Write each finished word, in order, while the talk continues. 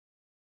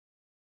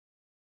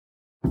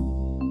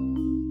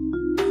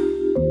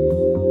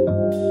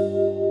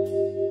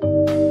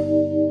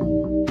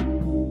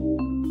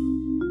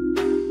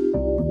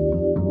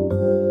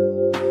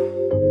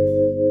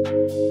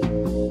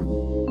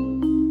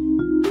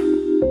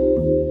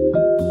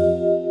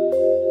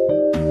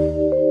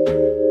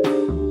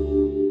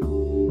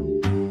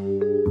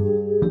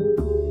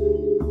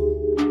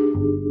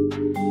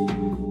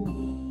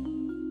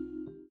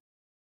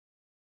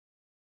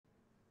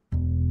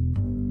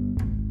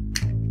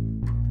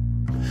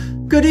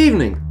Good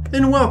evening,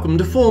 and welcome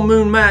to Full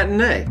Moon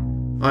Matinee.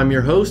 I'm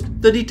your host,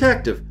 The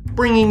Detective,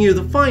 bringing you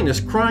the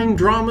finest crime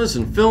dramas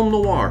and film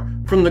noir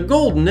from the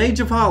golden age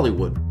of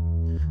Hollywood.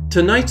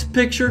 Tonight's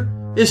picture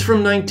is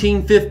from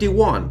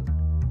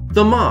 1951,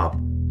 The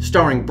Mob,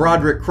 starring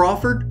Broderick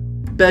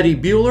Crawford, Betty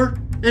Beuhler,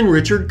 and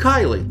Richard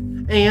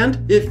Kiley,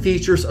 and it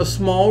features a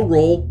small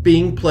role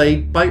being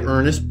played by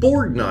Ernest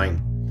Borgnine.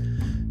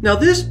 Now,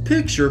 this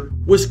picture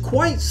was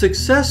quite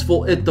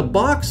successful at the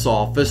box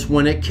office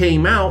when it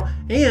came out,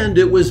 and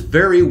it was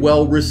very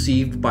well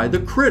received by the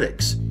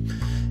critics.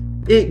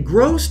 It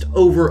grossed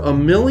over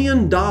 $1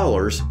 million.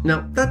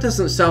 Now, that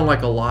doesn't sound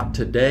like a lot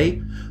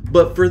today,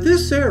 but for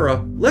this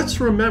era, let's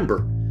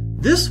remember,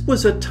 this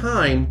was a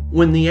time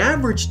when the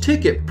average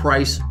ticket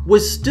price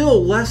was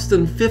still less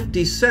than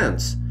 50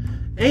 cents,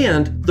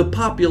 and the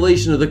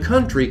population of the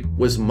country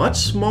was much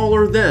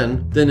smaller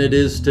then than it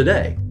is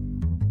today.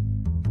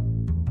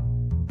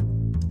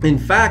 In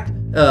fact,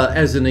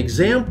 as an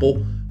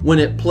example, when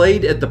it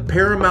played at the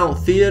Paramount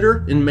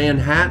Theater in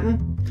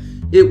Manhattan,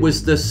 it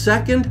was the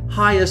second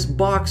highest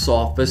box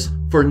office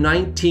for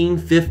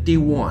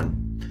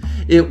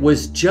 1951. It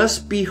was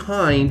just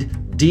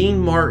behind Dean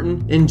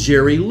Martin and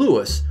Jerry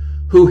Lewis,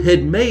 who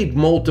had made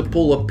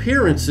multiple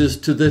appearances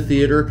to the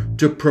theater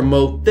to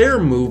promote their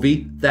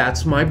movie,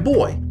 That's My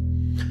Boy.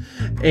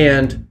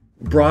 And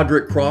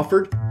Broderick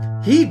Crawford,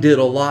 he did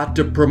a lot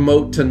to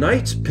promote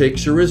tonight's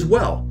picture as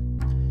well.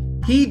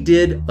 He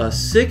did a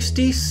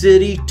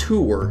 60-city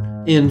tour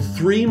in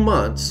 3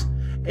 months,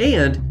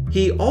 and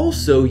he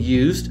also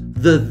used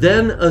the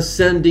then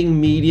ascending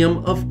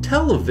medium of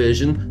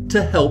television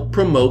to help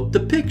promote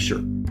the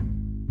picture.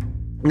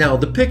 Now,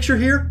 the picture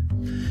here,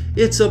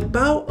 it's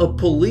about a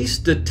police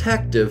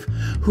detective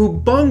who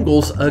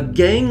bungles a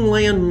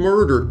gangland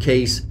murder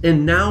case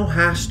and now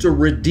has to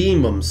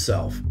redeem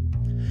himself.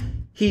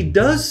 He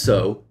does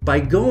so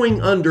by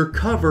going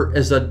undercover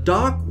as a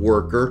dock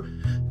worker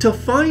to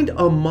find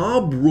a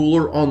mob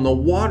ruler on the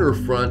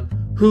waterfront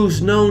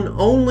who's known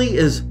only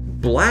as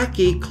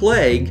Blackie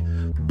Clegg,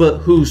 but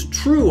whose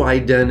true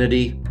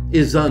identity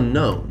is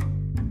unknown.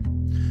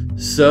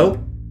 So,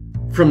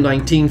 from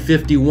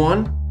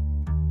 1951,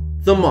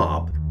 The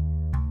Mob.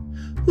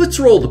 Let's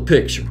roll the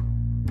picture.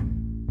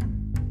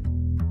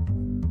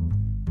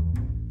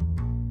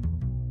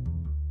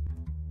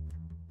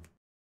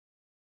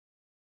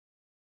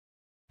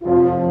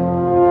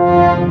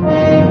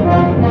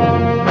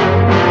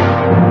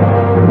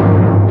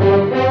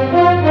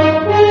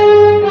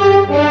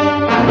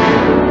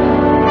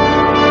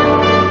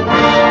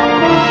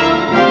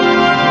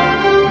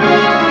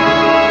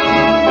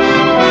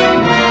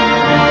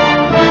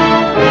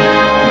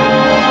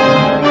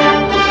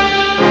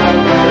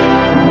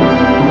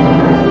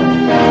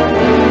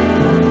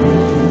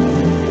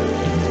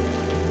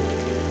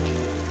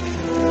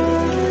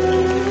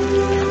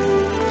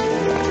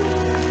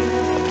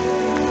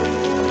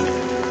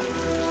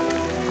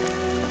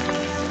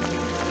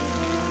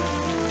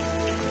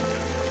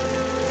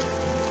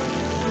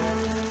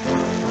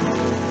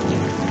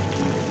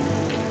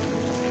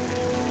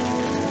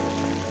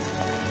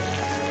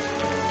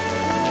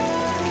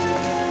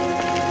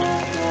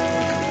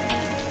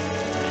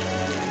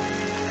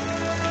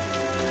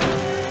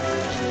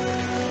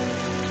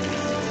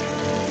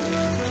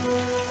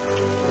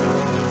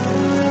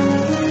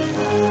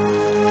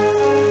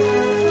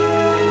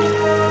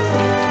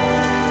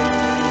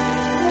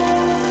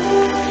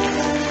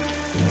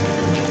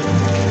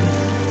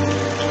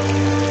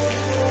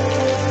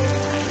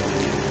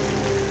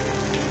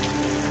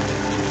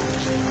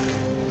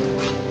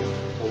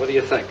 What do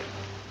you think?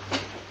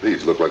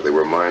 These look like they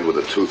were mined with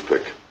a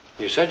toothpick.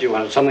 You said you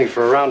wanted something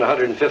for around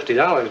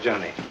 $150,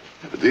 Johnny.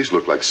 But these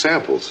look like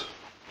samples.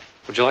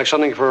 Would you like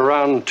something for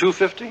around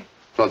 $250?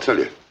 I'll tell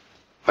you.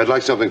 I'd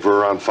like something for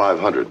around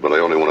 $500, but I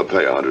only want to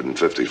pay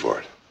 $150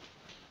 for it.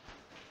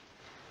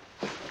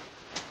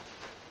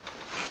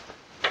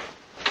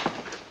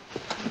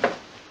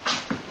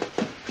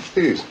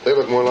 These, they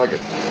look more like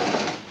it.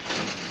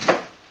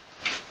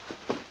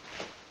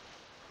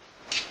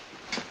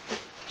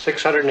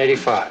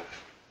 $685.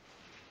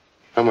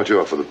 How much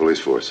you offer the police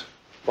force?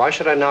 Why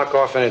should I knock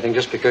off anything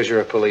just because you're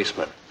a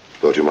policeman?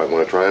 Thought you might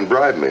want to try and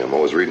bribe me. I'm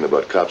always reading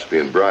about cops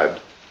being bribed.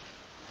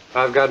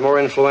 I've got more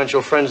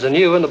influential friends than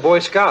you in the Boy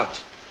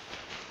Scouts.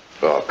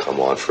 Oh,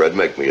 come on, Fred,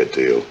 make me a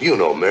deal. You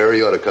know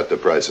Mary ought to cut the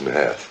price in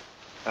half.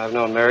 I've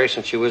known Mary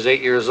since she was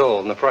 8 years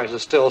old, and the price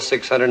is still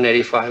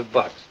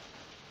 $685.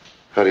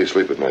 How do you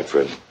sleep at night,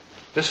 Fred?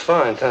 Just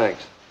fine,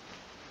 thanks.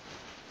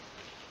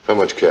 How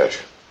much cash?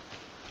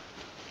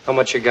 How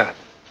much you got?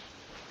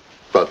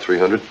 About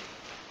 300.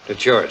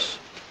 It's yours.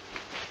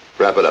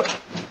 Wrap it up.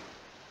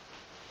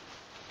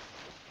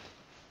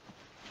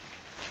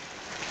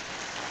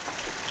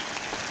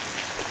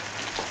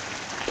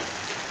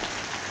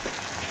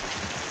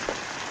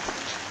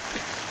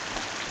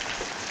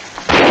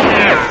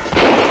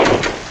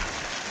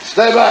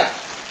 Stay back.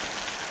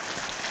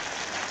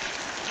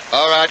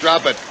 All right,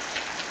 drop it.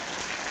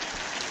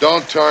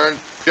 Don't turn.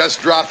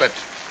 Just drop it.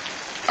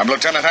 I'm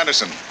Lieutenant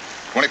Henderson,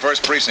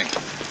 21st Precinct.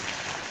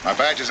 My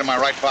badge is in my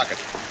right pocket.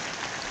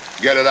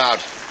 Get it out.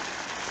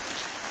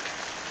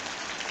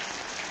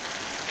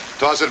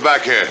 Toss it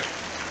back here.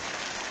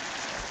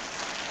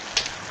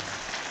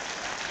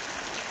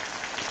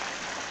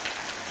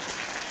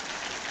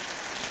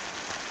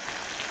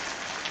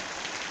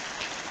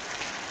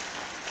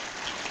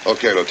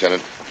 Okay,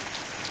 Lieutenant.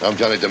 I'm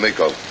Johnny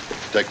D'Amico.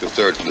 Take the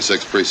 3rd from the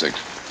 6th precinct.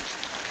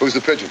 Who's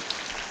the pigeon?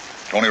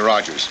 Tony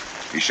Rogers.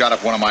 He shot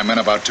up one of my men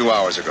about 2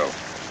 hours ago.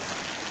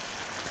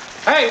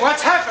 Hey,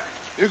 what's happening?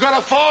 You got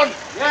a phone?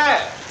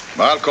 Yeah.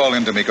 I'll call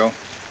in, D'Amico.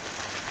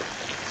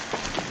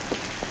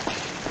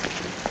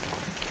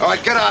 All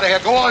right, get out of here.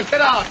 Go on,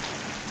 get out.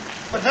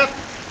 What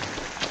happened?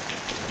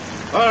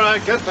 All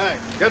right, get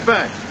back. Get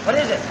back. What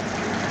is it?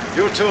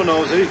 You too,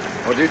 Nosy.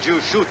 Or did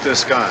you shoot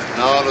this guy?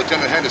 No,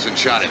 Lieutenant Henderson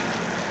shot him.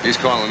 He's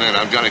calling in.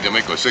 I'm Johnny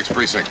D'Amico, 6th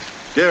precinct.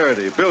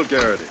 Garrity, Bill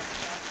Garrity.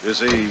 Is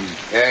he...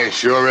 Yeah, he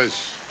sure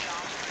is.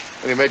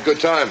 And he made good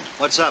time.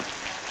 What's up?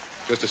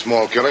 Just a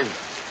small killing.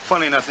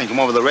 Funny nothing come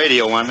over the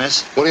radio on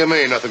this. What do you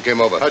mean, nothing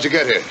came over? How'd you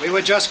get here? We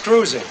were just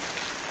cruising.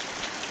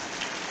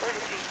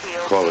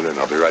 Calling in.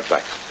 I'll be right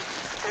back.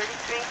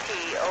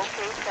 33T,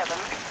 OK7.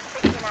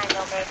 69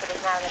 millimeter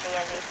is now in the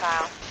DNV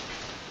file.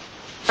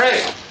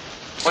 Hey,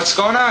 what's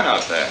going on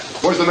out there?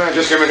 Where's the man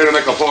just came in here to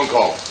make a phone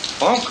call?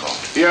 Phone call?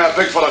 Yeah,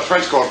 big fella,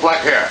 trench coat,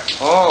 black hair.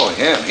 Oh,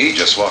 him. He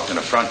just walked in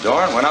the front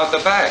door and went out the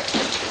back.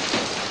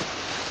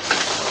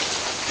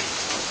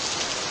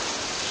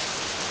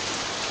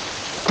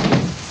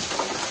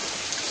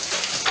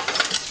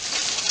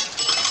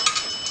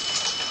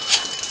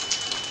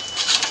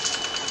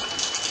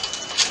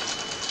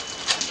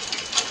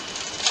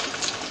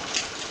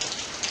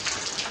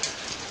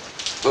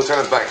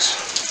 Lieutenant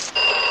Banks.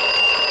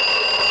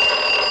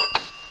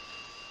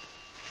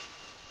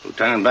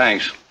 Lieutenant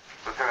Banks.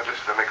 Lieutenant, this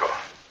is D'Amico.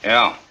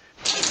 Yeah.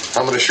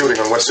 I'm in a shooting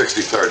on West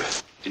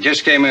 63rd. You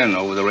just came in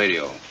over the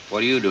radio.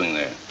 What are you doing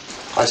there?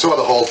 I saw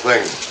the whole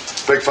thing.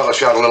 Big fella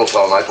shot a little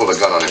fella, and I pulled a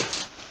gun on him.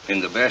 In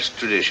the best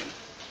tradition.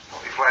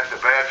 He flashed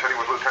a badge, said he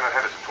was Lieutenant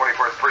Henderson,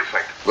 21st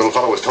Precinct. Little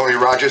fella was Tony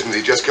Rogers, and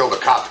he just killed a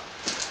cop.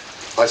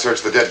 I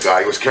searched the dead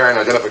guy. He was carrying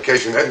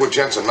identification. Edward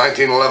Jensen,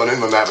 1911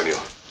 Inland Avenue.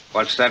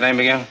 What's that name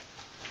again?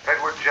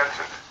 Edward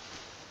Jensen.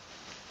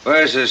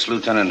 Where's this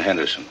Lieutenant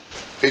Henderson?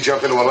 He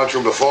jumped into a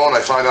lunchroom to phone. I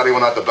find out he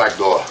went out the back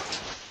door.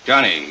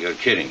 Johnny, you're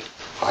kidding.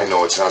 I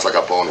know it sounds like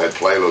a bonehead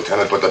play,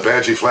 Lieutenant, but the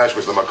badge he flashed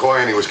was the McCoy,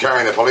 and he was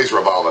carrying a police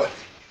revolver.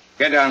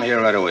 Get down here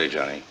right away,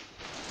 Johnny.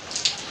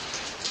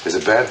 Is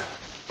it bad?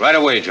 Right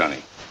away,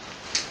 Johnny.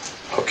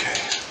 Okay.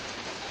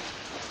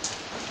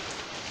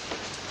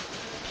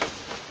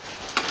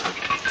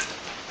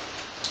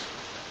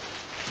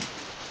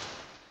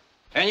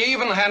 And you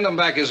even hand him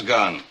back his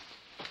gun.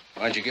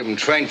 Why don't you give him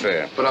train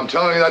fare? But I'm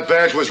telling you, that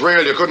badge was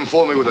real. You couldn't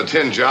fool me with a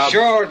tin job.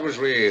 Sure it was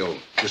real.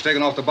 It was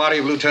taken off the body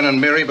of Lieutenant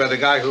Miri by the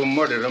guy who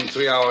murdered him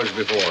 3 hours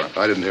before.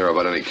 I didn't hear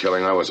about any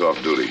killing. I was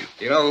off duty.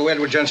 You know who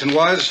Edward Jensen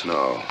was?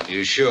 No.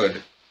 You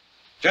should.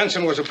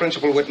 Jensen was a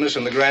principal witness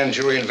in the grand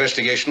jury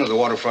investigation of the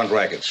waterfront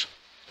rackets.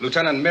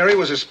 Lieutenant Miri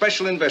was a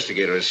special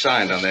investigator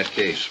assigned on that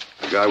case.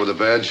 The guy with the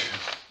badge?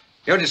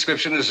 Your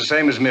description is the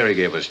same as Miri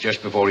gave us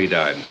just before he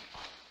died.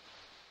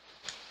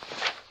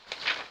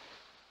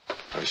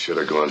 I should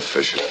have gone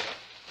fishing.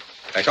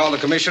 I called the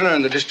commissioner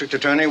and the district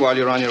attorney while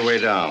you're on your way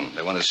down.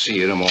 They want to see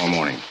you tomorrow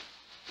morning.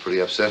 Pretty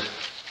upset?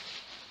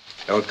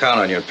 Don't count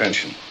on your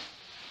pension.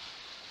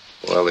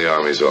 Well, the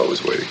Army's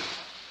always waiting.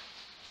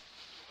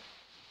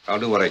 I'll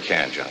do what I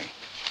can, Johnny.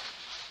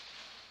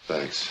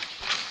 Thanks.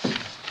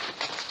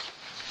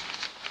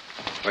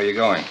 Where are you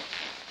going?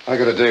 I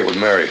got a date with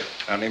Mary.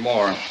 Not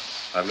anymore.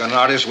 I've got an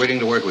artist waiting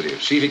to work with you.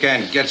 See if you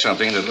can't get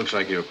something that looks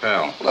like your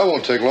pal. Well, that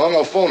won't take long.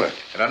 I'll phone her.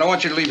 And I don't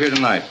want you to leave here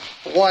tonight.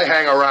 Why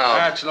hang around?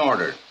 That's an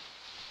order.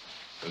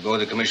 We'll go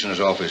to the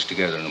commissioner's office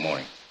together in the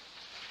morning.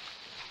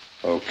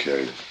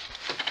 Okay.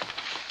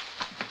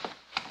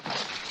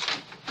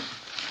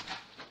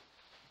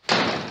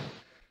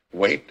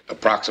 Weight,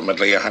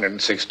 approximately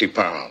 160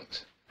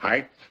 pounds.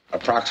 Height,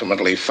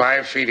 approximately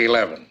 5 feet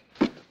 11.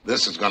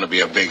 This is going to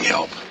be a big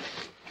help.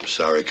 I'm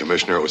sorry,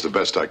 Commissioner. It was the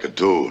best I could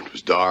do. It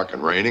was dark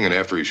and raining, and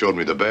after he showed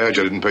me the badge,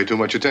 I didn't pay too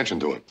much attention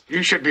to him.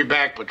 You should be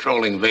back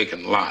patrolling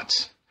vacant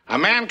lots. A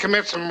man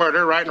commits a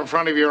murder right in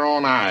front of your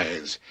own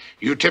eyes.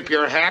 You tip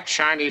your hat,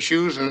 shiny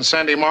shoes, and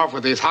send him off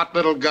with his hot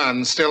little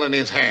gun still in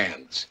his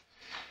hands.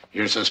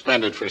 You're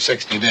suspended for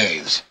 60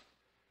 days.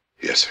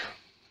 Yes, sir.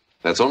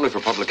 That's only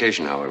for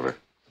publication, however.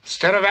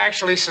 Instead of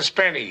actually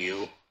suspending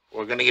you,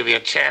 we're going to give you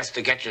a chance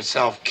to get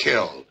yourself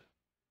killed.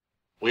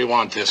 We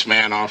want this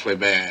man awfully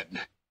bad.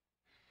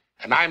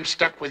 And I'm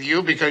stuck with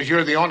you because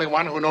you're the only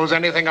one who knows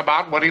anything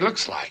about what he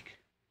looks like.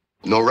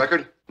 No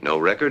record? No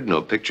record,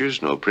 no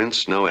pictures, no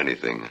prints, no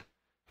anything.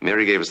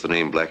 Mary gave us the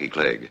name Blackie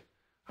Clegg.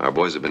 Our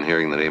boys have been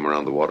hearing the name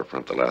around the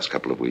waterfront the last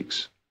couple of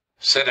weeks.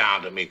 Sit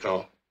down,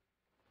 D'Amico.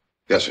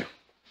 Yes, sir.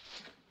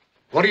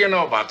 What do you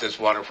know about this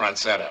waterfront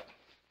setup?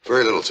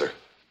 Very little, sir.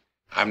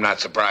 I'm not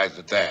surprised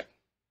at that.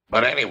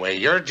 But anyway,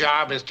 your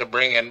job is to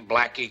bring in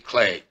Blackie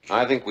Clegg.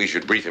 I think we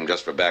should brief him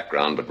just for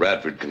background, but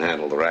Radford can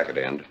handle the racket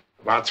end.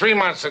 About 3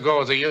 months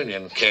ago, the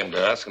union came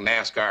to us and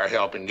asked our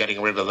help in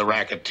getting rid of the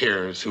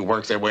racketeers who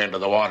worked their way into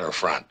the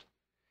waterfront.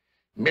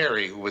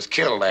 Mary, who was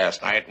killed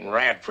last night, and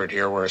Radford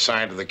here were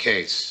assigned to the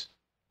case.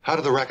 How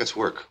do the rackets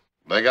work?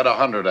 They got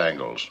 100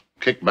 angles.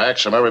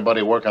 Kickbacks from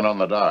everybody working on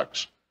the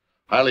docks.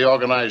 Highly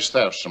organized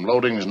thefts, some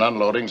loadings and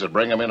unloadings that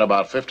bring them in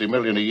about $50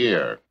 million a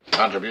year.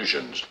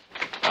 Contributions.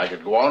 I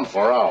could go on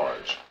for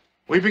hours.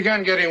 We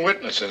began getting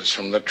witnesses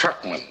from the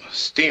truckmen,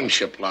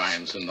 steamship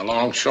lines, and the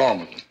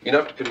longshoremen.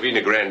 Enough to convene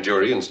a grand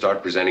jury and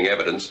start presenting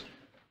evidence.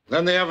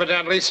 Then they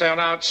evidently sent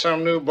out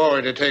some new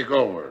boy to take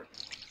over.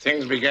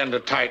 Things began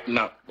to tighten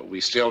up, but we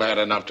still had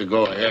enough to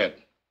go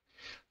ahead.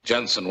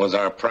 Jensen was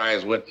our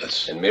prize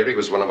witness. And Mary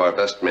was one of our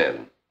best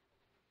men.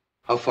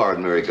 How far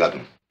had Mary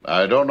gotten?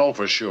 I don't know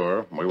for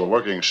sure. We were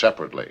working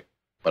separately.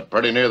 But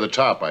pretty near the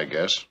top, I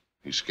guess.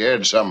 He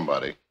scared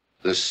somebody.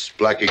 This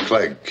Blackie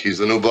Clegg, he's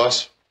the new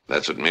boss?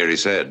 That's what Mary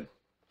said.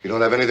 You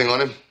don't have anything on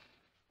him?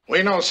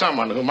 We know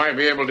someone who might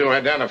be able to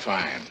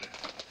identify him.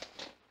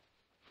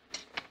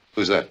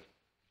 Who's that?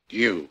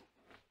 You.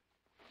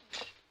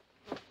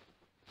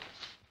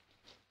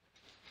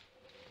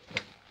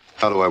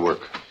 How do I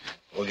work?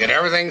 We'll get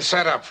everything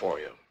set up for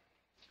you.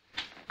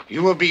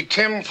 You will be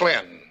Tim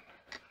Flynn,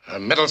 a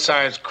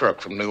middle-sized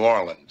crook from New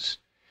Orleans.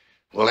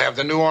 We'll have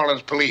the New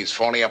Orleans police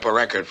phoning up a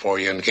record for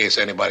you in case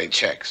anybody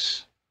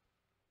checks.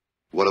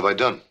 What have I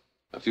done?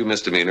 A few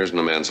misdemeanors and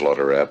a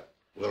manslaughter rap.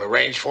 We'll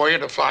arrange for you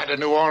to fly to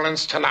New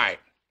Orleans tonight.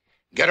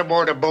 Get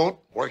aboard a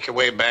boat, work your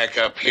way back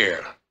up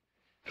here.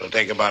 It'll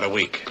take about a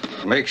week.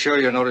 Make sure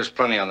you notice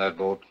plenty on that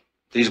boat.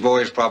 These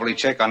boys probably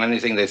check on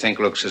anything they think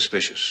looks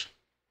suspicious.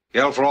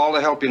 Yell for all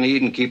the help you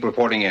need and keep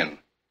reporting in.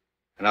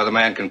 Another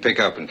man can pick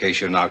up in case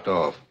you're knocked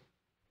off.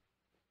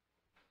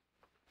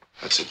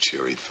 That's a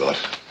cheery thought.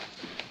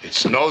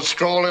 It's no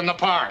stroll in the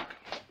park.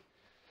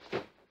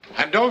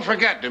 And don't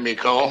forget,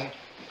 D'Amico,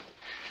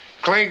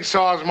 Clegg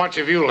saw as much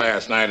of you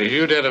last night as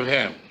you did of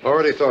him.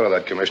 Already thought of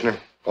that, Commissioner.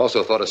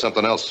 Also thought of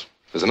something else.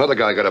 There's another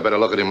guy got a better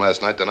look at him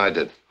last night than I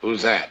did.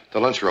 Who's that? The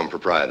lunchroom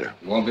proprietor.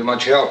 Won't be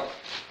much help.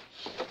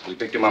 We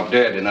picked him up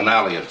dead in an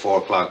alley at 4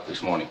 o'clock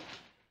this morning.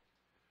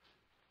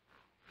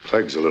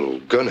 Clegg's a little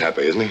gun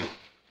happy, isn't he?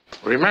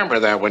 Remember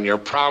that when you're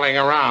prowling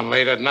around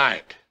late at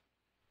night.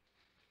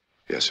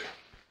 Yes, sir.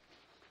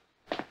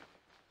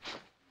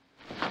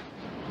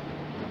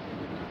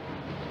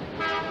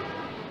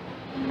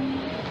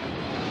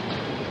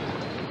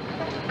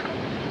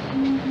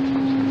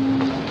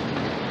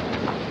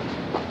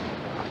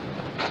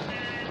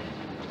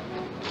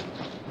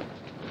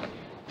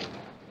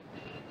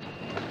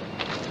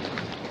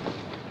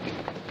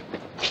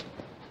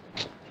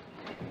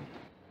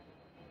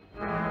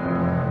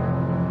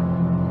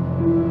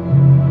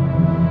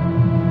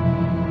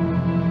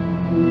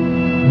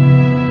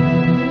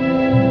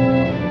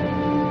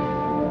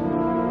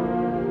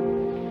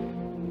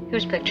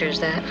 Whose picture is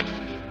that?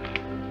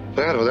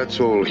 That's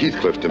old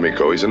Heathcliff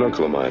D'Amico. He's an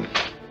uncle of mine.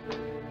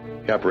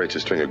 He operates a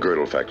string of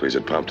girdle factories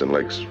at Pompton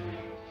Lakes.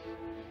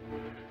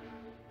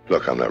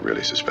 Look, I'm not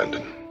really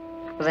suspended.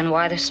 Well, then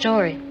why the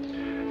story?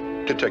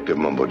 Detective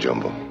mumbo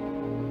jumbo.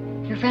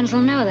 Your friends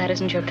will know that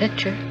isn't your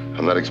picture.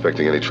 I'm not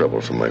expecting any trouble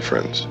from my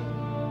friends.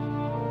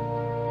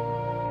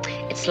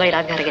 It's late.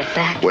 I've got to get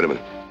back. Wait a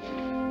minute.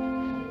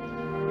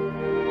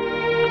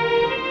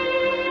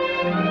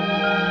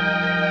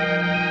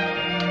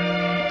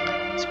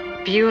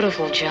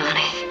 Beautiful,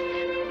 Johnny.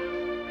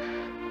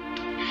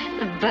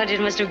 The budget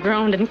must have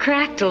groaned and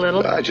cracked a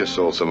little. I just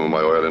sold some of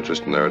my oil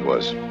interest, and there it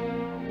was.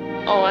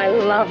 Oh, I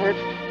love it.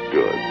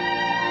 Good.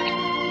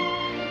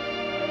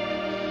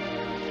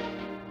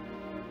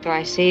 Do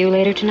I see you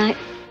later tonight?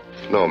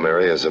 No,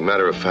 Mary. As a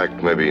matter of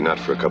fact, maybe not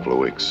for a couple of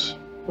weeks.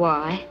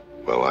 Why?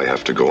 Well, I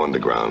have to go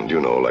underground,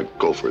 you know, like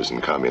gophers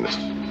and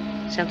communists.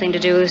 Something to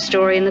do with a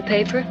story in the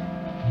paper?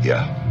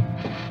 Yeah.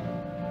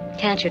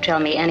 Can't you tell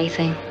me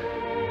anything?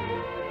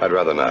 I'd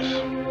rather not.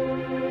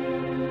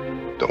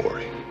 Don't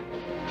worry.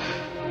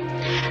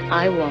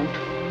 I won't.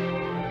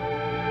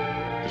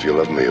 If you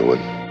love me, you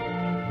would.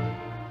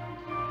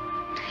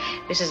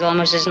 This is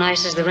almost as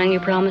nice as the ring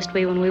you promised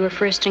me when we were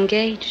first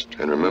engaged.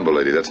 And remember,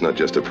 lady, that's not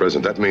just a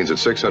present. That means that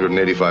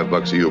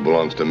 $685 a you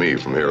belongs to me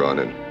from here on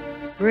in.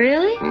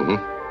 Really? Mm-hmm.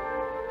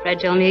 Fred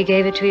told me he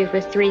gave it to you for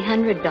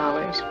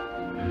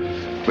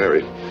 $300.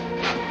 Mary,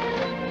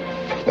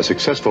 a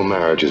successful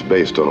marriage is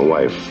based on a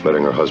wife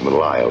letting her husband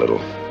lie a little.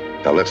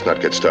 Now, let's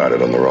not get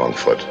started on the wrong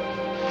foot.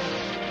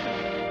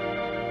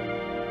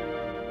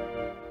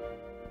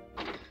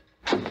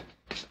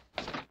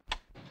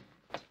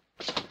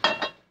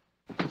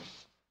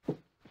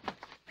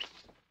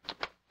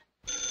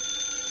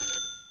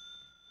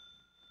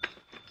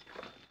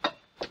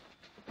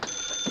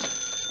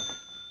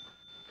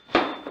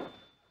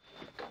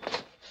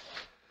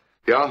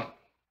 Yeah?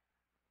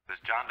 This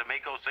John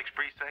D'Amico, 6th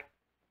Precinct?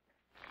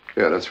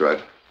 Yeah, that's right.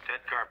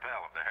 Ted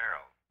Carpel of the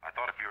Herald. I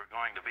thought if you were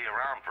going to be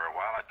around for a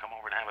while, I'd come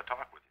over and have a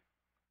talk with you.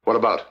 What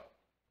about?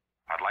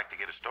 I'd like to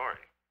get a story.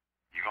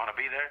 You going to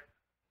be there?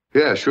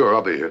 Yeah, sure,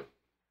 I'll be here.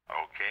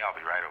 Okay, I'll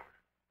be right over.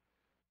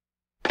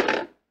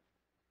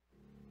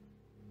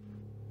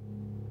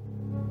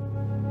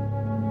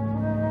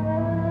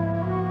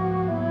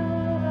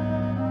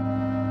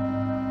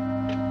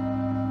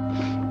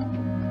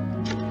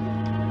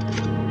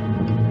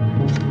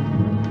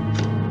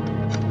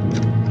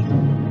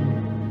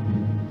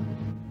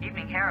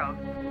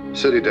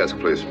 City desk,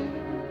 please.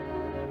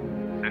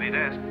 City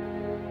desk.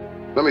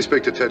 Let me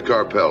speak to Ted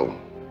Carpel.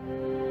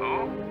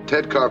 Who?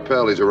 Ted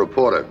Carpel, he's a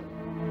reporter.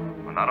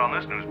 Well, not on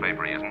this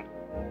newspaper, he isn't.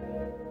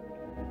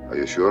 Are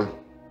you sure?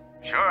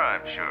 Sure,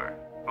 I'm sure.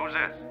 Who's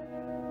this?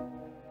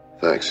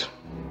 Thanks.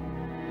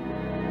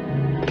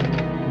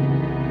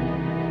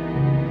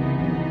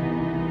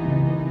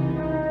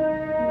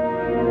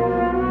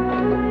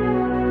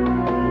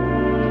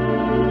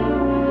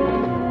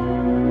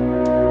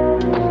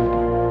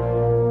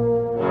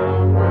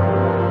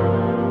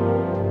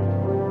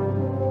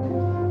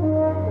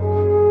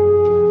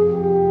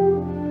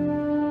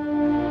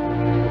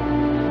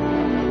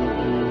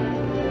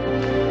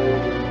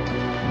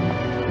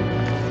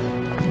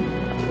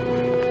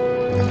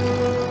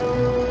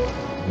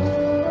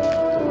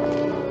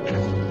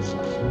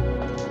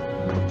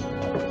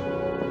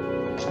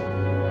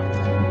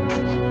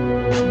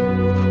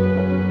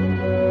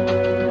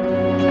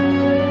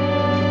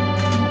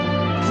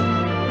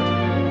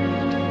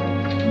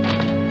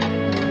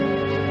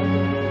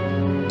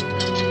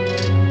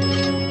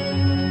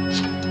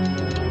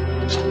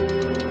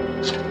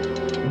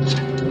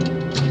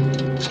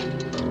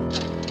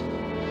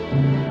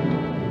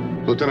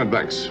 Lieutenant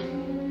Banks.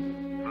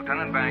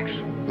 Lieutenant Banks?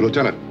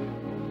 Lieutenant,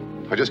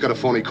 I just got a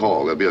phony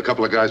call. There'll be a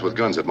couple of guys with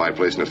guns at my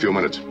place in a few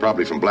minutes,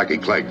 probably from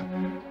Blackie Clegg.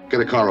 Get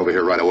a car over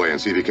here right away and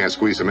see if you can't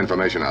squeeze some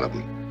information out of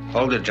them.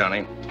 Hold it,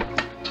 Johnny.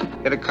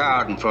 Get a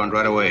car out in front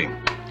right away.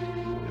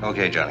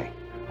 Okay, Johnny.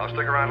 I'll stick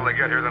around till they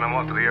get here, then I'm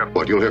off to the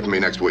airport. You'll hear from me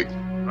next week.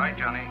 Right,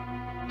 Johnny.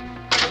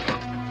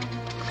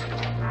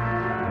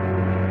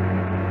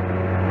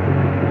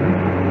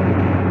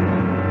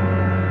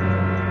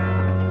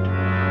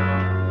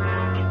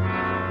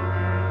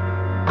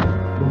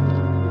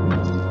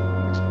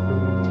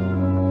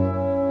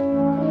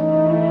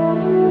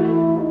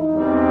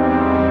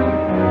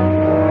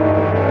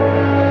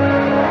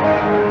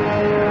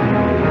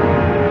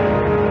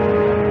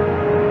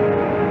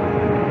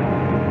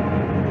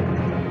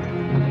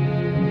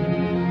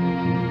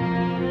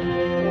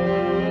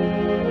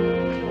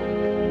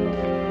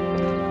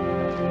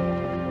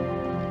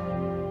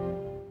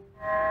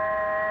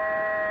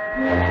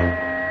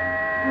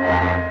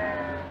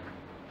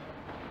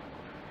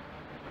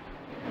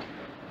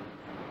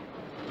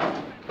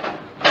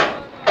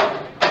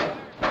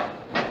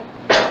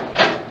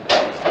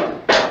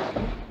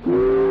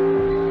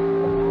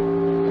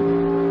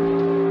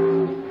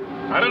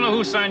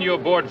 Sign you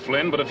aboard,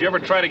 Flynn, but if you ever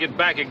try to get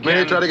back again...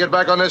 Me try to get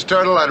back on this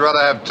turtle? I'd rather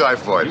have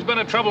typhoid. You've been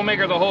a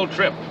troublemaker the whole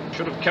trip.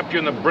 Should have kept you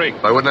in the brig.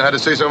 I wouldn't have had to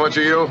see so much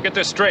of you. Get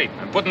this straight.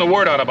 I'm putting the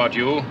word out about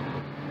you.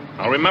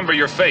 I'll remember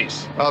your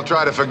face. I'll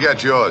try to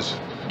forget yours.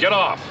 Get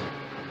off.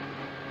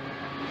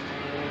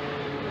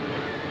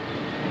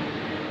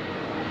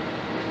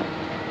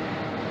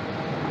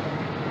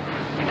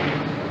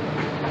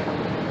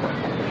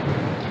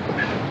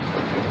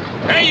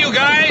 Hey, you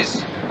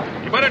guys!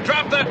 You better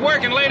drop that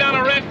work and lay down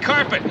a red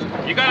carpet.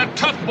 You got a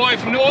tough boy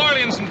from New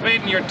Orleans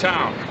invading your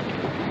town.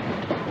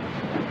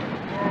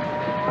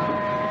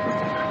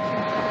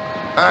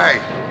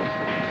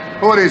 Hey,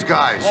 who are these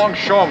guys?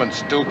 Longshoremen,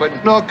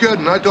 stupid. No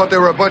kidding. I thought they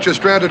were a bunch of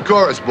stranded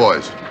chorus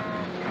boys.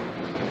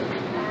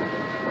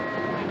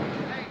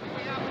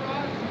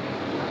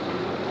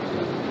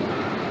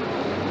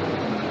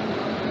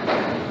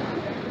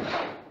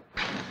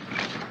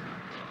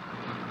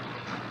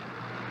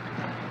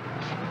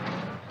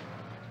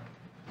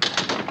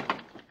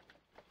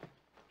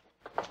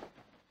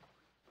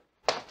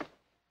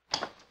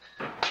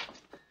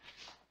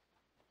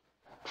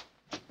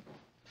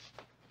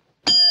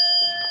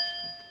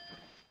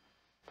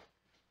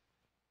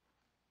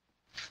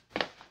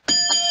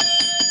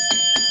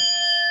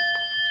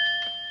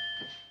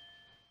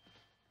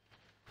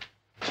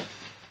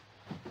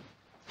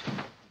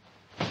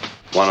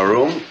 Want a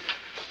room?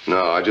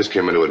 No, I just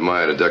came in to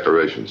admire the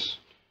decorations.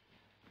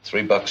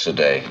 $3 a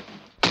day.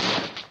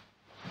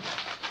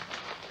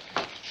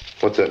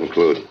 What's that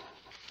include?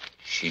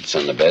 Sheets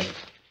on the bed.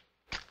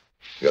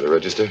 You got a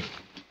register?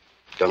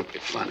 Don't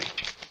get funny.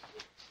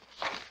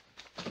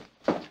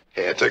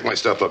 Here, take my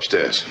stuff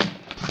upstairs.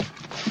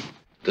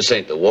 This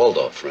ain't the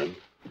Waldorf, friend.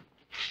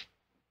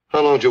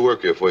 How long did you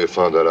work here before you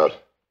found that out?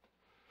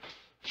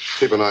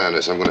 Keep an eye on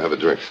this. I'm going to have a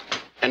drink.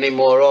 Any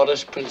more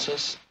orders,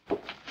 Princess?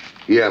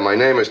 Yeah, my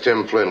name is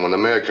Tim Flynn. When the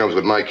mayor comes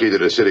with my key to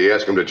the city,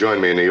 ask him to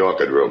join me in the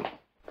orchid room.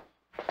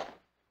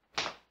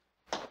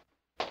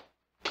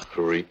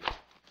 Creep.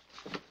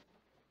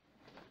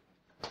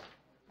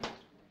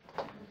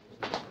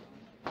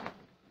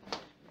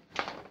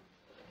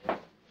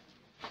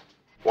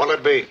 What'll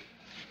it be?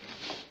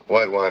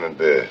 White wine and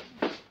beer.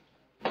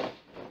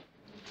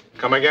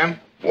 Come again?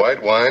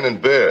 White wine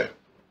and beer.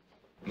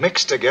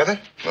 Mixed together?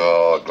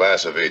 Oh, a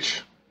glass of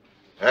each.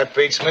 That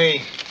beats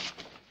me.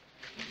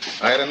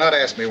 I had a nut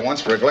ask me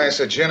once for a glass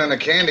of gin and a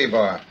candy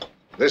bar.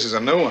 This is a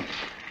new one.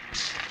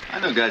 I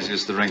know guys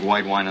used to drink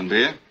white wine and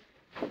beer.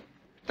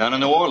 Down in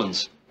New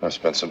Orleans. I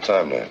spent some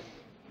time there.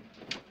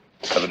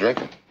 Have a drink?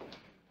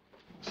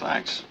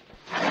 Thanks.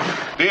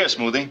 Beer,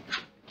 Smoothie.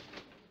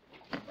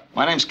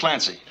 My name's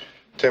Clancy.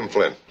 Tim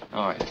Flynn.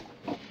 All right.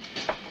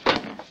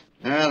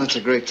 Yeah, that's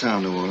a great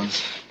town, New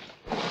Orleans.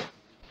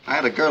 I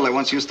had a girl that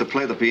once used to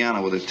play the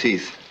piano with her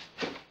teeth.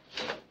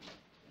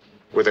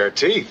 With her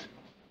teeth?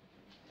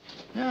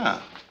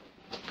 Yeah.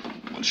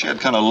 Well, she had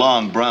kind of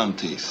long brown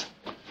teeth.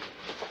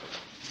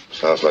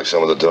 Sounds like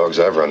some of the dogs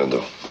I've run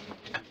into.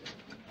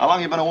 How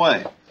long you been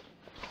away?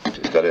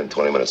 She's got in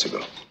 20 minutes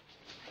ago.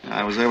 Yeah,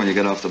 I was there when you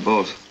got off the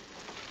boat.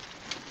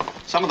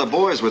 Some of the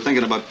boys were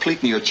thinking about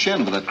pleating your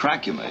chin for that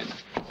crack you made.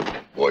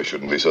 Boy,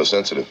 shouldn't be so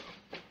sensitive.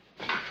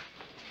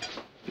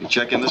 You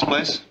check in this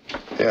place?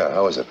 Yeah,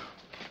 how is it?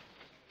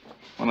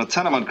 When a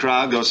tenement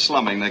crowd goes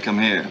slumming, they come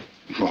here.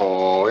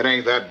 Oh, it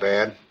ain't that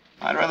bad.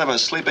 I'd rather have a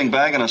sleeping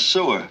bag in a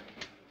sewer.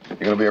 You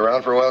gonna be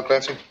around for a while,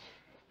 Clancy?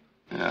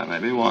 Yeah,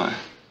 maybe. Why?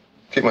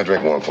 Keep my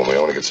drink warm for me. I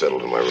want to get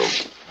settled in my room.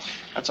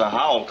 That's a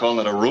howl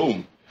calling it a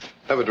room.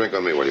 Have a drink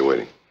on me while you're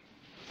waiting.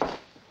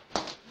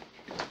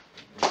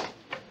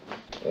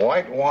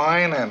 White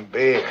wine and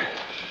beer.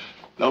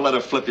 Don't let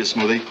her flip you,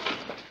 Smoothie.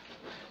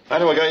 I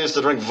knew a guy used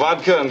to drink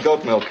vodka and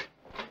goat milk.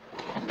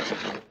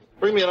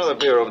 Bring me another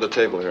beer over the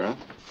table here, huh?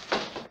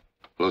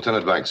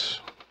 Lieutenant Banks.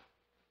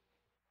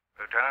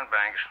 Lieutenant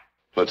Banks.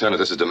 Lieutenant,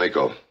 this is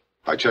D'Amico.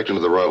 I checked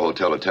into the Royal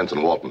Hotel at 10th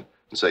and Walton.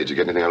 And say, did you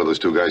get anything out of those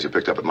two guys you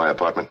picked up at my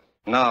apartment?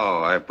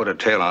 No, I put a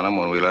tail on them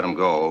when we let them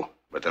go,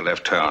 but they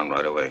left town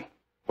right away.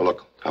 Well,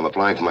 look, I'm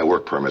applying for my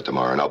work permit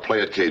tomorrow, and I'll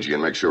play it cagey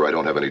and make sure I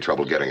don't have any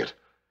trouble getting it.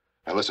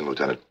 Now, listen,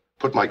 Lieutenant,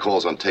 put my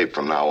calls on tape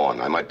from now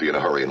on. I might be in a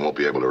hurry and won't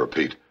be able to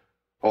repeat.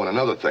 Oh, and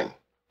another thing.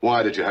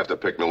 Why did you have to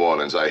pick New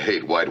Orleans? I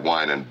hate white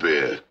wine and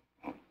beer.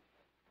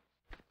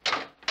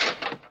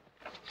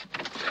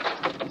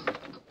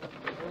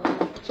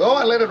 So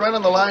I laid it right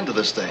on the line to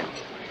this thing.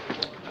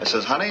 I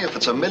says, honey, if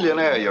it's a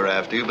millionaire you're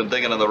after, you've been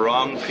digging in the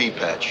wrong pea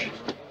patch.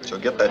 So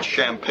get that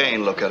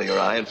champagne look out of your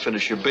eye and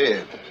finish your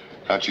beer.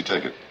 How'd she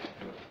take it?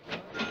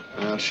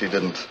 Well, she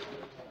didn't.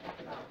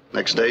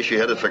 Next day, she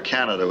headed for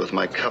Canada with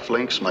my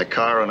cufflinks, my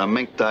car, and a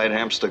mink-dyed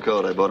hamster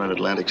coat I bought in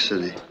Atlantic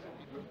City.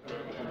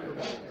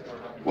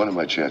 What are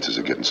my chances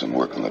of getting some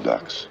work on the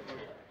docks?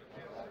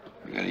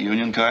 You got a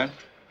union card?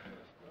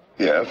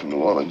 Yeah, from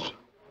New Orleans.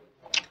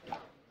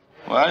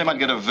 Well, you might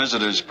get a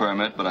visitor's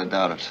permit, but I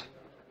doubt it.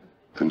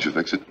 Couldn't you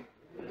fix it?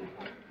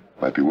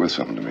 Might be worth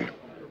something to me.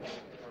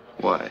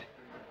 Why?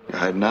 You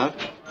hiding out?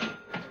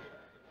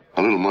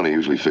 A little money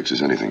usually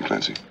fixes anything,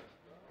 Clancy.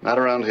 Not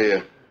around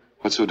here.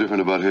 What's so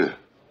different about here?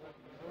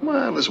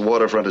 Well, this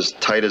waterfront is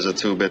tight as a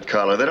two-bit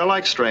collar. They don't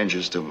like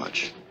strangers too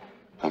much.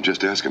 I'm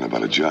just asking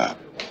about a job.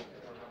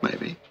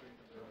 Maybe.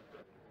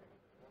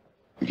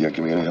 You can't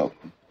give me any help?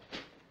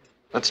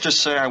 Let's just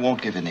say I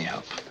won't give any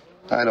help.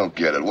 I don't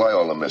get it. Why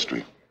all the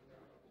mystery?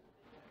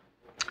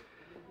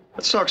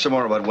 Let's talk some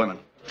more about women.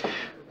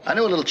 I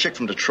knew a little chick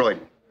from Detroit.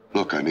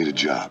 Look, I need a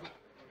job.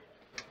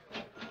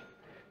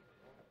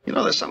 You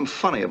know, there's something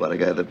funny about a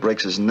guy that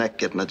breaks his neck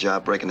getting a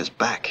job breaking his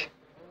back.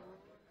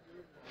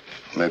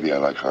 Maybe I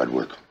like hard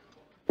work.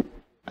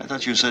 I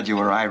thought you said you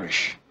were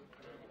Irish.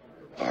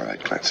 All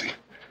right, Clancy.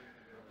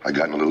 I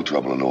got in a little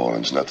trouble in New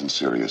Orleans. Nothing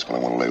serious, but I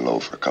want to lay low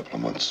for a couple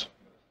of months.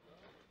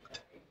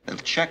 They'll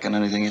check on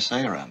anything you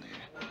say around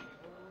here.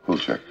 Who'll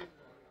check?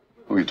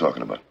 Who are you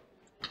talking about?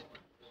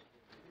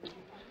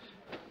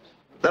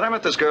 Then I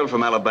met this girl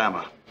from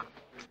Alabama.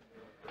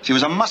 She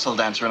was a muscle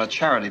dancer in a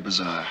charity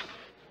bazaar.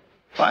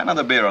 Buy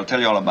another beer, I'll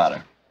tell you all about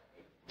her.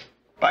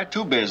 Buy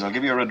 2 beers, I'll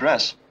give you her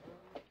address.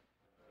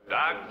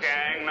 Dock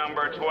gang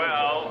number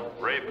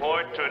 12,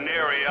 report to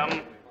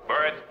Nerium,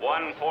 berth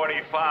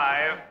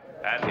 145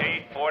 at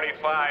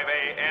 8:45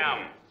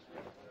 a.m.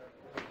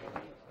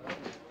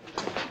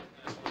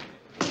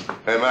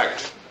 Hey, Mac.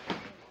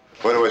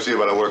 Where do I see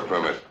about a work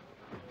permit?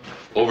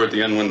 Over at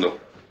the end window.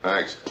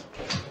 Thanks.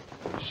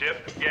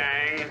 Ship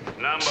gang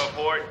number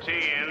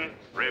 14,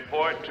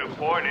 report to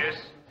Portis,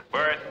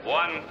 berth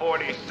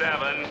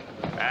 147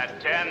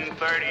 at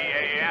 10:30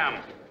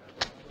 a.m.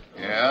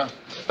 Yeah?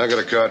 I got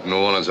a car in New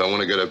Orleans. I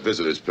want to get a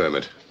visitor's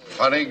permit.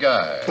 Funny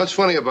guy. What's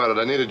funny about it?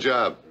 I need a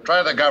job.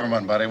 Try the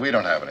government, buddy. We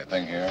don't have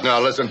anything here. Now,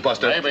 listen,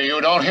 Buster. Maybe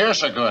you don't hear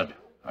so good.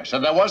 I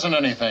said there wasn't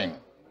anything.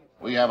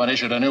 We haven't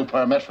issued a new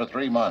permit for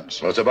 3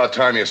 months. Well, it's about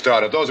time you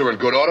started. Those are in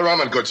good order. I'm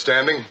in good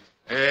standing.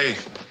 Hey,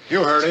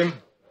 you heard him.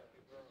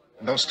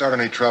 Don't start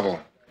any trouble.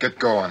 Get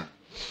going.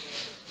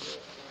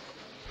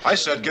 I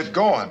said get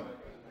going.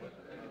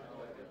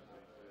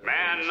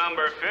 Man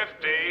number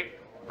 50,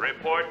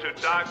 report to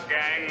dock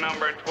gang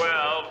number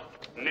 12,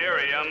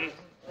 Nerium,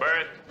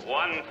 berth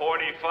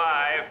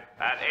 145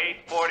 at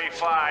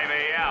 8:45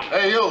 a.m.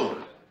 Hey,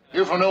 you.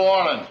 You from New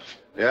Orleans?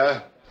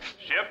 Yeah?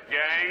 Ship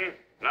gang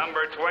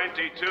number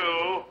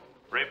 22,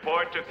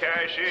 report to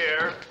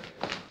cashier.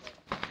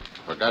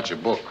 Forgot your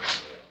book.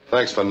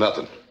 Thanks for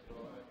nothing.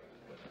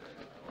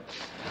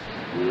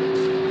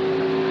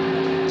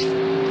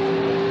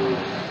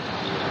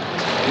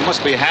 You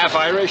must be half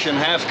Irish and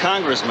half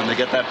congressman to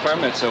get that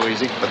permit so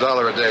easy.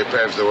 $1 a day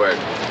paves the way.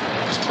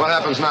 What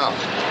happens now?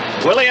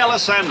 Willie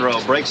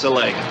Alessandro breaks a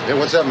leg. Hey,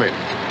 what's that mean?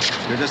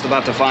 You're just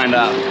about to find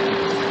out.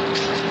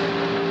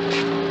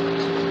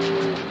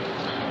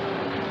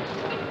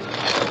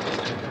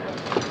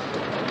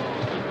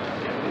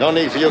 No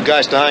need for you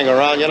guys to hang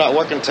around. You're not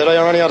working today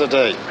or any other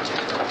day.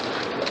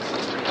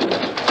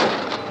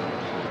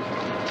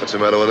 What's the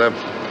matter with them?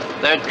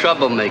 They're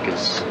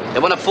troublemakers. They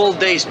want a full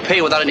day's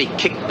pay without any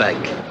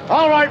kickback.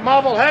 All right,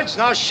 Marbleheads,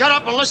 now shut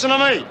up and listen to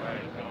me.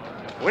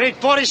 We need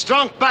 40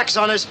 strong backs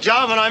on this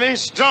job, and I mean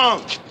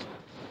strong.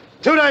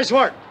 2 days'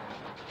 work.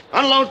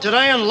 Unload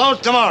today and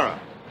load tomorrow.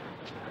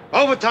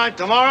 Overtime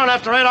tomorrow and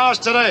after 8 hours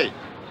today.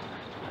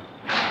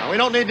 Now, we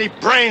don't need any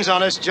brains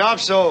on this job,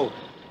 so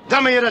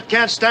dummy that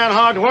can't stand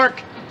hard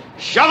work,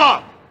 shove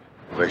on.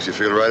 Makes you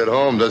feel right at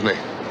home, doesn't he?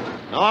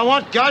 Now, I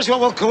want guys who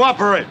will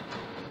cooperate.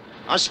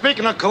 Now,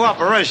 speaking of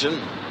cooperation,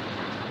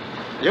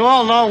 you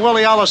all know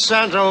Willie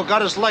Alessandro who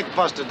got his leg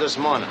busted this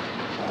morning.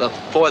 The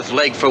 4th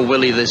leg for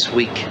Willie this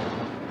week.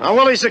 Now,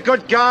 Willie's a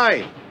good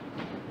guy.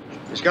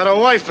 He's got a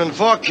wife and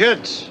 4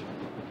 kids.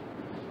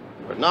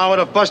 But now with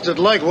a busted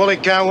leg, Willie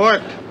can't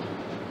work.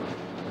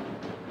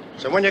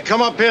 So when you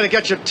come up here to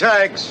get your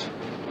tags,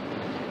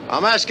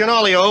 I'm asking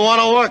all of you who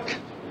want to work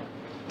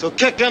to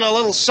kick in a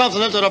little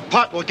something into the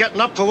pot we're getting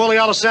up for Willie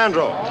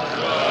Alessandro.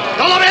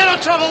 Don't let me in no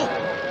trouble!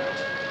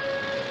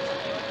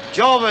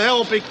 Joe over here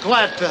will be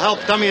glad to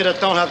help dummy that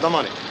don't have the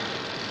money.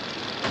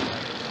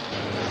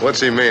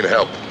 What's he mean,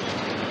 help?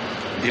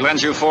 He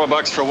lends you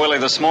 $4 for Willie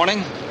this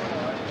morning.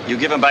 You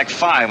give him back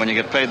 5 when you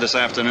get paid this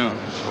afternoon.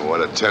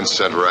 What a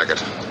 10-cent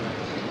racket.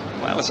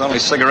 Well, it's only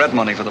cigarette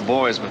money for the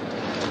boys, but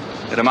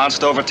it amounts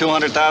to over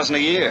 $200,000 a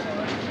year.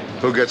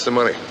 Who gets the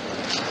money?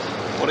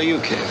 What do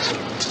you kids?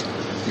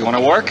 You want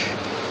to work?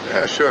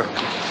 Yeah, sure.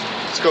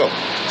 Let's go.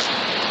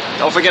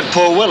 Don't forget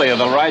poor Willie, or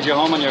they'll ride you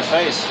home on your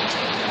face.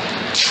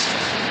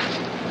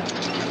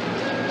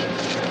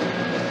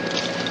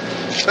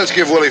 Let's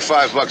give Willie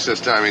 $5 this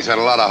time. He's had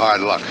a lot of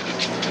hard luck.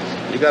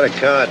 You got a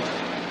card?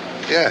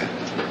 Yeah.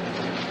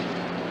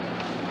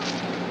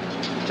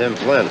 Tim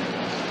Flynn.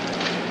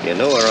 You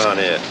new around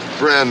here?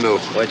 Brand new.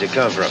 Where'd you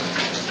come from?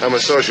 I'm a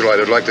socialite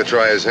who'd like to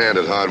try his hand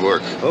at hard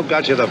work. Who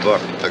got you the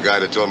book? The guy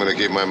that told me to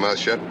keep my mouth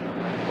shut.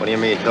 What do you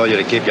mean, told you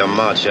to keep your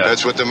mouth shut?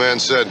 That's what the man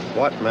said.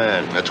 What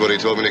man? That's what he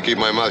told me to keep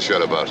my mouth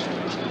shut about.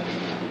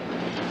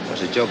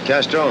 Was it Joe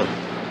Castro?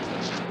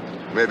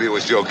 Maybe it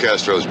was Joe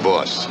Castro's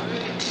boss.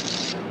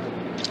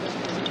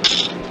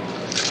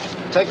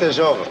 Take this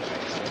over.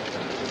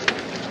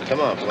 Come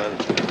on, Flynn.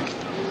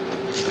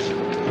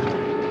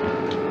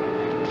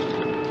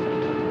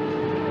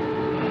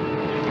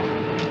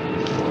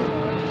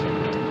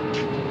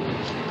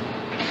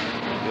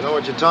 You know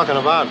what you're talking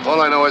about?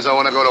 All I know is I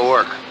want to go to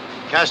work.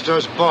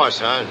 Castro's boss,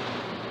 huh?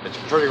 It's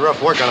pretty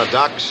rough work on the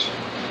docks.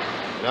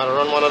 You know how to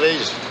run one of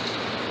these?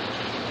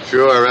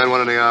 Sure, I ran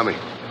one in the Army.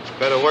 It's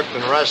better work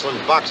than wrestling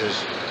boxes.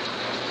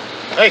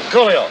 Hey,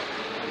 Coolio.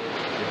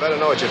 You better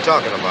know what you're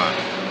talking about.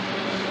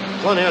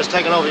 Flynn here's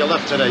taking over your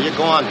lift today. You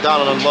go on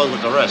down and unload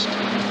with the rest.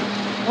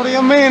 What do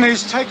you mean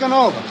he's taking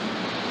over?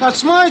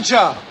 That's my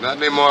job. Not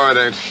anymore, it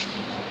ain't.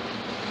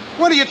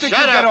 What do you think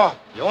Shut you up. get off?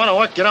 You want to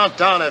work, get on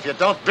down there. If you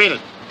don't, beat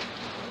it.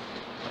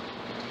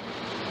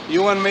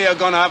 You and me are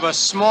going to have a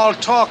small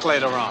talk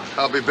later on.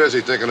 I'll be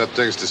busy thinking of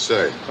things to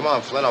say. Come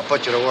on, Flynn, I'll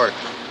put you to work.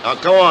 Now,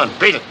 go on,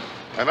 beat it.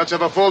 And let's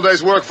have a full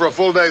day's work for a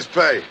full day's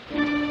pay.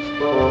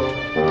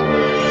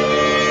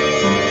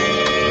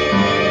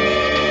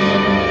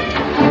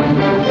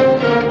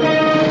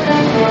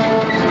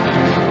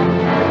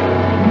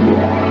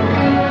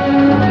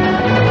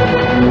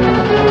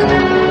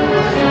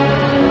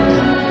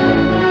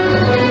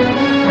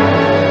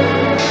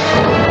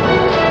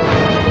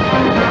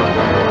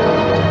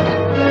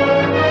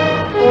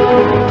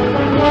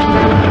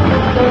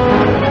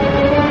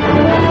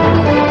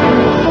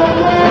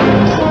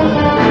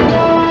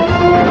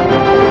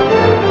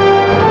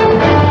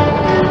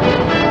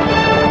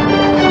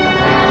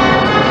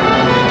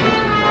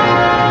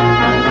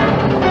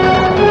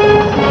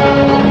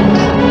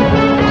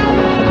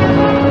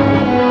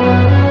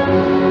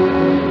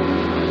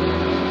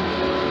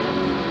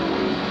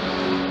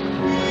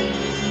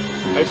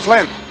 Hey,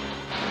 Flynn.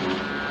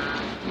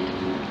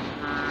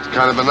 It's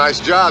kind of a nice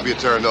job you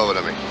turned over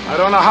to me. I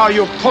don't know how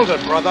you pulled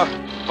it, brother,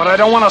 but I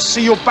don't want to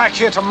see you back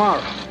here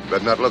tomorrow.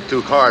 Better not look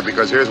too hard,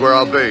 because here's where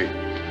I'll be.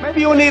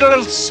 Maybe you need a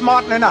little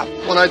smartening up.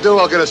 When I do,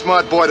 I'll get a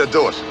smart boy to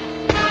do it.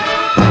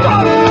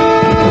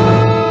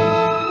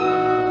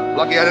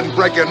 Lucky I didn't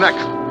break your neck.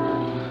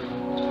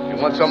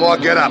 You want some more,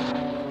 get up.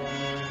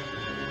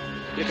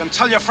 You can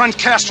tell your friend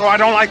Castro I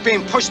don't like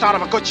being pushed out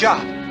of a good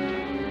job.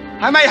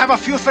 I may have a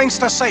few things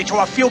to say to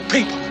a few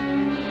people.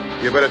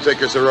 You better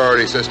take your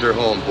sorority sister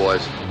home,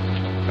 boys.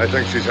 I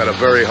think she's had a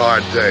very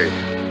hard day.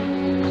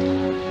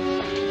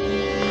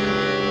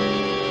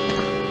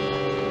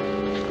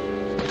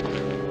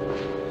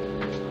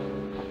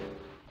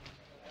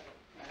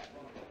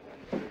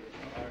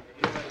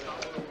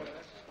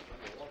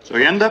 So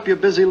you end up your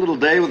busy little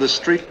day with a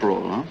street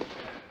brawl, huh?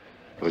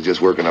 I was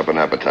just working up an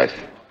appetite.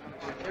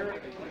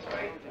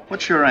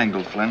 What's your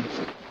angle, Flynn?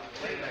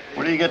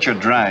 Where do you get your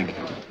drag?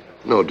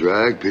 No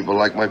drag. People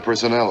like my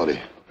personality.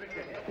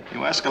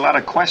 You ask a lot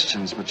of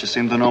questions, but you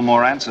seem to know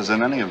more answers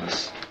than any of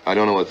us. I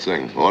don't know a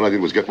thing. All I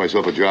did was get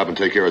myself a job and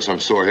take care of some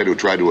sorehead who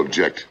tried to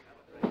object.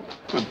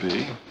 Could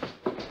be.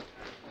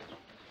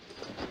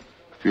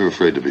 If you're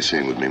afraid to be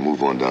seen with me,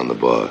 move on down the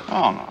bar.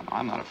 Oh, no,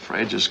 I'm not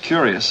afraid, just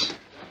curious.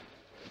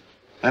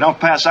 They don't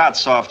pass out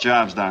soft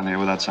jobs down here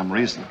without some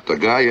reason. The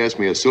guy asked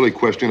me a silly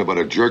question about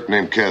a jerk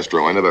named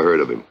Castro. I never heard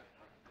of him.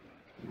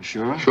 You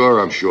sure? Sure,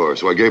 I'm sure.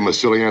 So I gave him a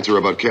silly answer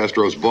about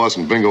Castro's boss,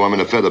 and bingo, I'm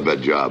in a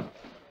featherbed job.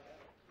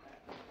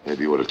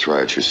 Maybe you ought to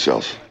try it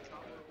yourself.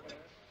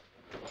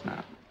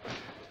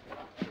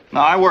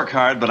 No, I work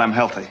hard, but I'm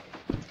healthy.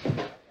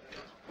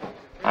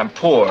 I'm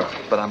poor,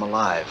 but I'm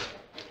alive.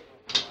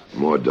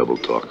 More double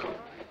talk.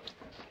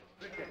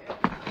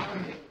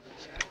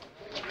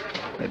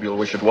 Maybe you'll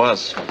wish it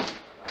was.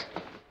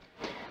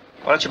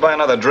 Why don't you buy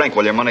another drink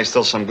while your money's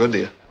still some good to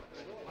you?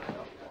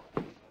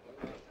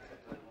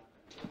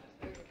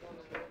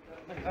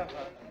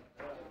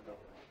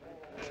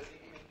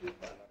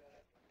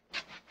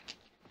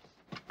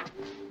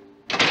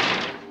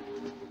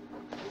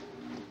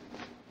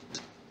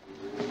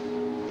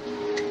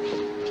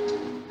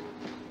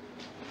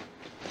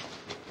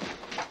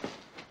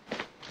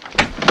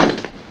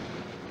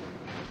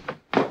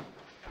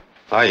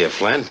 Hiya,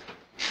 Flynn.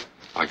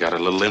 I got a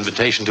little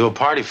invitation to a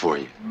party for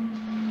you.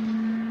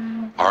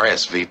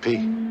 RSVP.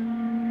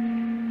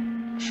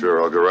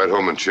 Sure, I'll go right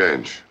home and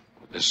change.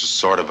 This is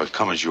sort of a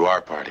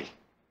come-as-you-are party.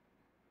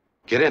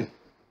 Get in.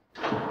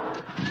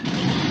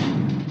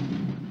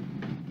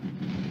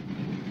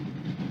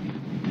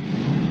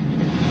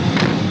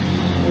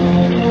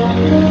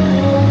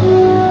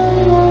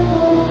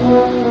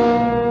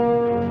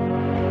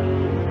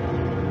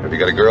 Have you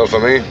got a girl for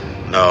me?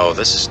 No,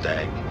 this is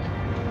Stag.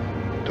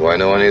 Do I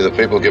know any of the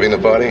people giving the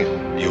party?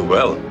 You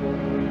will.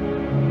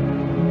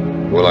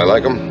 Will I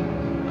like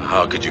them?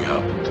 How could you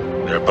help it?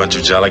 They're a bunch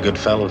of jolly good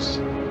fellows.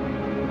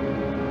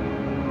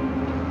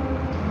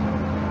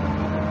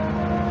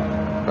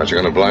 Aren't you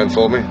gonna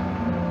blindfold me?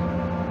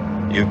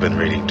 You've been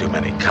reading too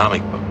many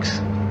comic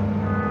books.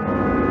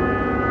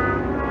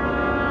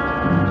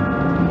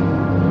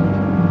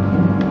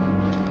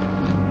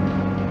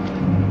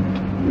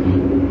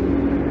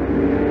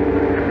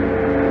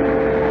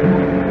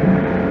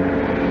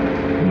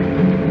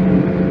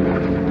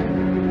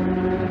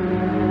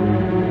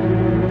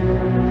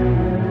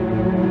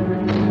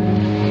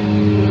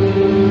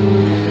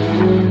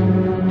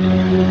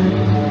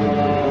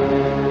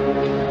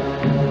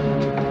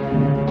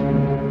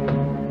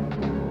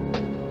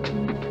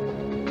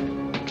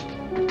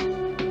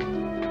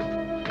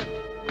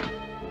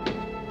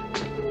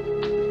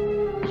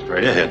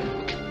 Straight ahead.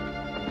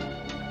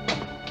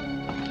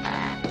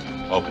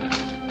 Open it.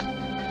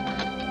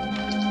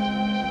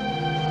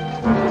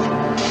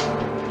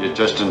 You're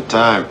just in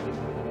time.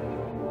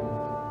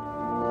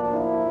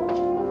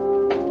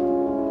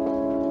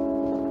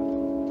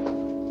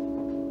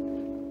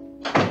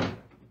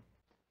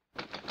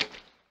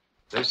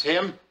 This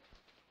him?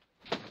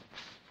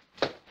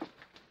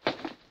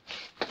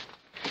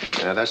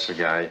 Yeah, that's the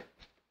guy.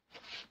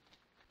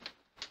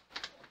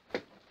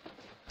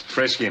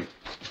 Frisk him.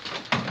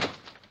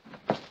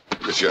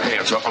 Get your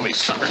hands off of me,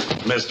 sucker.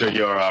 Mister,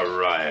 you're a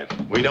riot.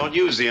 We don't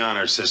use the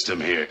honor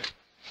system here.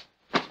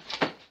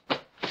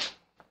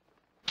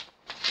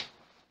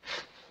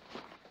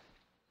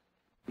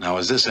 Now,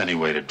 is this any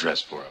way to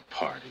dress for a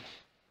party?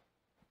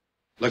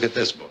 Look at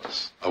this,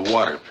 boss. A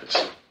water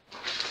pistol.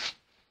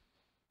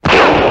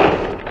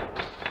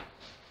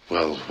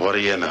 Well, what do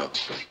you know?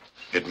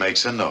 It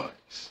makes a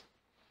noise.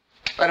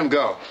 Let him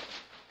go.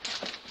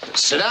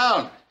 Sit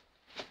down.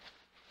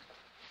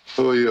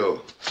 Who are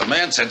you? The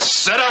man said,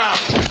 sit down.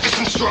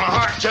 Listen to a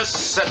heart. Just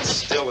sit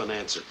still and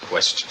answer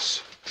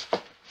questions.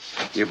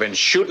 You've been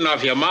shooting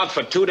off your mouth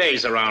for 2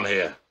 days around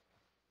here.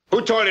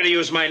 Who told you to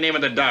use my name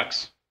in the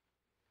docks?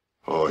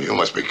 Oh, you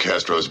must be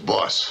Castro's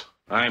boss.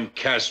 I'm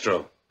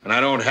Castro, and I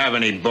don't have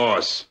any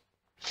boss.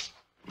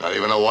 Not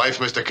even a wife,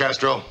 Mr.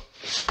 Castro?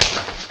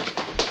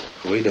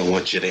 We don't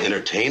want you to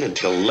entertain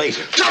until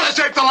later. Tell us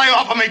take the lay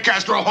off of me,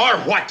 Castro. Or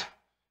what?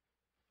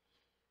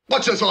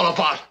 What's this all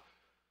about?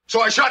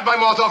 So I shut my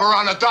mouth off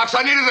around the docks.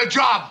 I needed a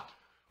job.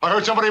 I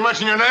heard somebody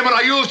mention your name and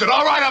I used it.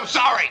 All right, I'm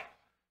sorry.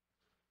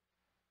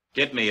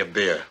 Get me a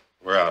beer.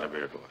 We're out of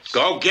here, boss.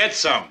 Go get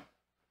some.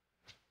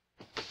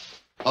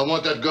 I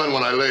want that gun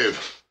when I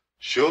leave.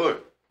 Sure,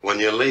 when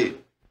you leave.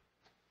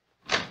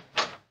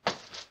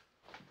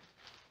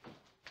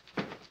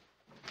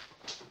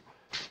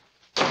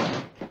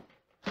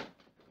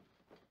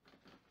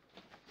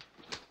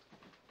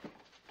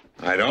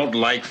 I don't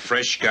like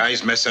fresh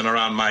guys messing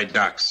around my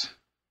docks.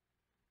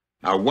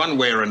 Now, one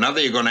way or another,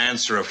 you're going to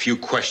answer a few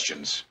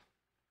questions.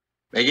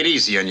 Make it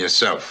easy on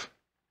yourself.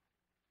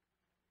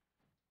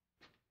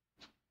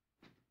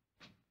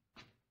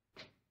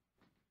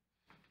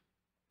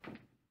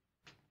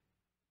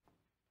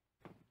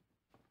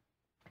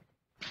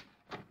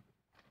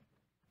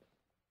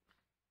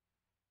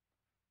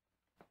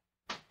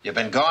 You've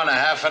been gone a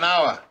half an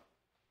hour.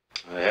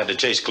 I had to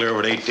chase clear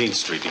over to 18th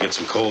Street to get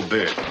some cold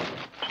beer.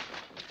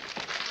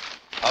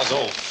 How's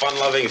old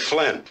fun-loving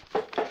Flynn?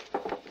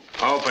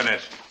 Open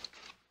it.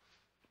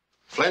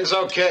 Flynn's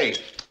okay.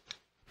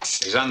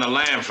 He's on the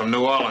lam from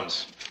New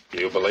Orleans.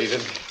 You believe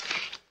him?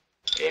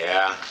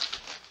 Yeah.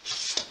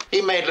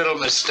 He made a little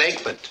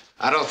mistake, but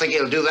I don't think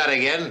he'll do that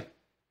again.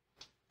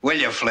 Will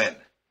you, Flynn?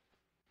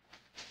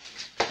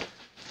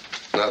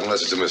 Not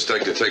unless it's a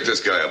mistake to take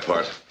this guy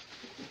apart.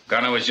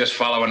 Gunner was just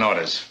following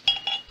orders.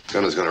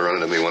 Gunner's gonna run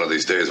into me one of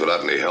these days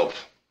without any help.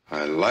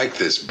 I like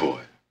this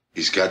boy.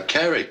 He's got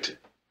character.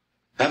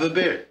 Have a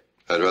beer.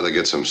 I'd rather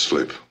get some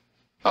sleep.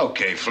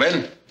 Okay,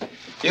 Flynn.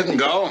 You can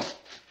go.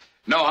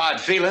 No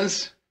hard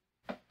feelings.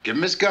 Give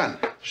him his gun.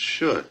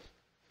 Sure.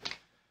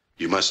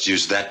 You must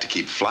use that to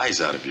keep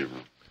flies out of your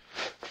room.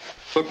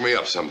 Hook me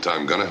up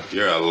sometime, Gunner.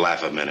 You're a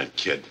laugh-a-minute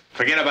kid.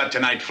 Forget about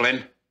tonight,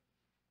 Flynn.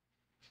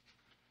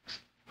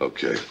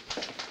 Okay.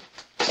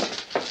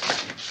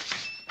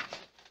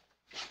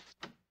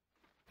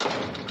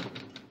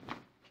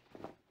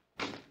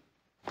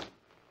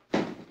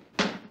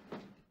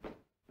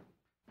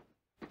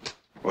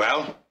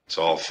 Well, it's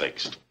all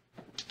fixed.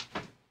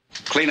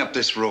 Clean up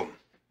this room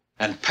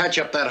and patch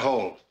up that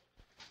hole.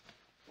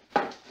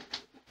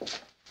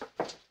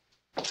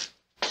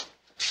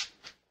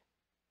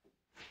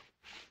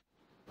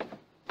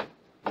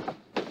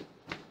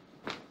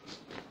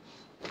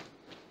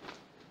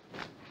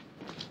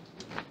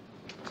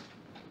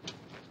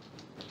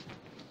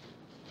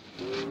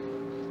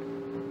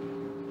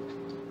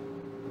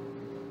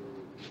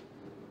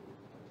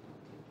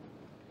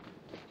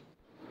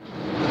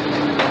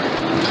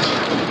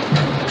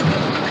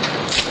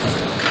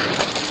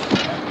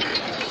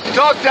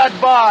 Dog that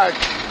bark.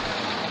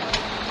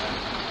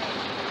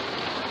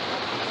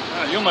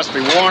 You must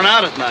be worn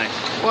out at night.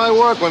 Why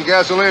work when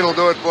gasoline will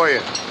do it for you?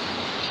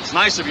 It's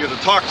nice of you to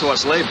talk to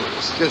us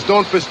laborers. Just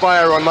don't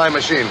perspire on my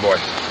machine, boy.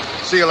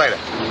 See you later.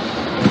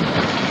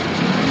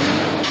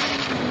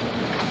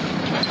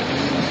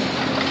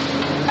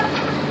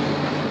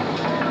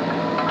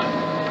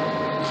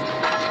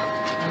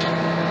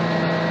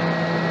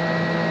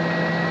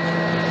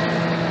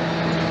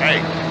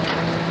 Hey.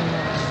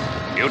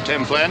 You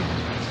Tim Flynn?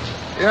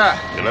 Yeah.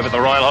 You live at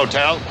the Royal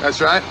Hotel? That's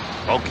right.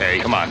 Okay,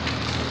 come on.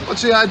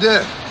 What's the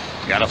idea?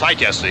 You had a fight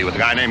yesterday with a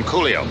guy named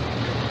Coolio.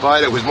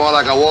 Fight? It was more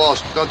like a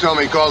waltz. Don't tell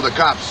me he called the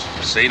cops.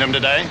 Seen him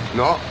today?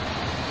 No.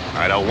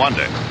 I don't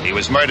wonder. He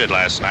was murdered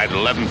last night at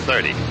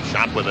 11:30,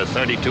 shot with a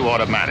 .32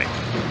 automatic.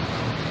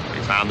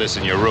 We found this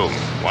in your room.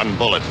 1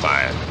 bullet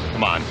fired.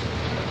 Come on.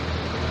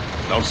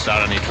 Don't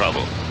start any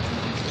trouble.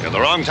 You're in the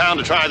wrong town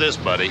to try this,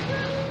 buddy.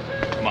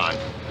 Come on.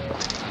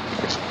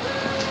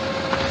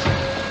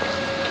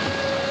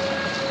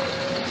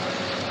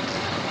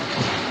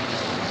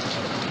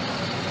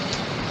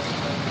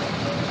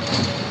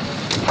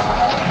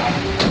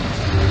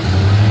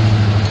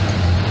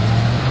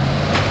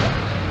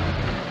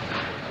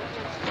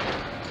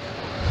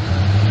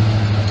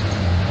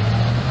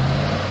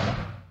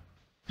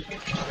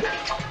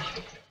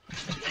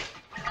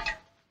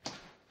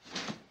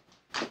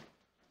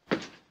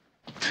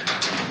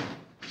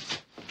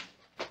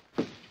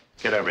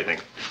 Get everything.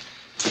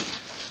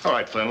 All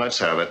right, Flynn, let's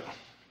have it.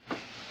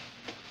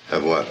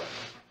 Have what?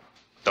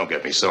 Don't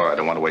get me sore. I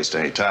don't want to waste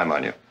any time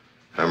on you.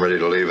 I'm ready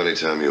to leave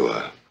anytime you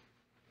are.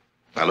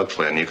 Now, look,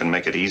 Flynn, you can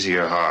make it easy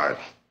or hard.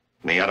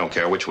 Me, I don't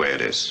care which way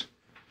it is.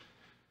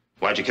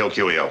 Why'd you kill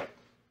Coolio?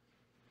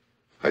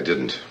 I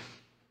didn't.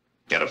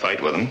 You had a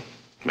fight with him.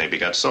 Maybe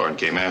got sore and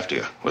came after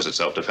you. Was it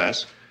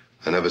self-defense?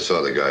 I never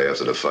saw the guy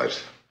after the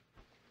fight.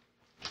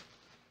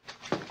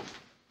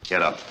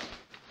 Get up.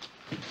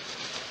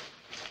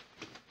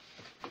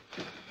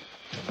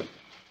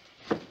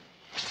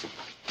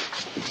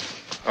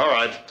 All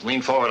right,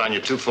 lean forward on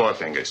your 2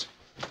 forefingers.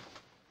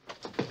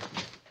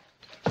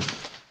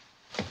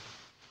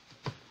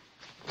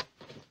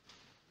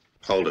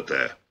 Hold it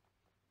there.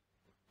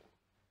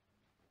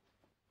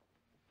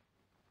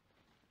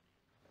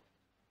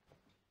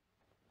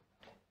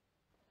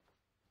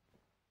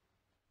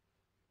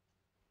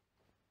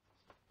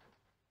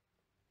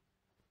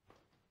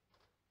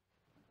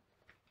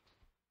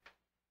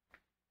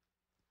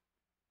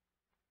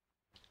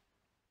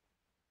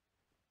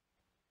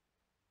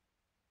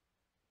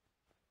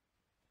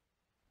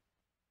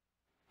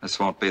 This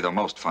won't be the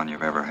most fun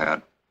you've ever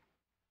had.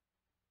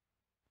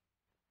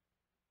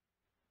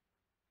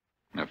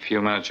 In a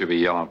few minutes, you'll be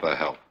yelling for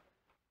help.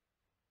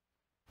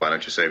 Why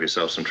don't you save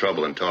yourself some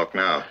trouble and talk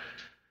now?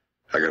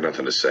 I got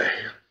nothing to say.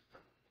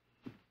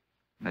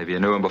 Maybe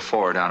you knew him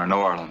before down in New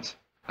Orleans.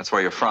 That's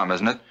where you're from,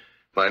 isn't it?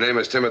 My name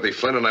is Timothy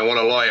Flynn, and I want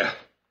a lawyer.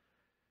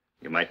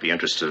 You might be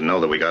interested to know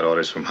that we got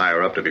orders from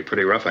higher up to be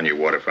pretty rough on you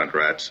waterfront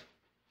rats.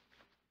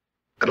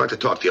 I'd like to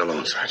talk to you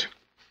alone, Sergeant.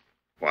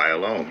 Why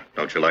alone?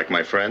 Don't you like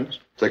my friends?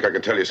 Think I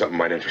can tell you something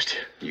might interest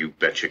you. You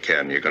bet you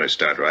can. You're going to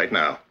start right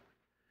now.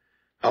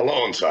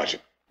 Alone,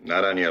 Sergeant.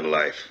 Not on your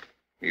life.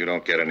 You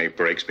don't get any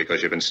breaks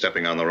because you've been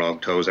stepping on the wrong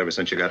toes ever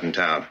since you got in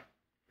town.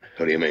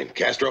 What do you mean,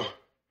 Castro?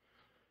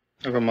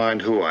 Never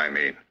mind who I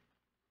mean.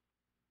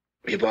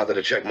 Will you bother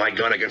to check my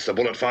gun against the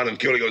bullet found in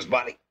Coolio's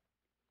body?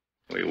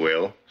 We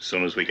will, as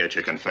soon as we get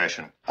your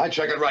confession. I'd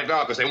check it right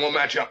now because they won't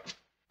match up.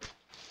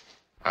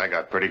 I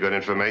got pretty good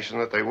information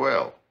that they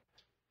will.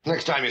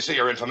 Next time you see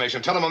your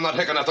information, tell him I'm not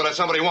hick enough to let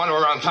somebody wander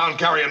around town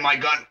carrying my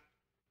gun.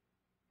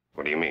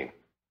 What do you mean?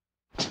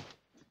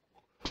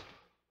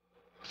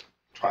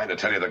 Trying to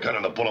tell you the gun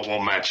and the bullet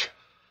won't match.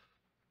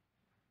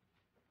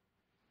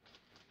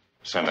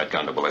 Send that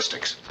gun to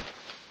ballistics.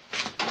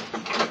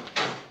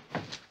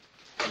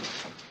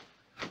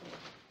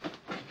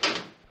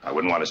 I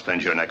wouldn't want to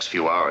spend your next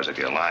few hours if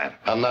you're lying.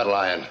 I'm not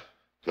lying.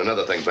 And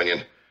another thing,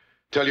 Binion.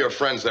 Tell your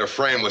friends their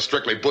frame was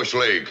strictly Bush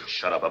League.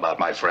 Shut up about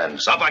my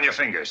friends. Up on your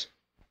fingers.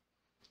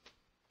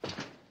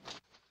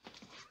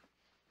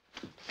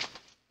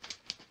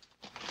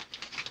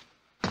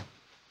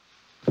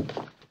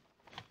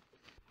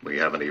 We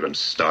haven't even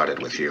started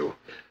with you.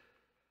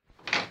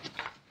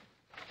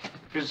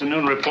 Here's the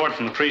noon report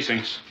from the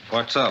precincts.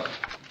 What's up?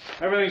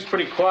 Everything's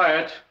pretty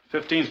quiet.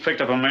 15th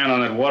picked up a man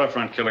on that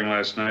waterfront killing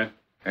last night.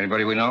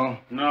 Anybody we know?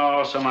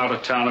 No, some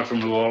out-of-towner from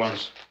New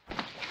Orleans.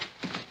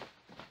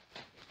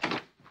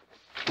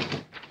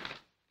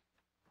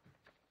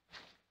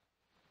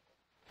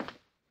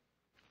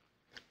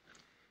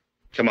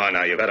 Come on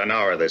now, you've had an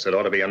hour of this. It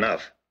ought to be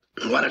enough.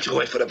 Why don't you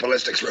wait for the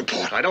ballistics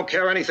report? I don't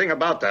care anything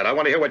about that. I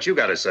want to hear what you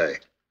got to say.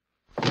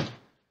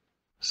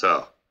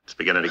 So, it's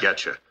beginning to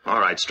get you. All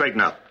right,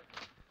 straighten up.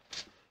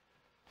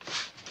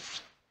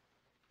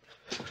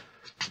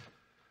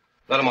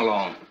 Let him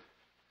alone.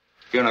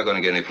 You're not going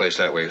to get any place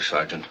that way,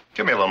 Sergeant.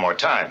 Give me a little more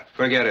time.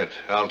 Forget it.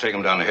 I'll take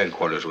him down to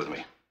headquarters with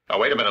me. Now,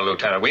 wait a minute,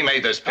 Lieutenant. We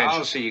made this pinch.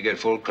 I'll see you get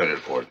full credit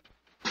for it.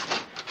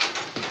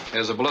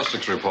 Here's a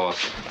ballistics report.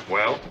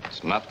 Well?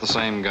 It's not the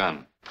same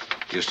gun.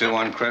 You still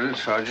want credit,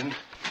 Sergeant?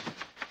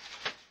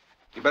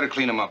 You better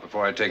clean him up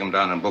before I take him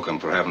down and book him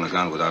for having a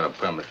gun without a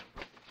permit.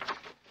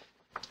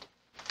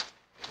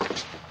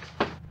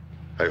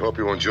 I hope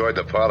you enjoyed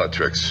the parlor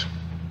tricks.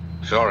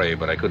 Sorry,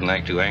 but I couldn't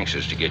act too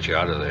anxious to get you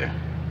out of there.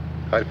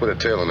 I'd put a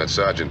tail on that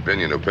Sergeant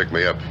Binion who picked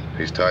me up.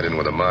 He's tied in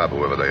with a mob,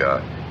 whoever they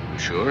are. You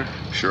sure?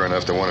 Sure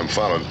enough to want him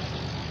followed.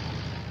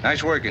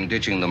 Nice work in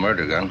ditching the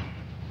murder gun.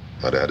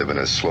 I'd have been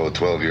a slow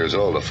 12 years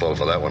old to fall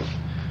for that one.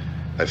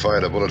 I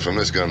fired a bullet from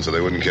this gun so they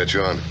wouldn't catch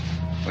on.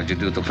 What'd you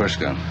do with the first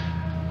gun?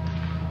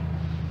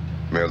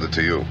 Mailed it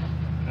to you.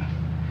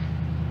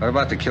 What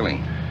about the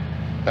killing?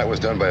 That was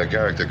done by a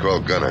character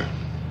called Gunner.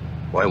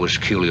 Why was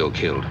Kiley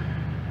killed?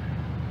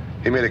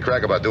 He made a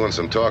crack about doing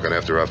some talking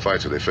after our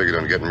fight, so they figured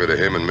on getting rid of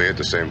him and me at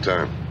the same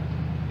time.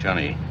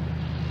 Johnny,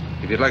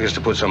 if you'd like us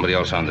to put somebody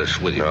else on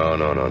this with you...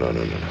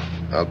 No.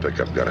 I'll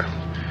pick up Gunner.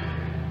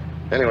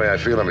 Anyway, I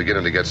feel I'm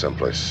beginning to get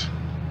someplace.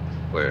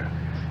 Where?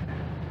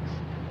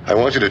 I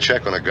want you to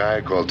check on a guy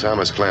called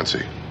Thomas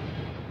Clancy.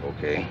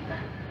 Okay.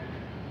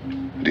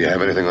 Do you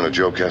have anything on a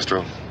Joe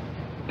Castro?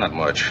 Not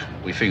much.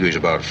 We figure he's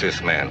about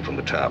fifth man from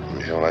the top.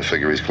 Yeah, well, I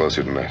figure he's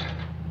closer than that.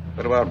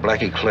 What about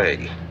Blackie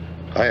Clegg?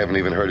 I haven't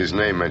even heard his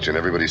name mentioned.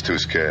 Everybody's too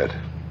scared.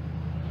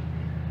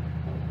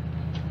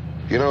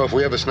 You know, if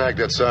we ever snag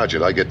that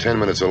sergeant, I get 10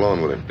 minutes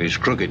alone with him. If he's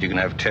crooked, you can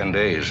have 10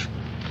 days.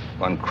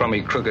 One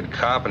crummy, crooked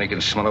cop, and he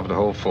can smell up the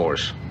whole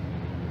force.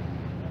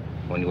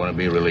 When do you want to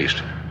be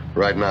released?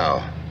 Right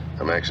now.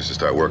 I'm anxious to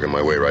start working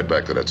my way right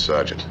back to that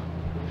sergeant.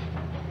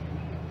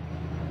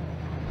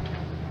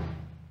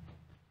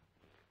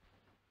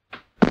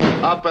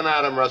 Up and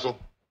at him, Russell.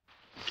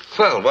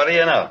 Well, what do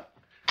you know?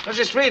 I was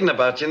just reading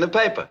about you in the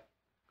paper.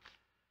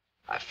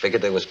 I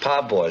figured there was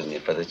parboiling you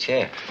for the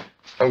chair.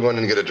 I'm going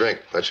in to get a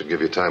drink. That should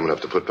give you time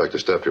enough to put back the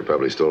stuff you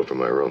probably stole from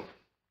my room.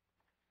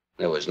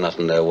 There was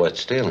nothing there worth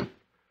stealing.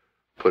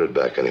 Put it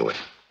back anyway.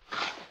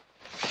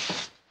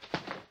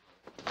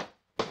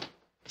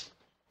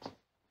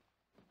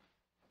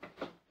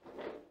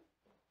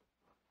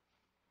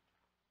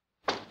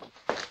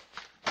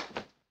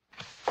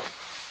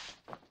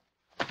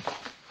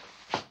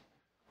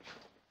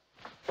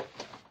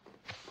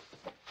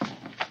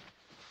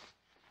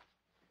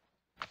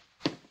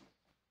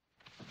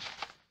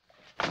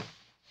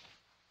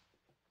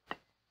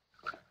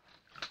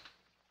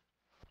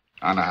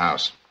 On the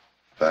house.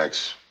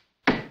 Thanks.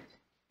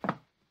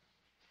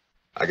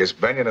 I guess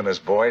Benyon and his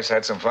boys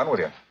had some fun with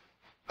you.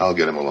 I'll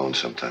get him alone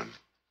sometime.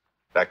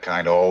 That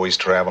kind always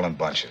travel in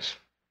bunches.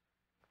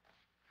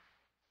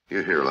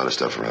 You hear a lot of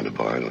stuff around the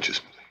bar, don't you,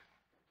 Smithy?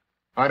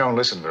 I don't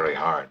listen very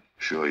hard.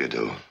 Sure you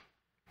do.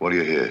 What do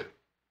you hear?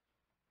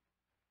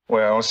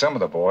 Well, some of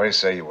the boys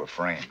say you were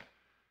framed.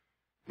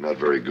 Not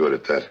very good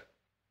at that.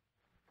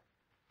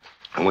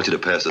 I want you to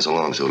pass this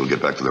along so it'll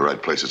get back to the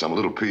right places. I'm a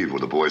little peeved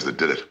with the boys that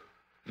did it.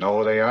 Know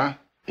who they are?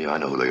 Yeah, I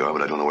know who they are,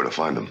 but I don't know where to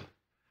find them.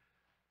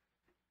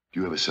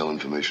 Do you ever sell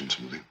information,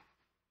 Smoothie?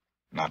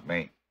 Not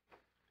me.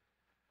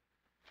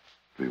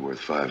 Be worth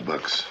 $5.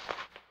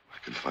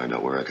 I could find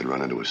out where I could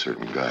run into a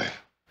certain guy.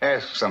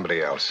 Ask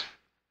somebody else.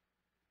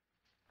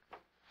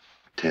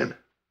 10.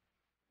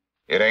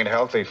 It ain't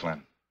healthy,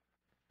 Flynn.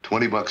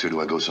 $20, or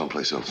do I go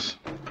someplace else?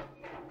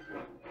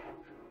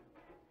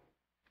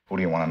 Who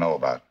do you want to know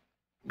about?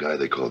 Guy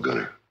they call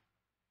Gunner.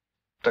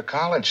 The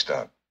college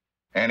stuff.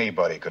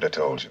 Anybody could have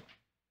told you.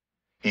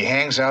 He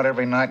hangs out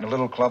every night in a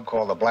little club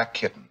called the Black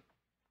Kitten.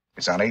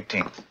 It's on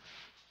 18th.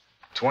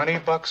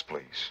 $20,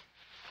 please.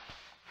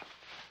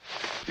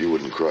 You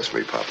wouldn't cross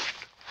me, Pop.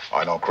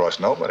 I don't cross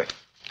nobody.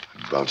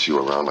 I'd bounce you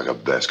around like a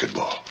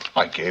basketball.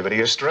 I gave it to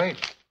you straight.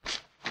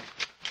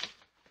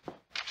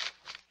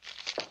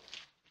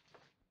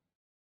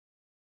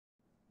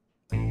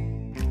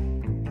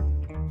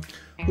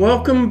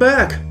 Welcome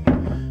back.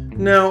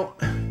 Now,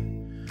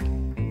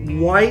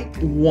 white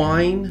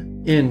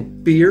wine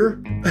and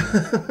beer?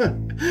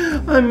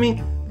 I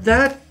mean,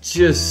 that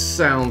just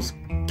sounds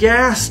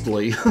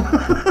ghastly.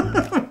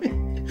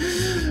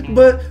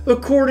 But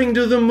according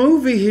to the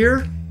movie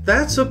here,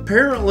 that's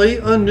apparently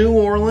a New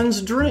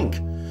Orleans drink.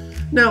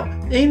 Now,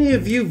 any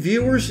of you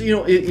viewers, you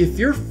know, if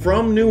you're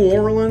from New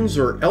Orleans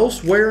or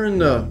elsewhere in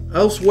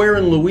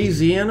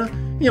Louisiana,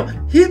 you know,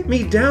 hit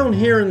me down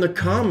here in the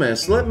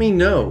comments. Let me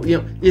know, you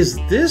know, is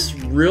this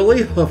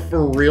really a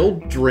for real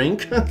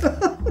drink?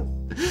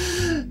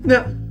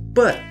 Now,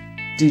 but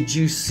did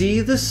you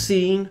see the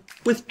scene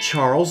with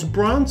Charles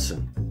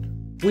Bronson?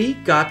 We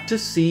got to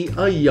see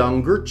a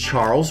younger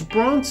Charles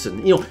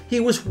Bronson. You know, he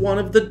was one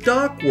of the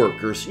dock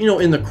workers, you know,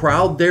 in the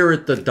crowd there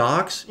at the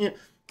docks. You know,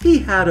 he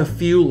had a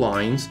few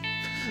lines.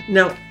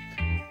 Now,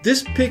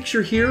 this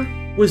picture here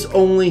was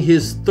only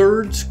his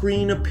third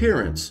screen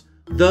appearance,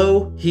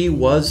 though he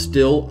was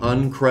still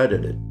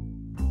uncredited.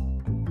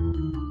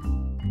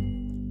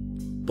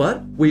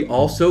 But we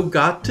also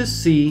got to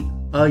see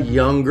a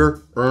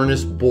younger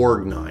Ernest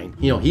Borgnine.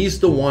 You know,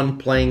 he's the one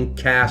playing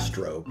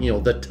Castro, you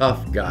know, the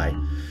tough guy.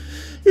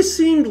 It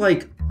seemed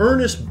like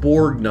Ernest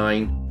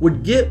Borgnine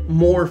would get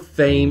more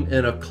fame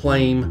and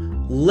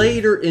acclaim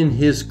later in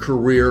his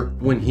career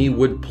when he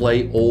would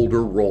play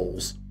older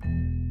roles.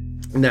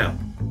 Now,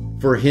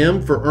 for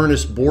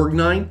Ernest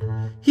Borgnine,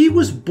 he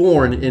was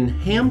born in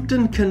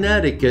Hampton,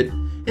 Connecticut,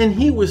 and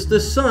he was the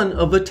son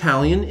of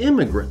Italian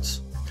immigrants.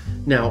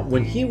 Now,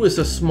 when he was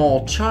a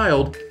small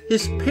child,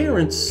 his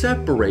parents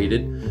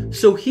separated,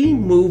 so he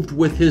moved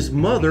with his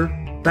mother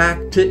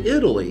back to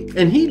Italy,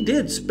 and he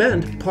did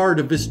spend part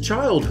of his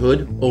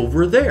childhood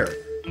over there.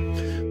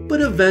 But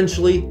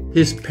eventually,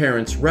 his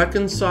parents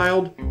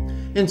reconciled,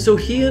 and so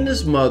he and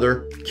his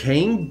mother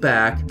came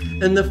back,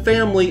 and the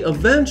family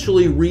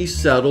eventually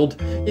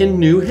resettled in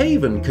New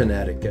Haven,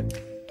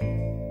 Connecticut.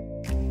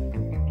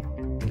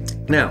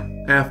 Now,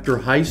 after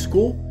high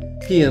school,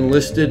 he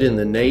enlisted in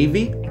the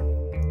Navy,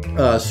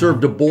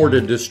 served aboard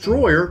a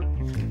destroyer,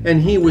 and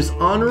he was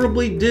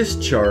honorably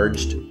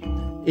discharged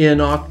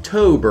in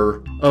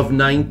October of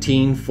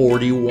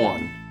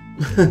 1941.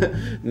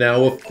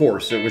 Now, of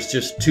course, it was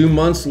just 2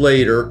 months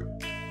later,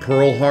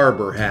 Pearl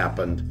Harbor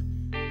happened.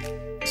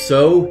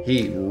 So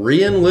he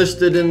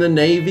re-enlisted in the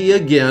Navy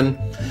again,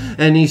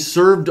 and he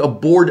served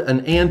aboard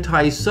an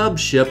anti-sub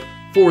ship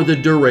for the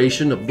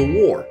duration of the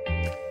war.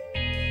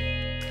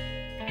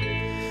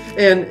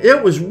 And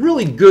it was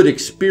really good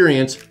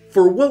experience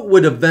for what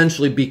would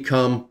eventually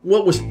become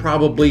what was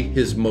probably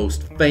his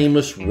most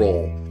famous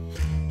role.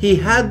 He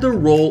had the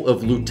role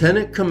of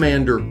Lieutenant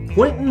Commander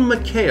Quentin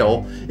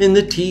McHale in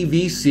the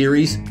TV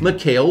series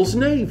McHale's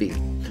Navy.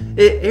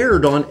 It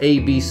aired on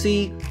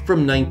ABC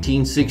from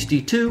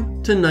 1962 to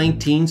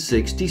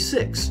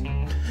 1966.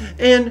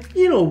 And,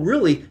 you know,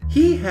 really,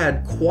 he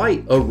had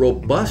quite a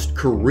robust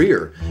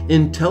career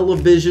in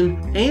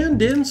television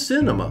and in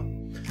cinema.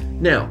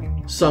 Now,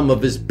 some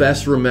of his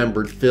best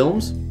remembered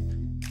films: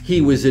 he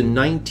was in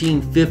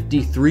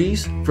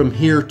 1953's From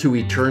Here to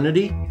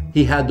Eternity.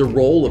 He had the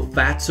role of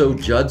Fatso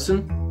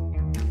Judson.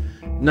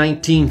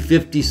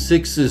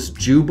 1956's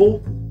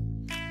Jubal.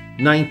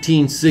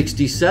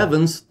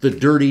 1967's The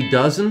Dirty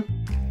Dozen.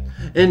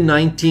 And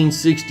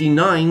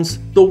 1969's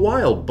The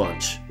Wild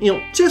Bunch. You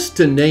know, just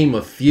to name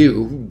a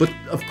few, but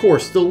of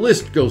course the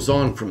list goes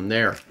on from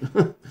there.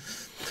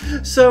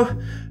 So,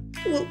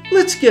 well,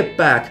 let's get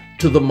back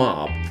to the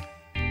mob.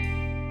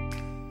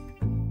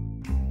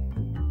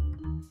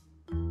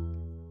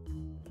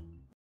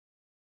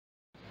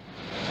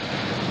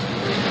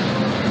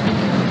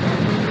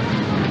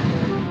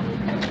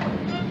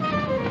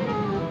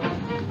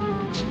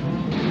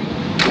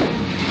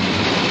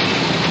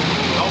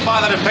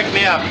 Bother to pick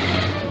me up.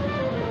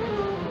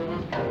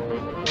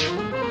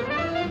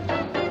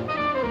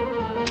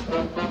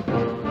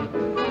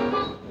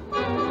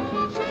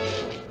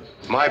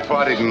 My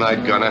party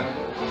tonight, Gunner.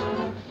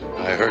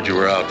 I heard you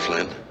were out,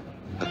 Flint.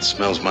 That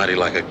smells mighty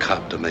like a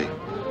cop to me.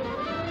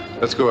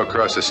 Let's go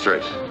across the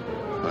street.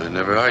 I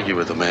never argue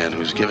with the man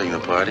who's giving the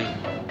party.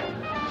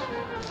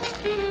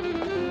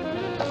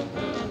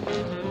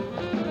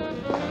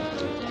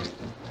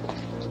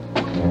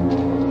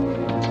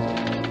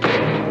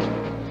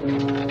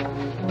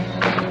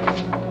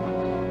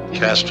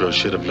 Castro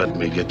should have let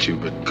me get you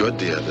but good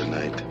the other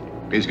night.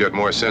 He's got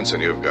more sense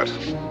than you've got.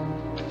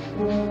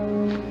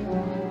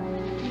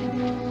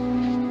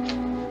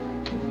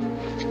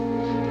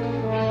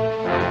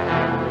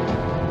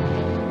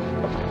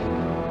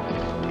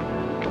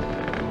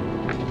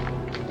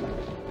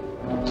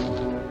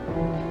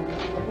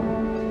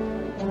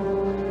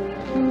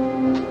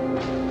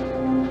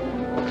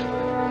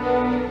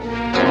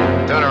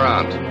 Turn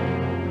around.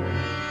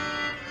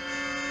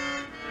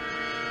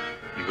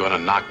 You gonna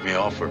knock me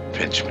off or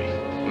pinch me?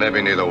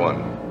 Maybe neither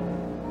one.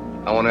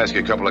 I want to ask you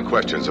a couple of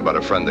questions about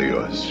a friend of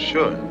yours.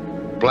 Sure.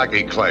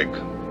 Blackie Clegg.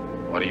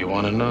 What do you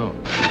want to know?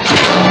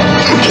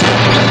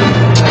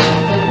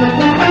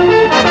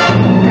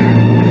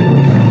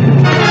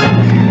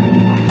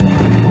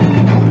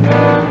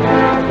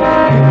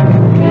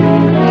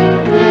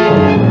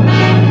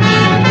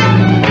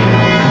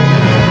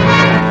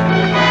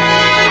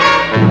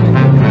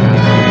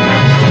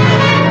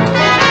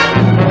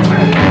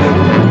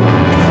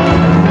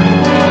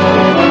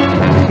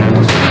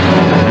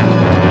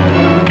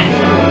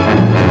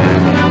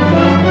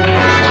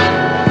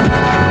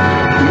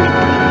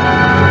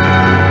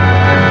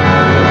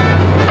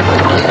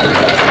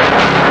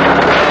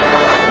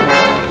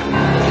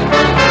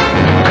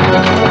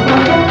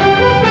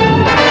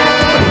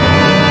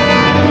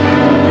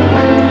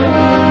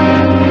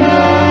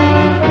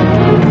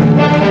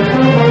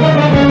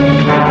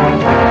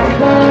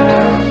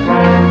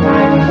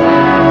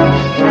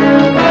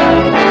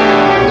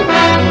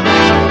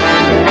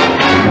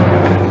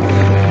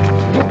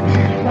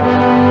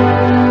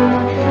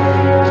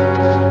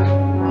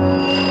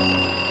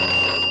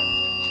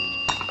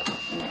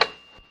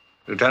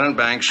 Lieutenant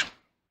Banks.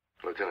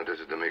 Lieutenant, this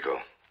is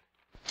D'Amico.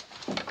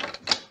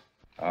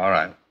 All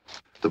right.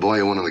 The boy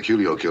who went on the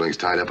Kiley killings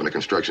tied up in a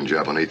construction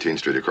job on 18th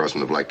Street across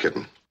from the Black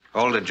Kitten.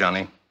 Hold it,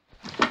 Johnny.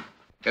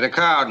 Get a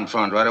car out in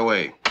front right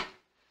away.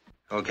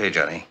 Okay,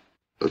 Johnny.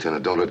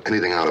 Lieutenant, don't let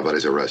anything out about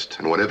his arrest.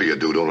 And whatever you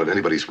do, don't let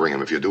anybody spring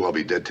him. If you do, I'll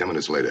be dead 10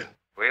 minutes later.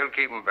 We'll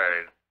keep him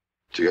buried.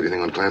 Did you get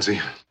anything on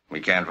Clancy? We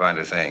can't find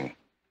a thing.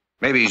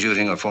 Maybe he's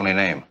using a phony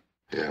name.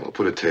 Yeah, we'll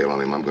put a tail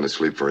on him. I'm going to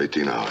sleep for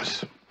 18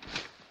 hours.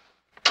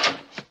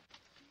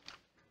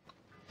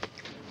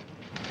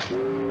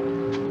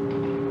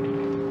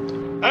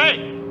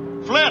 Hey,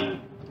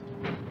 Flynn!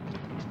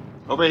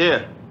 Over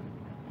here.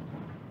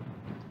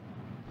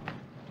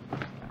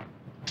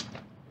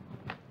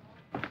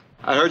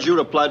 I heard you'd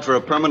applied for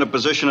a permanent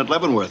position at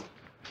Leavenworth.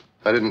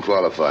 I didn't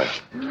qualify.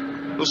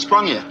 Who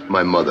sprung you?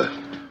 My mother.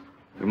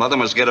 Your mother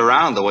must get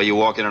around the way you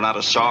walk in and out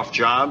of soft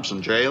jobs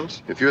and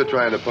jails. If you're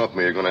trying to pump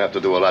me, you're going to have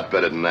to do a lot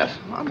better than that.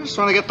 I'm just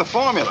trying to get the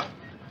formula.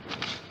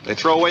 They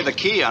throw away the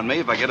key on me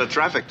if I get a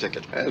traffic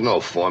ticket. There's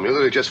no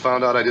formula. They just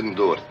found out I didn't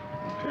do it.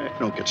 Okay,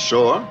 don't get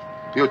sore.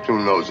 You're too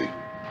nosy.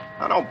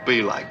 Now, don't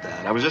be like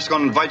that. I was just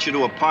going to invite you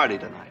to a party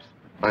tonight.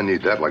 I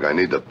need that like I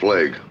need the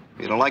plague.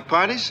 You don't like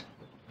parties?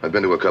 I've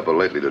been to a couple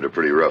lately that are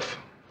pretty rough.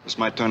 This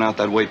might turn out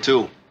that way,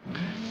 too.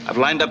 I've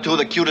lined up two of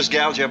the cutest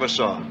gals you ever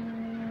saw.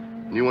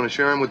 You want to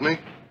share them with me?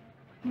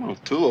 Well,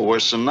 two are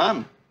worse than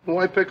none.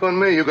 Why pick on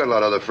me? You got a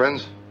lot of other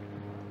friends.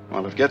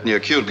 Well, if getting you a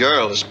cute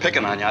girl is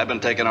picking on you, I've been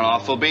taking an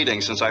awful beating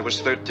since I was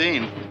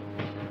 13.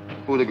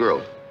 Who are the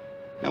girls?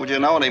 Now, would you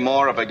know any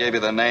more if I gave you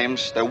their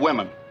names? They're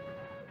women.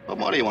 What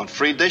more do you want,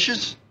 free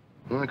dishes?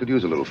 Well, I could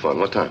use a little fun.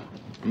 What time?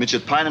 Meet you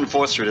at Pine and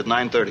 4th Street at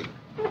 9:30.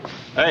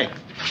 Hey,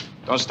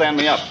 don't stand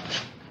me up.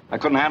 I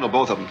couldn't handle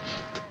both of them.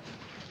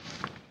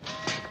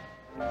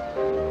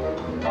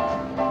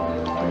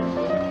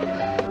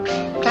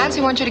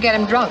 Clancy wants you to get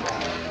him drunk.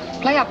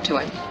 Play up to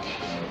him.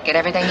 Get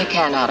everything you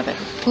can out of it.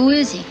 Who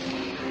is he?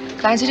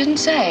 Clancy didn't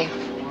say.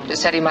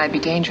 Just said he might be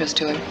dangerous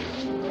to him.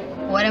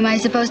 What am I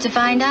supposed to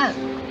find out?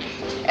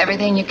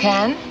 Everything you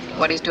can.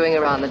 What he's doing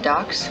around the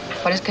docks.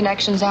 What his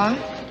connections are.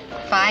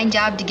 Fine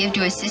job to give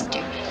to his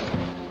sister.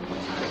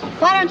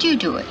 Why don't you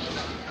do it?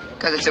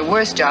 Because it's a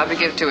worse job to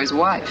give to his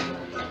wife.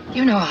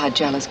 You know how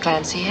jealous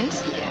Clancy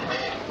is.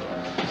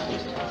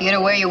 Yeah. You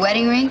gonna wear your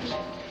wedding ring?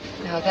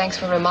 No, thanks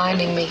for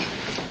reminding me.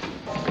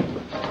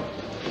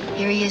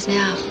 Here he is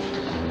now.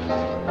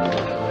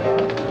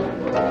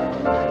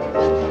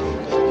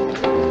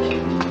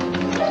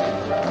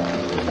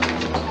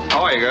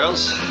 How are you,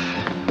 girls?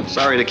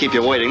 Sorry to keep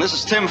you waiting. This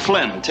is Tim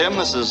Flynn. Tim,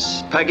 this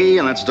is Peggy,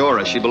 and that's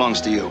Dora. She belongs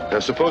to you. Now,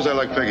 suppose I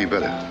like Peggy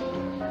better.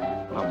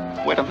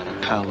 Oh, wait a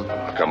minute, pal.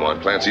 Oh, come on,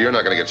 Clancy. You're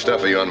not going to get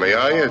stuffy on me,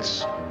 are you?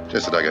 It's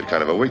just that I got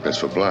kind of a weakness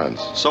for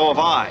blondes. So have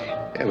I.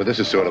 Yeah, but this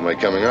is sort of my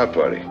coming out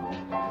party.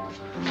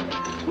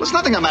 There's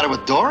nothing the matter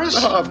with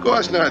Doris. No, of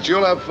course not.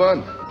 You'll have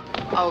fun.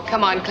 Oh,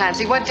 come on,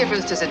 Clancy. What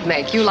difference does it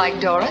make? You like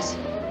Doris,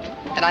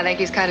 and I think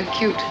he's kind of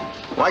cute.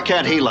 Why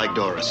can't he like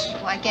Doris?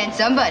 Why can't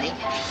somebody?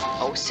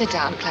 Oh, sit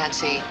down,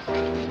 Clancy.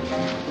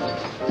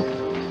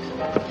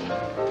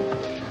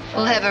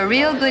 We'll have a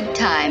real good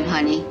time,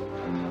 honey.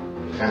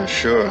 Yeah,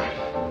 sure.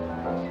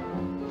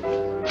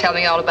 Tell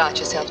me all about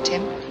yourself,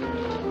 Tim.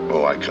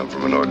 Oh, I come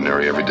from an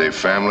ordinary, everyday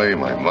family.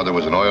 My mother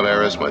was an oil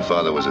heiress. My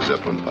father was a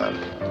Zeppelin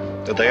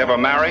pilot. Did they ever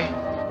marry?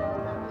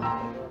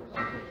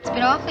 It's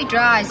been awfully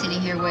dry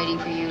sitting here waiting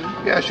for you.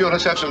 Yeah, sure.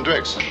 Let's have some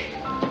drinks.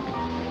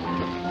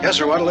 Yes,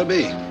 sir. What'll it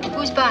be?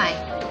 Who's buying?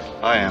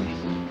 I am.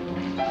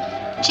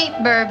 Cheap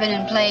bourbon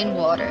and plain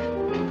water.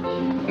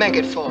 Make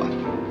it 4.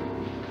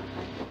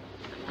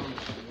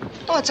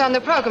 What's on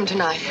the program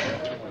tonight?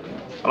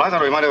 Well, I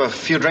thought we might have a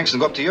few drinks and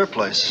go up to your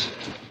place.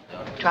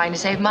 Trying to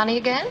save money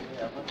again?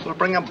 We'll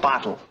bring a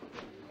bottle.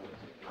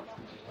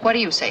 What do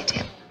you say,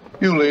 Tim?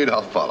 You lead,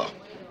 I'll follow.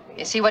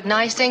 You see what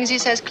nice things he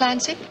says,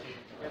 Clancy?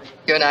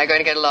 You and I are going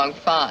to get along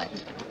fine.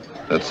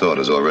 That thought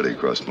has already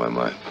crossed my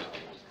mind.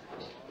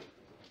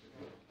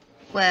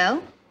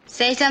 Well,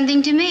 say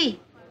something to me.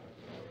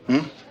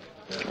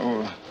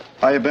 Oh,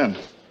 how you been?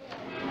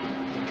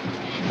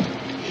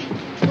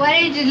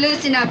 Why don't you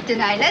loosen up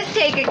tonight? Let's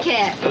take a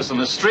cab. Listen,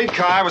 the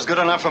streetcar was good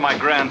enough for my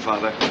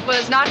grandfather. Well,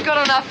 it's not good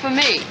enough for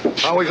me.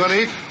 How are we gonna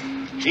eat?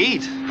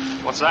 Eat?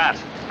 What's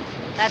that?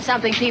 That's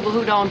something people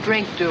who don't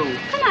drink do.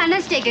 Come on,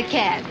 let's take a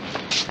cab.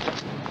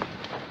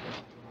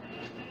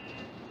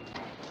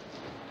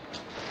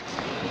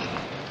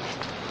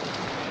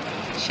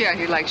 She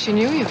acted like she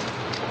knew you.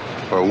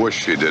 I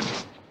wish she did.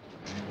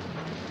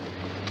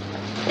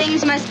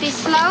 Things must be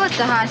slow at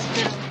the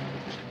hospital.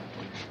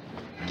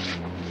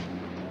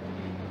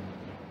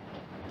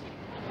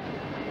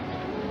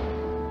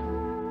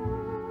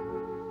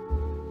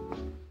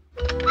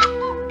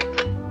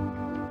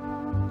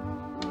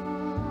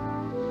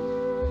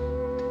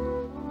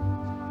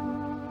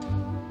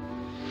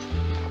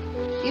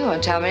 You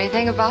won't tell me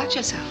anything about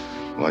yourself.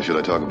 Why should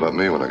I talk about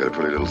me when I got a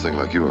pretty little thing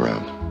like you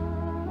around?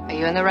 Are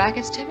you in the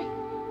rackets, Timmy?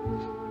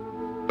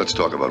 Let's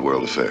talk about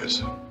world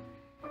affairs.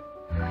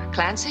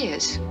 Clancy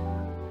is.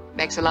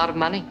 Makes a lot of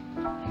money.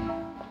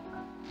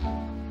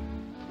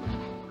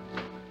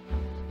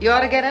 You ought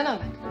to get in on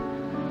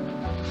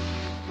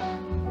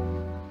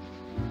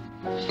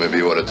it. Maybe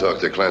you ought to talk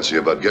to Clancy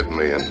about getting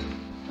me in.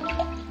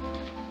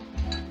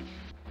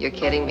 You're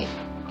kidding me.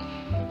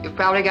 You've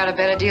probably got a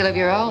better deal of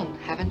your own,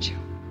 haven't you?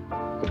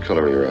 What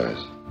color are your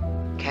eyes?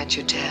 Can't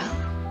you tell?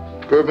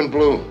 Bourbon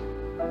blue.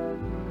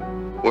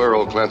 Where are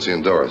old Clancy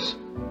and Doris?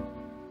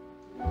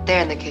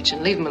 They're in the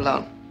kitchen. Leave them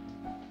alone.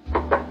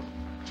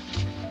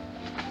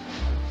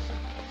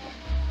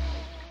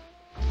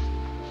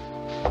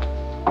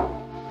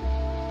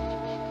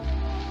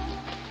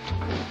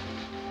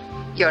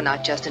 You're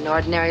not just an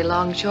ordinary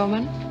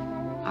longshoreman,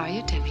 are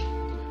you, Timmy?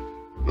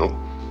 Nope.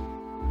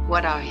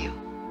 What are you?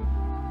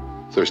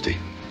 Thirsty.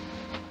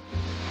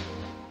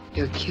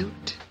 You're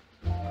cute.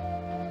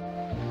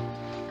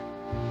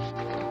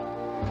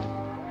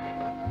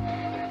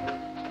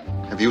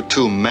 Have you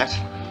two met?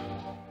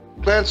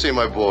 Clancy,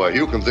 my boy,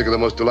 you can think of the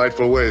most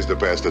delightful ways to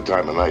pass the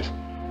time of night.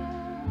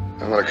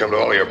 I'm gonna come to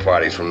all of your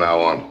parties from now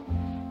on.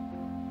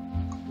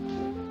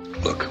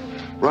 Look,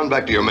 run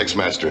back to your mix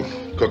master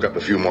and cook up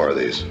a few more of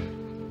these.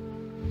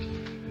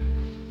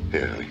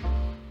 Here, honey.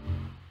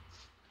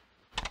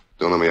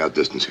 Don't let me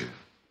outdistance you.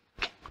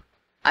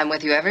 I'm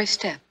with you every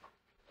step.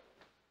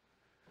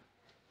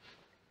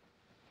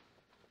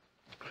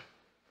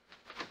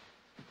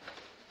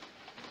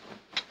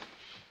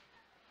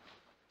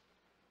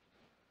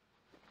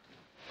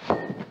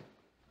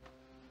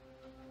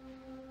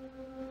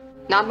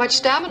 Not much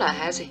stamina,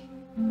 has he?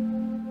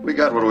 We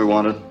got what we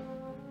wanted.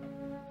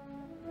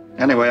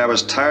 Anyway, I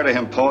was tired of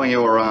him pulling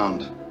you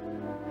around.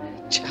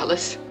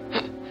 Jealous?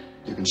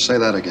 You can say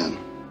that again.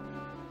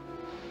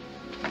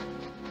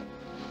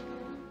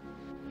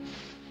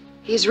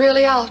 He's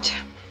really out.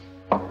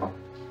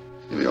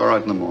 You'll be all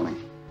right in the morning.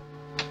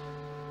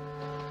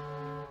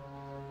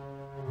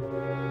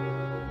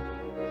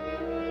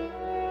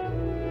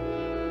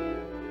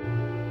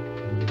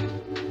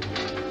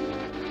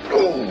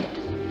 Oh!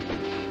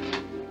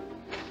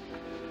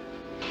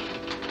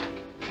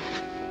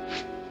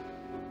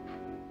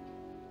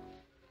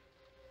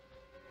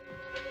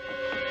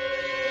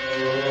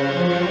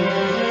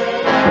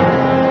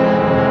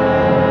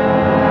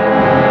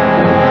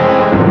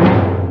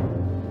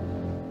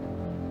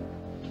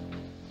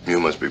 You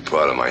must be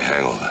proud of my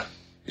hangover.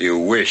 You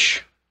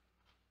wish.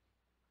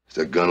 Is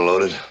the gun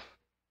loaded?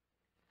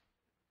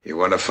 You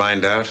want to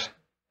find out?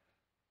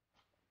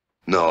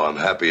 No, I'm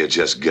happy at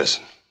just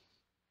guessing.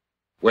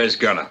 Where's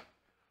Gunner?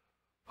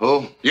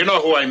 Who? You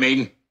know who I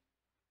mean.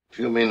 If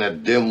you mean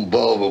that dim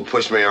bulb who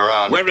pushed me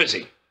around... Where is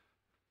he?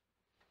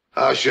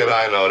 How should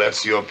I know?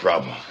 That's your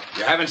problem.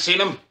 You haven't seen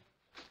him?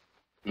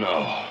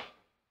 No.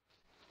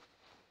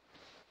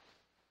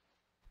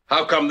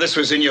 How come this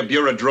was in your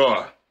bureau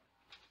drawer?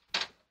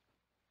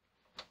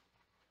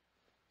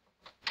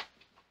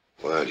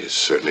 Well, you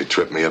certainly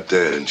tripped me up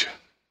there, didn't you?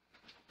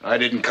 I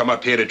didn't come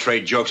up here to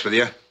trade jokes with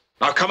you.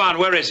 Now, come on,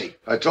 where is he?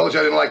 I told you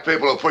I didn't like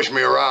people who push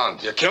me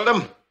around. You killed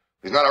him?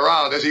 He's not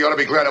around, is he? You ought to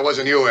be glad it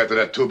wasn't you after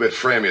that two-bit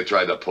frame you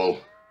tried to pull.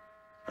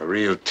 A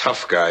real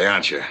tough guy,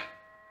 aren't you?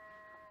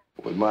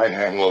 With my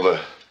hangover,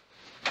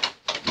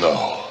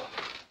 no.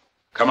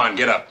 Come on,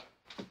 get up.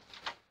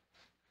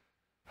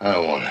 I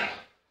don't want it.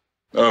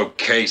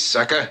 Okay,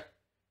 sucker.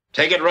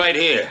 Take it right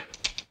here.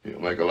 You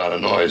make a lot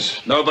of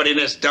noise. Nobody in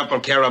this dump will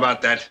care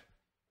about that.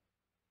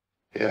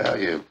 Yeah,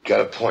 you got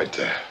a point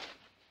there.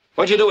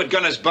 What'd you do with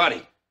Gunner's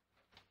body?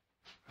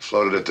 I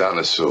floated it down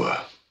the sewer.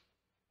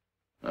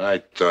 I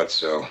thought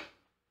so.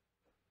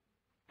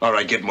 All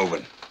right, get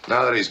moving.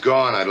 Now that he's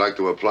gone, I'd like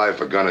to apply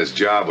for Gunner's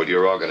job with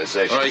your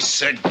organization. I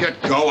said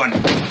get going.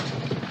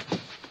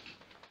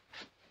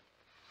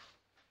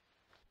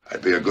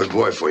 I'd be a good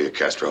boy for you,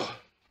 Castro.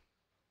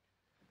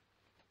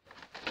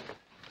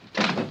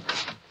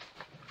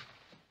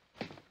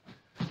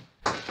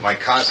 My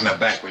car's in the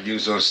back. We'll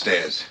use those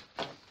stairs.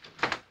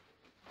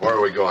 Where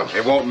are we going?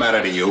 It won't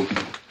matter to you.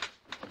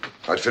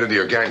 I'd fit into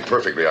your gang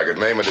perfectly. I could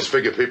maim and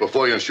disfigure people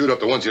for you and shoot up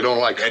the ones you don't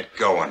like. Get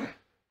going.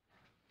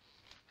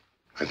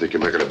 I think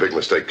you're making a big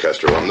mistake,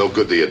 Castro. I'm no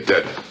good till you're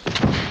dead.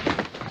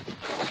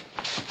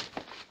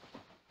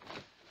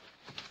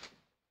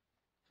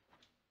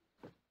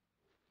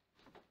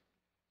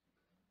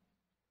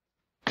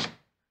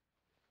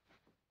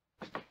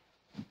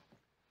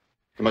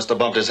 He must have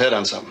bumped his head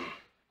on something.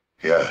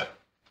 Yeah.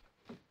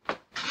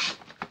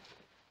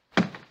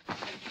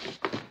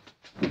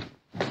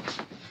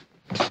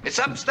 It's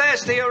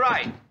upstairs to your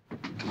right.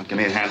 Come on, give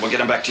me a hand. We'll get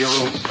him back to your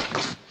room.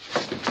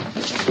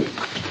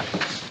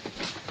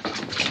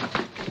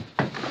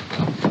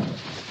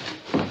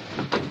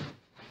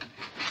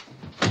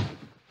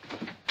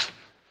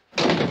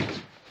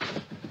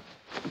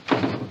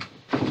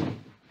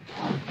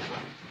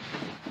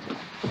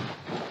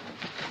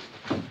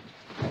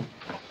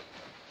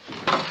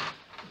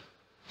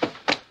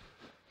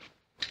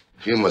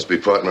 You must be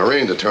part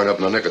Marine to turn up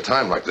in the nick of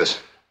time like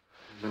this.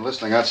 I've been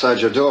listening outside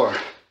your door.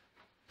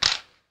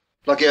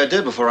 Lucky I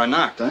did before I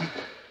knocked, huh?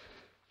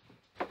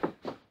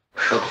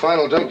 That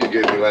final dunk you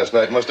gave me last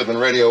night must have been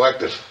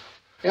radioactive.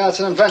 Yeah, it's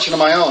an invention of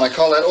my own. I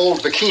call that old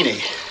bikini.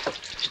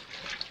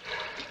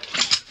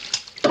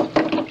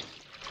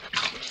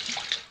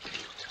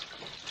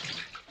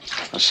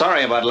 I'm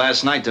sorry about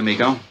last night,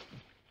 D'Amico.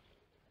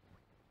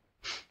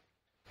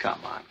 Come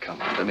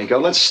on, D'Amico.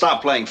 Let's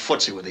stop playing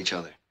footsie with each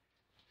other.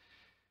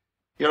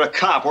 You're a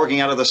cop working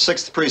out of the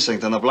 6th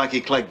precinct in the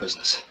Blackie Clegg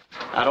business.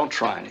 Now, don't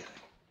try anything.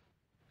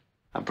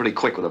 I'm pretty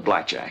quick with a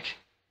blackjack.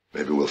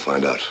 Maybe we'll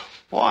find out.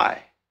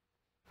 Why?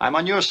 I'm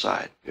on your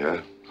side.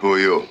 Yeah? Who are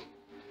you?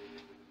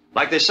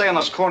 Like they say on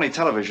those corny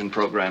television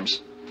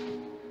programs,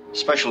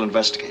 special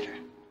investigator.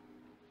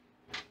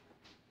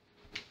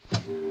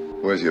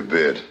 Where's your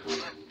beard?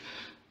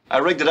 I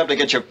rigged it up to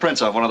get your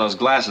prints off one of those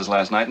glasses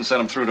last night and sent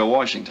them through to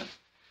Washington.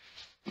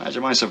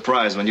 Imagine my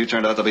surprise when you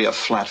turned out to be a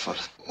flatfoot.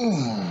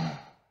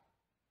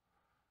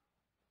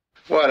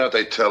 Why don't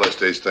they tell us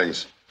these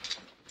things?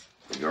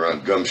 You're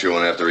around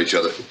gumshoeing after each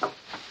other.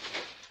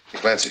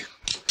 Clancy,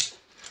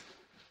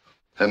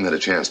 haven't had a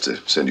chance to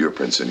send your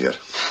prints in yet.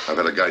 I've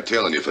had a guy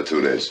tailing you for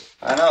 2 days.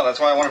 I know, that's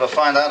why I wanted to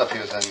find out a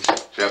few things.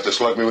 Did you have to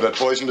slug me with that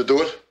poison to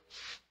do it?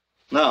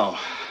 No.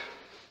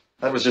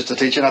 That was just to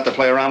teach you not to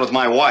play around with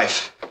my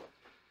wife.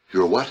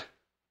 Your what?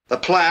 The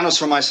plan was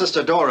for my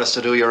sister Doris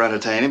to do your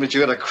entertaining, but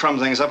you had to crumb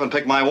things up and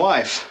pick my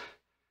wife.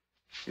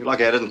 You're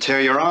lucky I didn't tear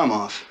your arm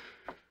off.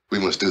 We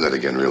must do that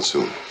again real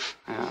soon.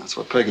 Yeah, that's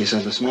what Peggy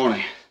said this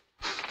morning.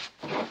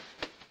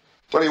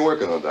 What are you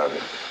working on down here?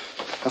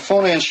 A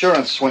phony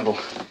insurance swindle.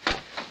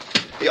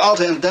 The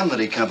Alta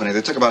Indemnity Company.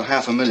 They took about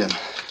 $500,000.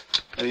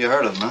 Have you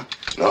heard of them, huh?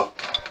 No.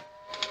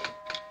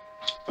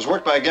 It was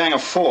worked by a gang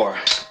of 4.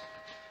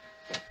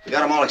 We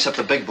got them all except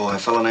the big boy, a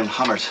fellow named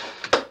Hummert.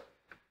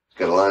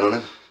 Got a line on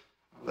him?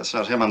 Well, that's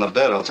not him on the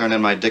bed. I'll turn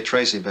in my Dick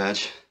Tracy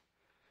badge.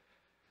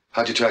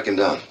 How'd you track him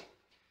down?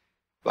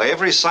 By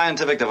every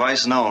scientific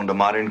device known to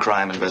modern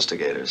crime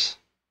investigators.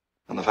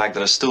 And the fact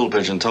that a stool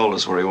pigeon told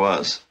us where he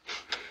was.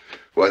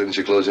 Why didn't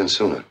you close in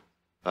sooner?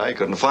 I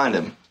couldn't find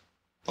him.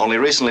 Only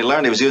recently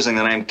learned he was using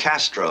the name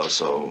Castro,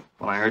 so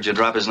when I heard you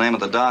drop his name at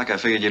the dock, I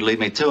figured you'd lead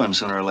me to him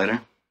sooner or later.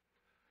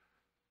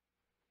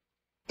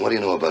 What do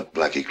you know about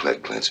Blackie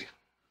Clegg, Clancy?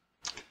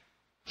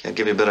 Can't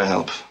give you a bit of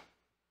help.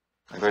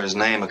 I've heard his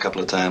name a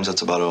couple of times,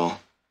 that's about all.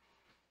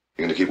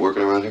 You gonna keep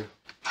working around here?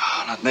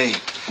 Oh, not me.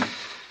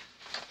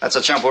 That's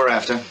a chump we're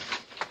after.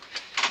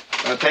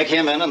 I'll take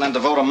him in and then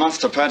devote a month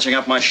to patching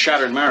up my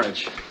shattered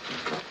marriage.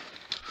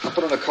 I'll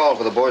put in a call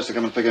for the boys to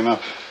come and pick him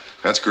up.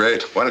 That's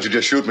great. Why don't you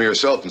just shoot me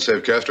yourself and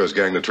save Castro's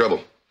gang the trouble?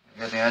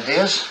 You got any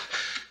ideas?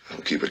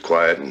 Well, keep it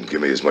quiet and give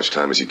me as much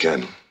time as you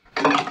can.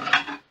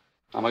 How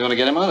am I going to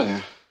get him out of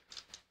here?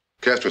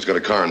 Castro's got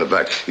a car in the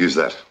back. Use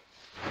that.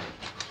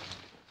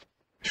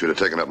 Should have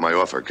taken up my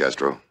offer,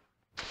 Castro.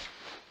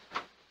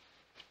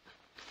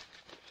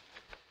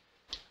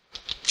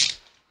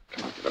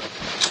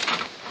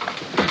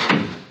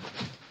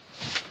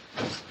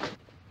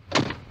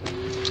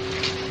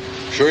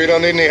 Sure you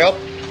don't need any help?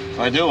 If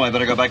I do, I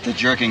better go back to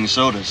jerking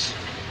sodas.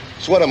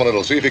 Sweat him a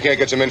little. See if you can't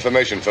get some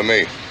information for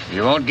me.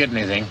 You won't get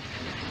anything.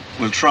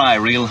 We'll try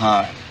real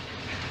hard.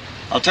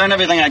 I'll turn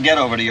everything I get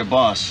over to your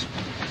boss.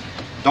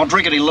 Don't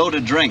drink any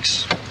loaded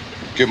drinks.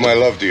 Give my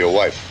love to your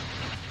wife.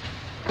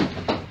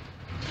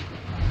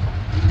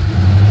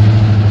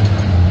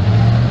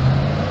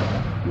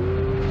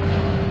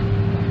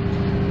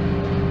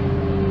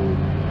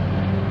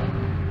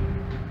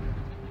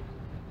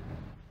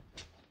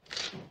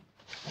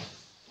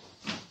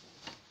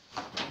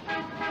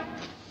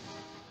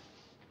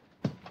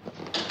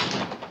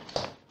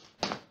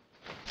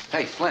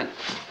 Hey, Flynn.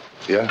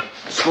 Yeah?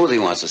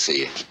 Smoothie wants to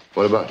see you.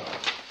 What about?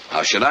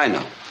 How should I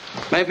know?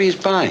 Maybe he's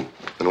buying.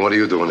 And what are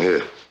you doing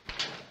here?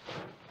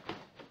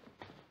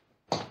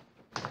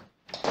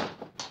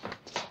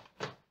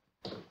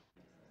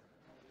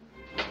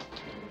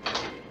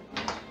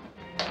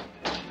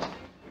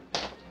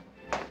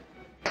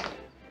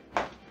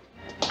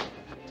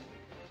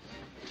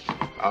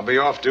 I'll be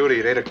off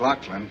duty at 8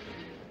 o'clock, Flynn.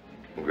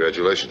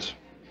 Congratulations.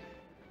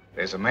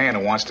 There's a man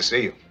who wants to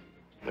see you.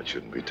 That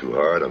shouldn't be too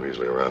hard. I'm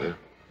usually around here.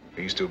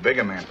 He's too big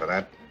a man for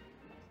that.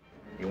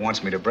 He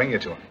wants me to bring you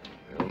to him.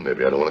 Well,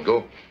 maybe I don't want to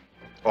go.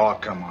 Oh,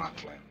 come on,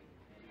 Flynn.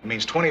 It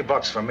means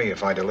 $20 for me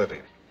if I deliver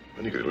you.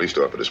 Then you could at least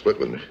offer to split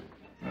with me.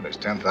 Well, there's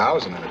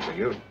 10,000 in it for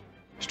you.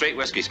 Straight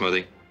whiskey,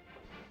 Smoothie.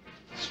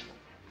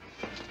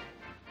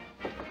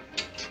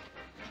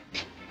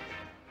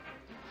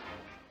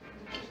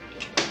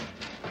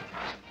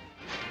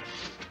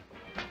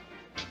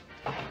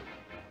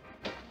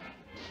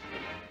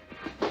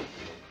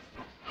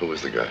 Who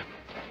is the guy?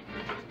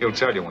 He'll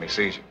tell you when he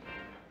sees you.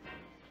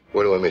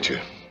 Where do I meet you?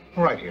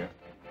 Right here.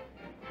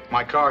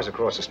 My car's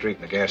across the street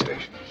in the gas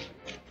station.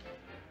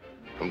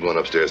 I'm going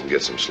upstairs and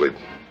get some sleep.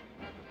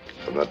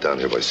 If I'm not down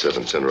here by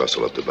 7, send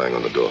Russell up to bang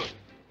on the door.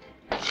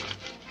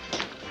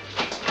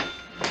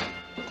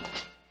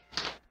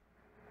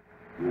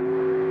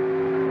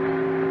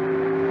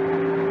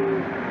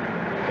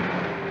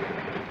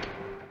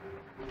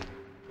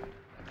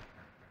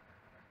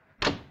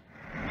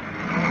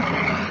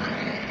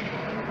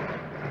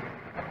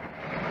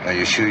 Are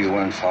you sure you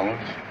weren't followed?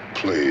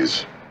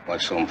 Please.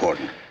 What's so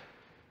important?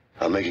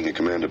 I'm making a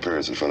command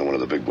appearance in front of one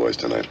of the big boys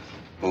tonight.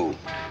 Who?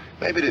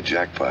 Maybe the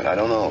jackpot. I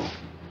don't know.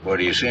 Where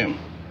do you see him?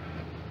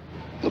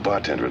 The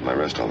bartender at my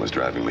rest home is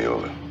driving me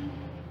over.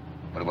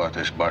 What about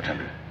this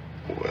bartender?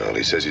 Well,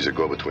 he says he's a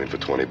go-between for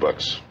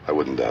 $20. I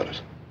wouldn't doubt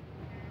it.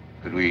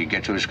 Could we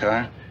get to his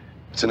car?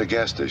 It's in a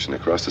gas station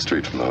across the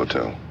street from the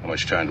hotel. How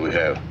much time do we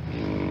have?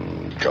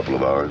 A couple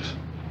of hours.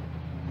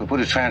 We'll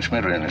put a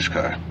transmitter in his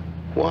car.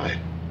 Why?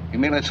 You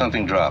may let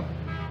something drop.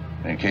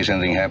 In case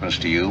anything happens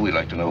to you, we'd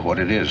like to know what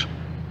it is.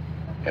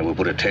 And we'll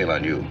put a tail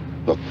on you.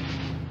 Look,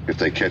 if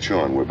they catch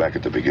on, we're back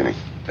at the beginning.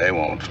 They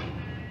won't.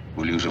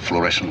 We'll use a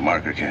fluorescent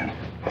marker can.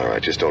 All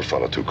right, just don't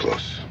follow too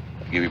close.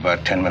 I'll give you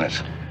about 10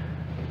 minutes.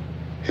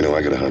 You know,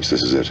 I got a hunch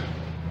this is it.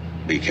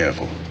 Be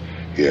careful.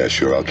 Yeah,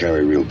 sure. I'll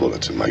carry real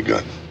bullets in my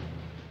gun.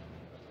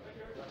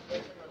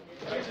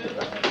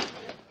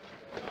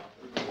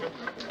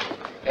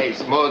 Hey,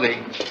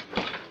 Smoothie.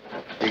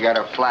 You got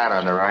a flat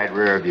on the right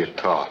rear of your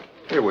car.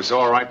 It was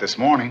all right this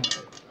morning.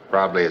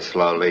 Probably a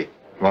slow leak.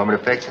 You want me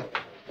to fix it?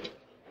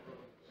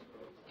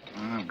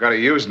 I've got to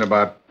use in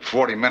about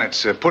 40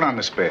 minutes. Put on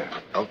the spare.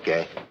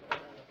 Okay.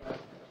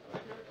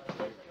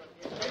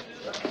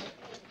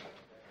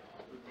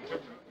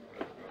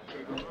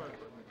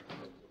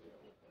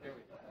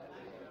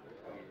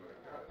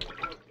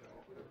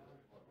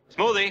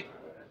 Smoothie.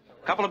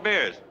 Couple of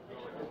beers.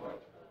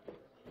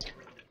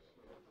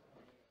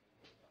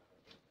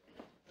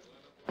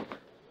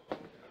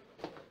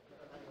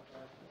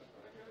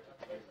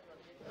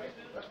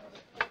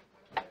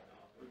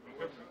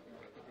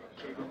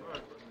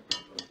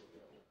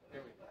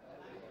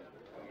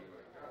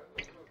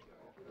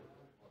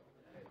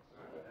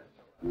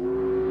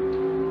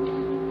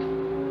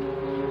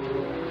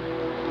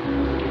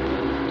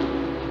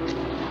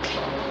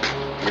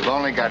 You've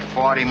only got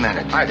 40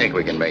 minutes. I think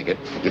we can make it.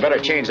 You better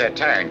change that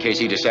tire in case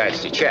he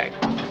decides to check.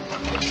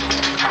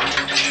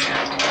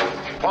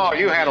 Paul,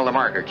 you handle the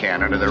marker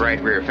can under the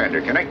right rear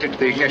fender. Connect it to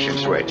the ignition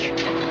switch.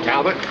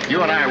 Talbot,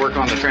 you and I work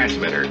on the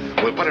transmitter.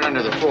 We'll put it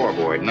under the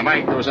floorboard, and the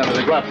mic goes under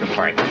the glove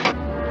compartment.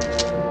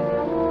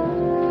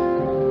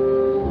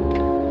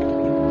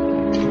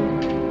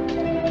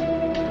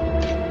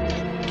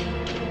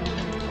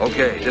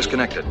 Okay,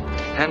 disconnected.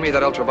 Hand me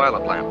that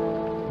ultraviolet lamp.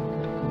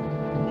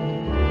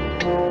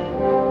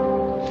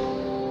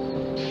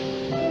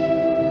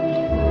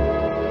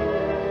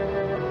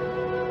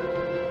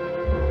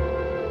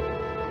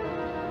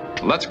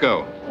 Let's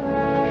go.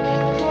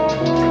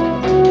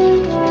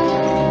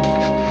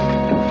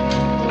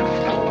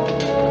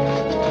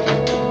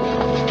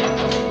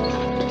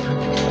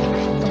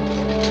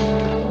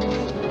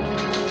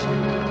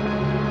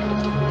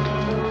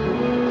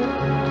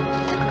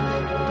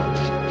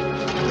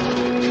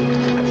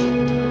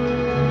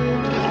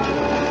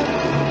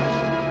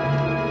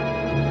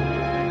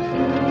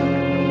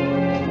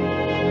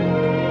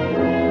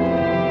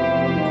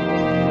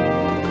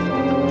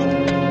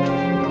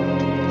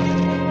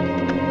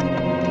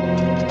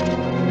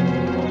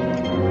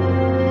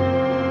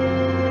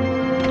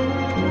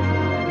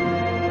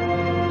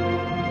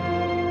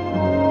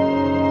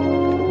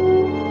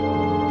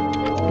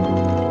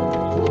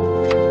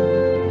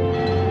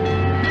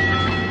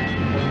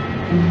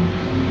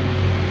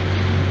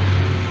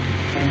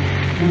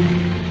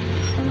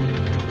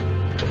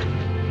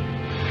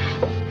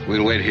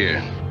 We'll wait here.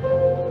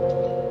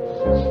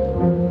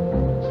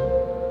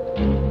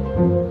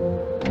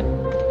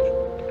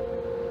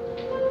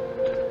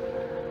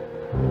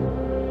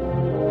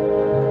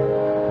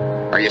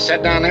 Are you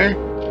set down there?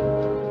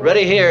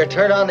 Ready here.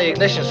 Turn on the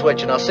ignition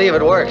switch and I'll see if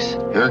it works.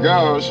 Here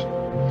goes.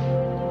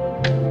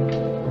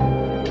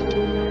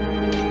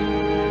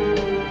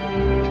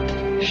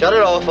 Shut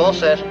it off. All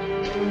set.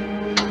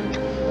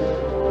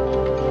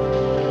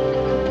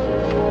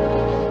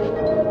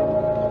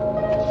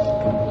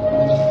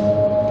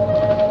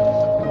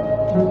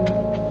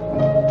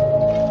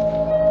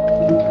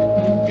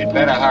 You'd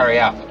better hurry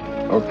up.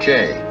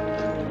 Okay.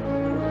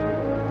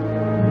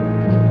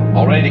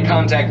 ready to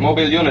contact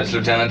mobile units,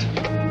 Lieutenant.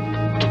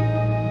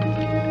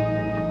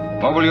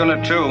 Mobile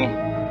Unit 2.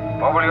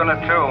 Mobile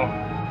Unit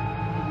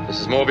 2.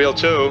 This is Mobile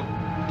 2.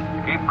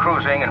 Keep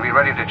cruising and be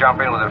ready to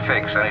jump in with a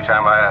fix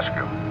anytime I ask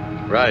you.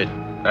 Right.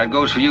 That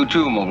goes for you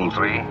too, Mobile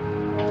 3.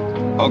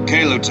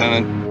 Okay,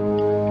 Lieutenant.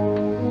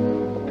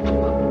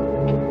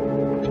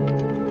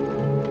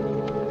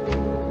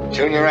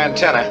 Tune your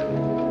antenna.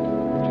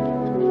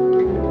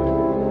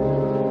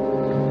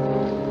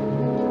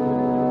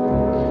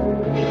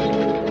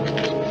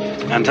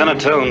 Antenna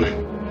tuned.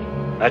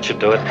 That should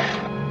do it.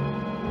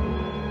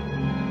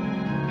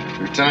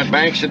 Lieutenant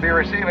Banks should be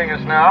receiving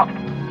us now.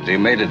 They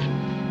made it.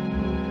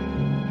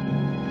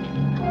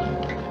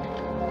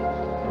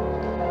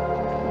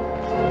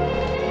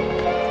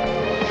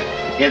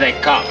 Here they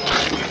come.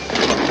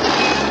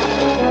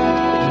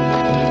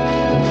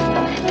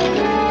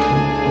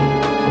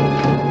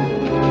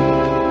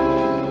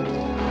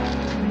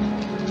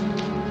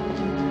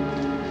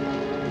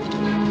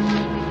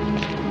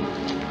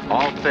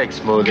 All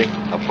fixed, Smoothie.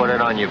 I'll put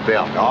it on your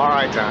bill. All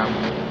right, Tom.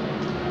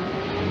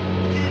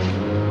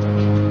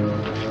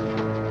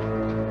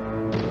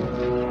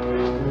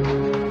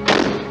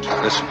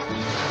 Listen.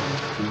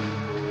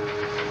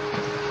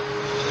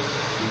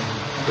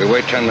 We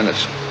wait 10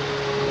 minutes.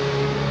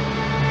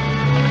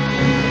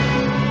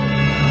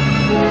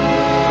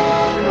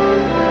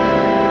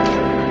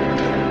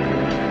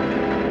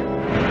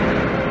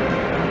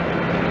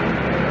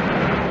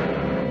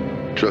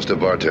 Trust a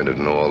bartender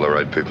to know all the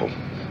right people.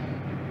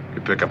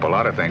 You pick up a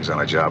lot of things on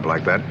a job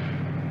like that.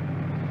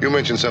 You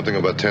mentioned something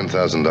about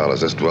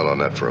 $10,000. Let's dwell on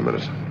that for a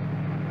minute.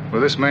 Well,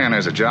 this man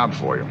has a job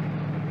for you.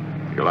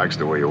 He likes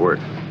the way you work.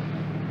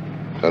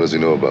 How does he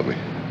know about me?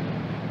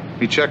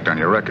 He checked on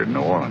your record in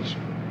New Orleans.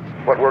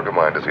 What work of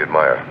mine does he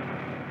admire?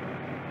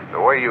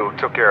 The way you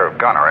took care of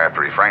Gunner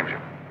after he framed you.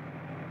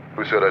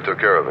 Who said I took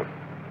care of him?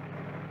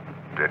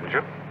 Didn't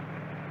you?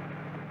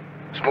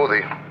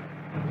 Smoothie.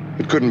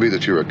 It couldn't be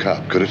that you're a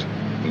cop, could it?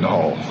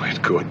 No,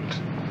 it couldn't.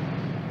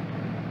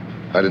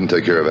 I didn't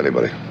take care of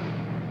anybody.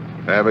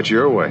 Have it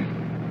your way.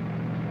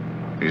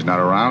 He's not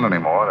around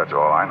anymore, that's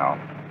all I know.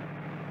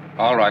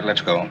 All right,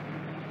 let's go.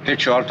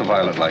 Hitch your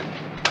ultraviolet light.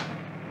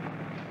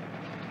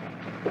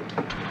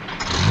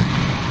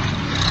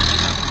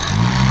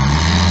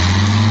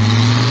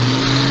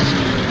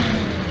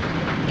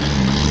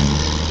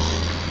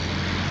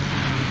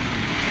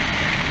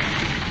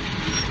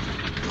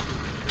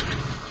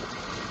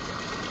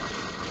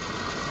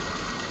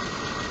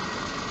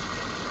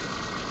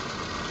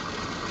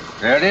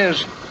 There it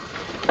is.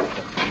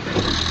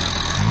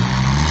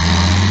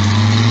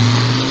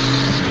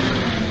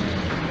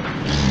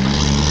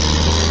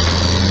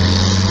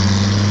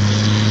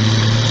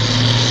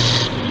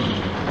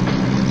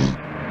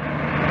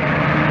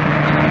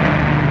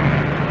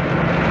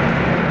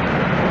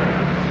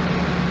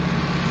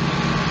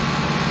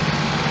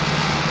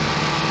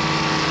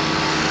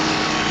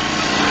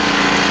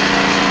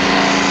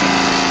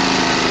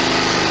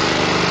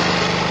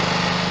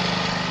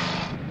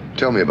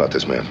 Tell me about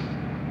this man.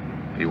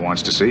 He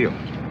wants to see you.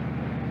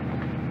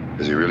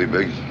 Is he really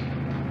big?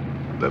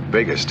 The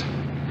biggest.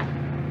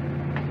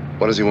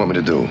 What does he want me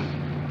to do?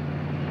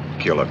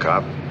 Kill a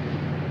cop.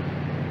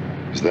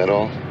 Is that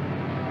all?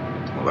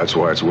 Well, that's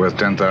why it's worth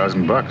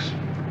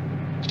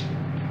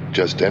 $10,000.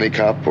 Just any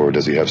cop, or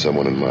does he have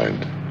someone in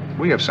mind?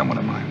 We have someone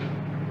in mind.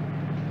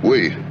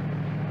 We?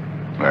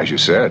 As you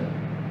said,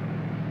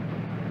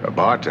 a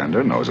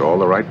bartender knows all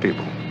the right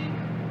people.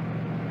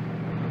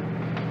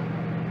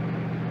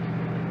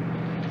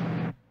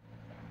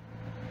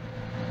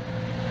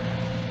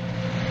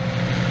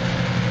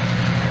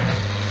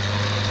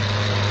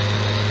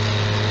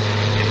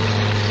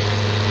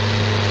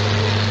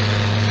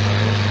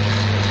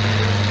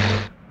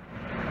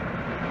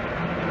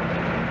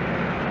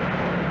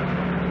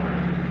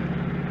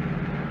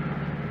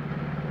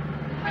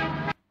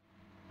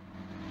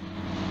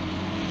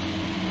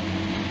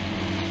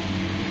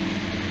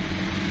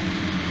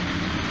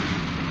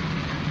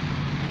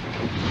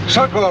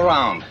 Circle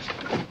around.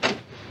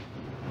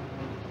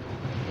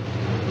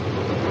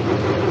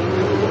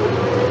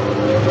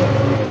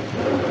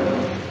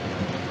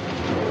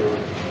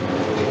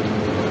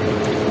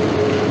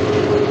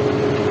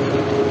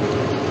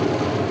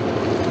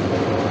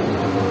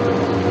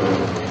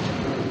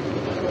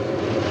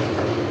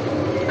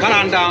 Cut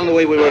on down the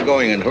way we were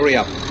going and hurry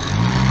up.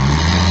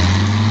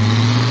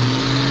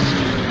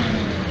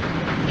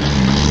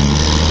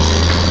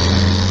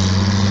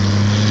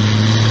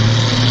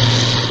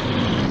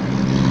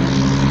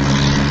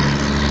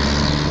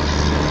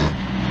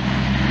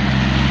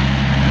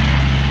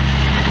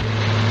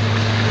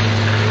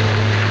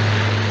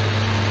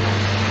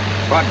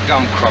 What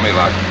gum crummy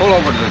luck. Pull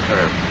over to the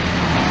curb.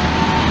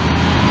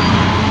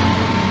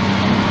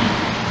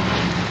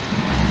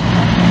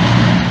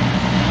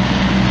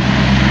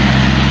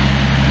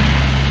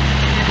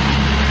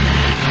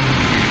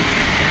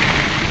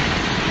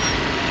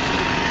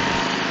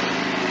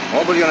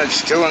 Mobile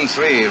units 2 and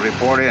 3,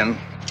 report in.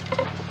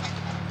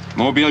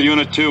 Mobile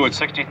Unit 2 at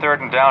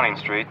 63rd and Downing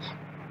Streets.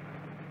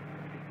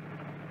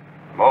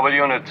 Mobile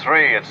Unit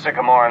 3 at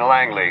Sycamore and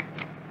Langley.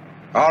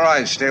 All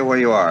right, stay where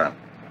you are.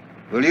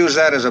 We'll use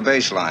that as a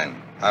baseline.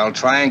 I'll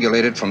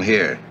triangulate it from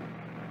here.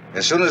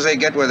 As soon as they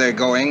get where they're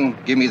going,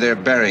 give me their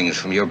bearings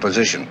from your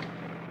position.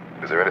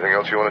 Is there anything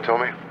else you want to tell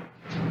me?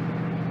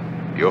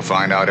 You'll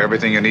find out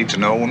everything you need to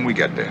know when we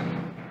get there.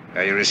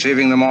 Are you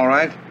receiving them all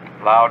right?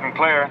 Loud and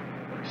clear.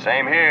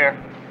 Same here.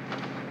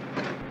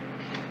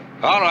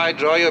 All right,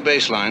 draw your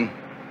baseline.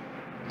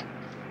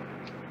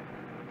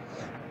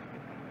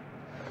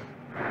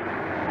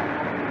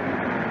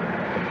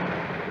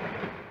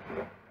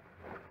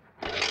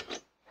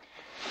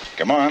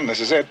 Come on, this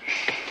is it.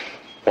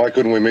 Why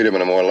couldn't we meet him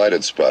in a more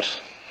lighted spot?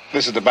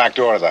 This is the back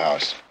door of the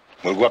house.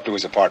 We'll go up to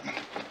his apartment.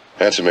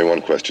 Answer me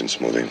one question,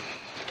 Smoothie. Is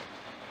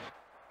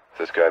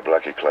this guy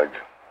Blackie Clegg?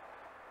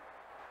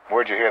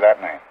 Where'd you hear that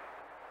name?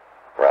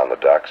 Around the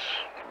docks.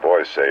 The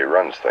boys say he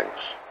runs things.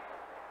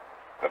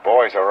 The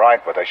boys are right,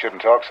 but they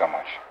shouldn't talk so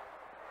much.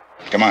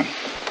 Come on.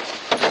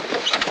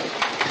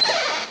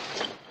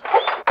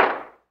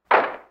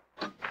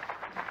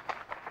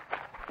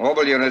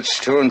 Mobile units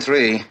 2 and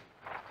 3.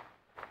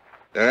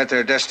 They're at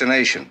their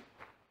destination.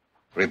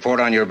 Report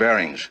on your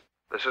bearings.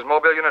 This is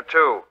Mobile Unit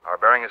 2. Our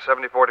bearing is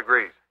 74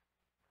 degrees.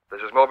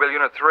 This is Mobile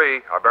Unit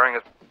 3. Our bearing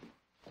is...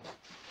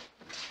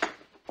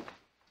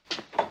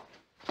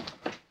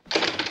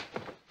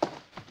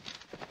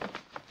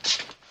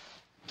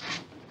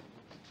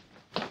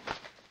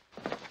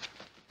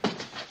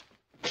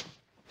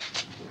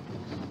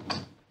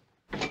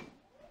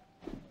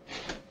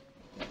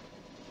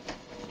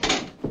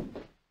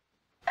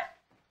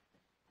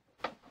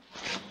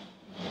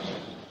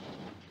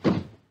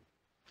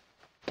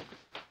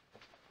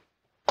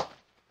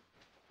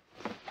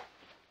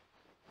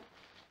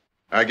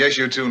 I guess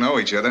you two know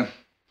each other.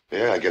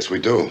 Yeah, I guess we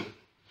do.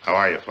 How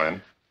are you,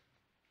 Flynn?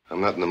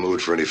 I'm not in the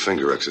mood for any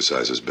finger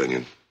exercises,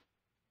 Benyon.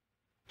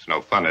 It's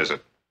no fun, is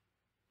it?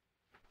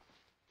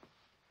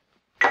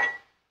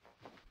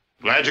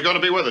 Glad you're going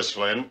to be with us,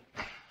 Flynn.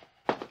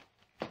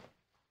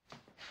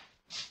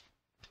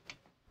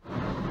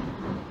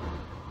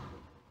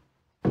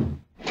 I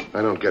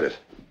don't get it.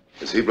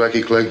 Is he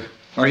Blackie Clegg?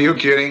 Are you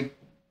kidding?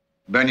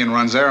 Benyon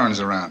runs errands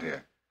around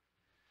here.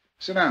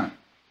 Sit down.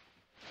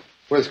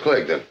 Where's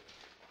Clegg, then?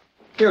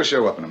 He'll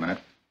show up in a minute.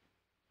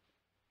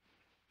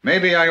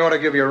 Maybe I ought to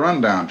give you a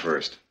rundown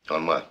first.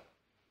 On what?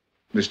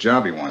 This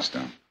job he wants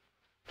done.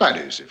 That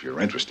is, if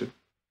you're interested.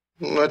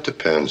 Well, that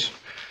depends.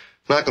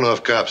 Knocking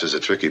off cops is a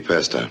tricky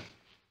pastime.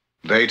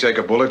 They take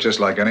a bullet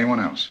just like anyone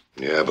else.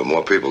 Yeah, but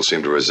more people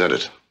seem to resent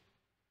it.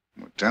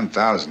 Well,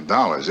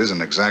 $10,000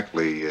 isn't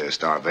exactly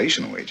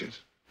starvation wages.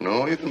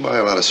 No, you can buy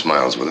a lot of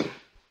smiles with it.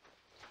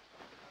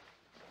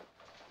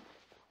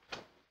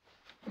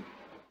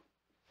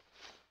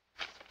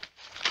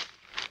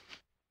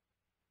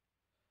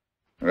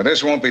 Well,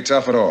 this won't be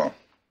tough at all.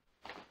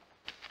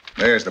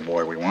 There's the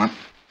boy we want.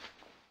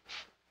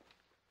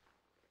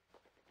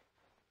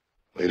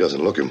 He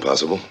doesn't look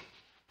impossible.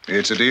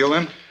 It's a deal,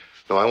 then?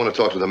 No, I want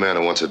to talk to the man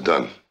who wants it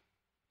done.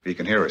 He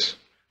can hear us.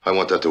 I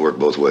want that to work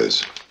both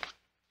ways.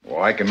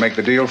 Well, I can make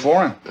the deal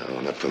for him. No,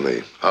 not for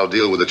me. I'll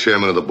deal with the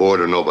chairman of the board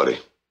or nobody.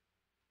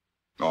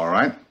 All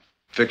right.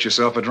 Fix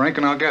yourself a drink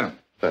and I'll get him.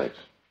 Thanks.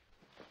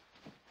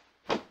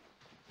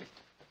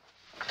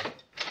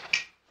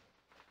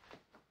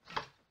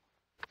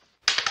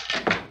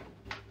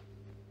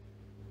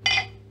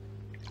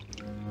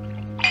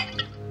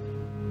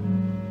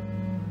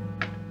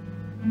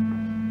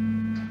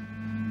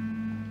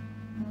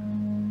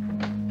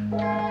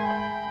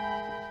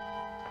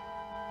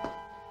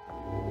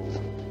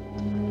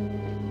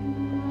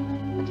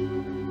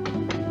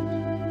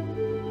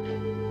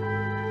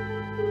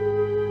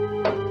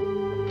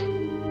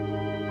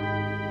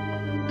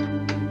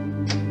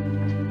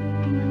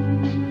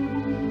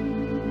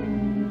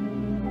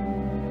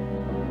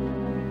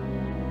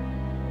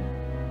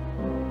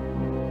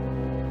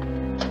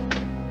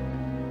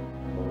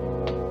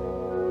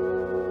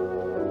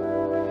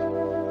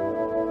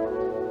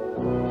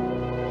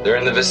 They're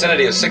in the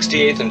vicinity of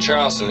 68th and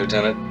Charleston,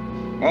 Lieutenant.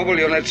 Mobile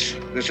units,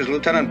 this is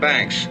Lieutenant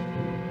Banks.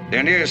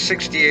 They're near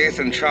 68th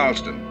and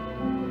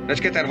Charleston. Let's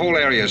get that whole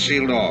area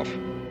sealed off.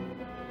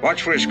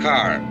 Watch for his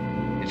car.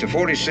 It's a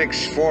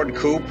 46 Ford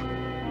Coupe,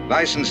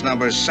 license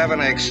number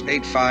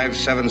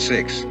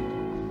 7X8576.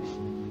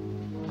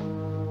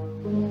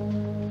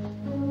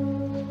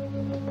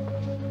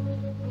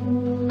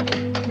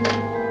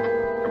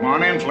 Come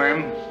on in,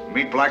 Flynn.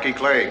 Meet Blackie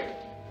Clegg.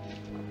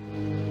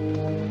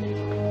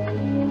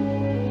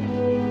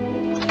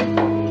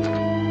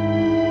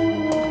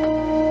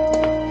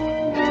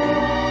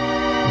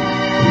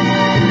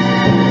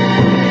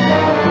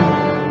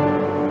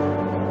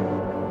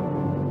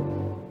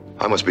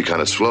 I must be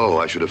kind of slow.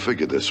 I should have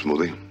figured this,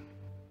 Smoothie.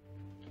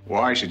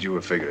 Why should you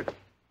have figured it?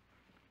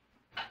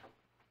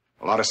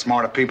 A lot of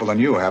smarter people than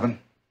you haven't.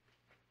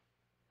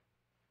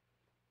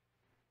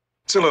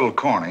 It's a little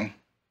corny,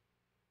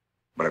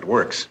 but it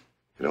works.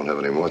 You don't have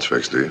any more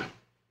tricks, do you?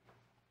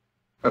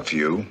 A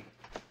few.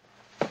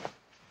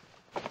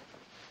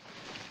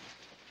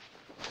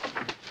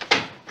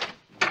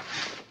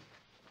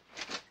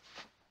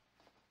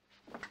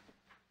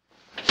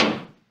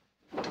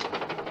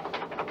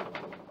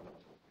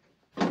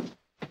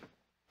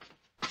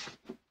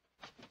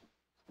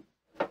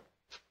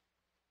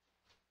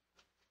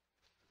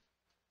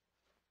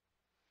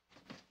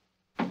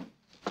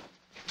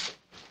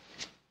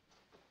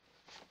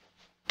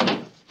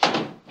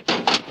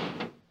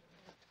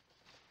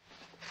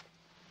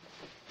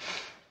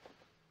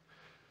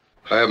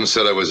 I haven't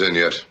said I was in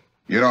yet.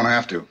 You don't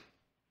have to.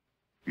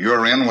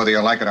 You're in whether you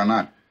like it or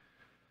not.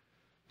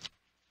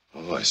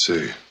 Oh, I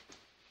see.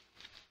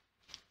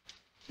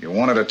 You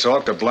wanted to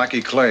talk to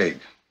Blackie Clegg.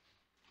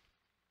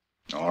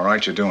 All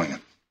right, you're doing it.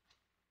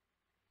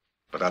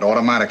 But that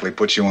automatically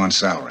puts you on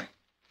salary.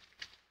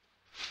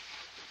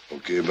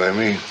 Okay by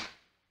me.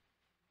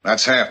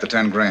 That's half the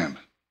 10 grand.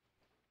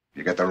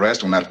 You get the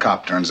rest when that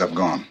cop turns up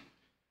gone.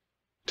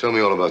 Tell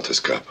me all about this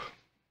cop.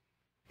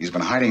 He's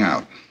been hiding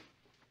out.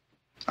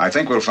 I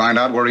think we'll find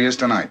out where he is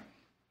tonight.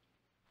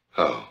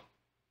 How?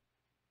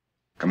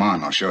 Come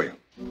on, I'll show you.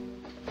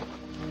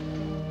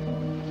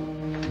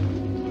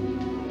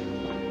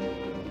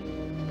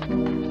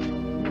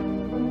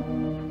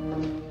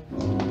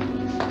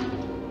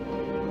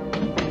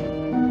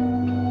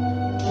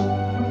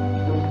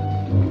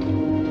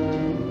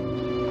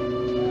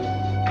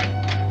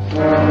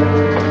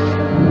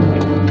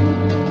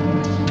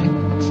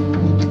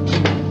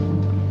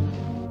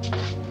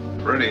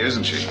 Pretty,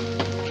 isn't she?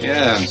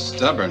 Yeah, and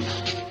stubborn.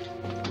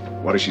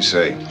 What does she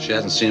say? She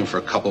hasn't seen him for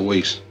a couple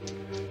weeks.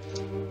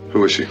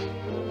 Who is she?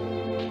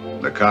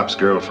 The cop's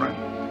girlfriend.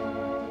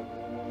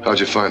 How'd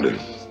you find her?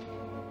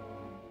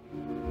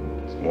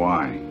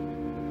 Why?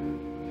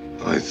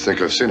 I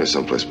think I've seen her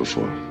someplace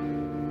before.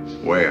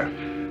 Where?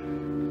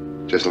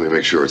 Just let me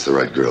make sure it's the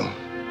right girl.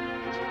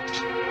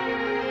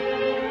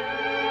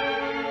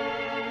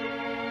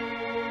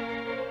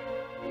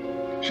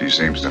 She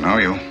seems to know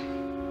you.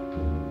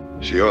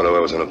 She ought to. I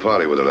was in a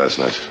party with her last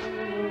night.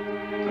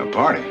 A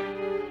party?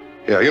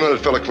 Yeah, you know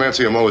that fella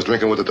Clancy I'm always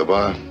drinking with at the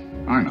bar?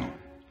 I know.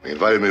 He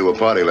invited me to a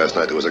party last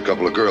night. There was a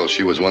couple of girls.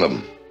 She was one of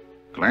them.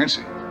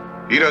 Clancy?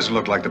 He doesn't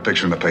look like the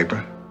picture in the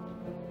paper.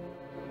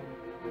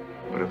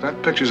 But if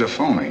that picture's a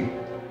phony,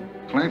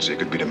 Clancy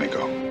could be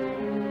D'Amico.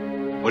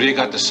 What do you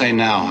got to say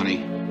now,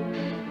 honey?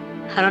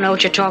 I don't know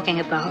what you're talking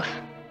about.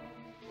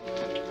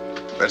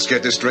 Let's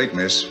get this straight,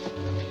 miss.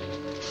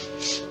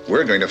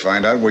 We're going to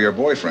find out where your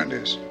boyfriend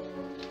is.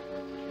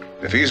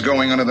 If he's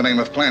going under the name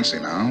of Clancy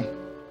now,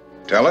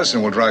 tell us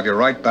and we'll drive you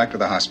right back to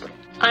the hospital.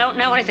 I don't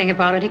know anything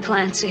about any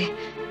Clancy.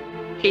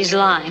 He's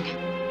lying.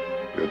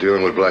 You're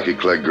dealing with Blackie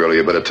Clegg, girlie.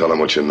 You better tell him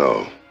what you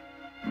know.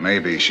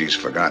 Maybe she's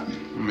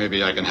forgotten.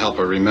 Maybe I can help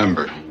her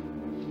remember.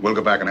 We'll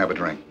go back and have a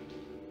drink.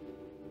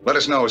 Let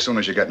us know as soon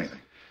as you get anything.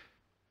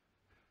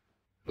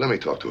 Let me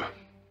talk to her.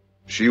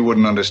 She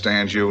wouldn't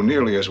understand you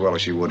nearly as well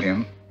as she would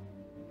him.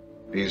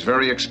 He's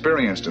very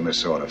experienced in this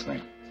sort of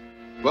thing.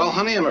 Well,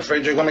 honey, I'm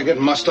afraid you're going to get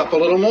mussed up a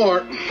little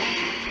more.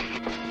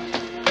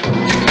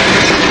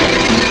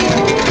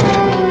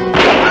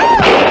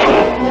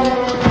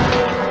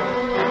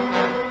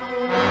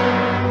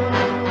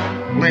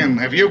 Lynn,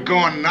 have you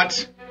gone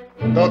nuts?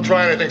 Don't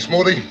try anything,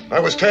 Smoothie. I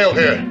was tailed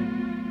here.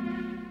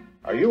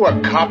 Are you a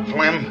cop,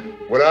 Flynn?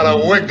 Without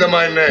a wig to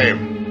my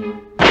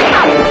name.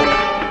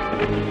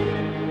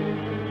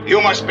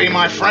 You must be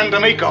my friend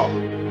D'Amico.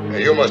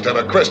 Hey, you must have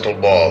a crystal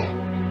ball.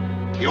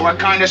 You were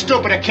kind of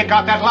stupid to kick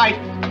out that light.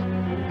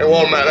 It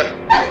won't matter.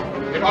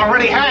 It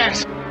already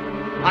has.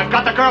 I've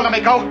got the girl,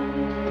 D'Amico,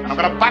 and I'm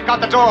gonna back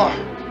out the door.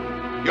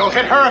 You'll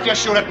hit her if you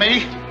shoot at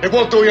me. It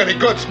won't do you any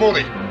good,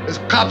 Smoothie. There's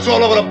cops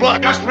all over the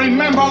block. Just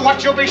remember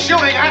what you'll be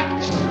shooting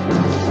at.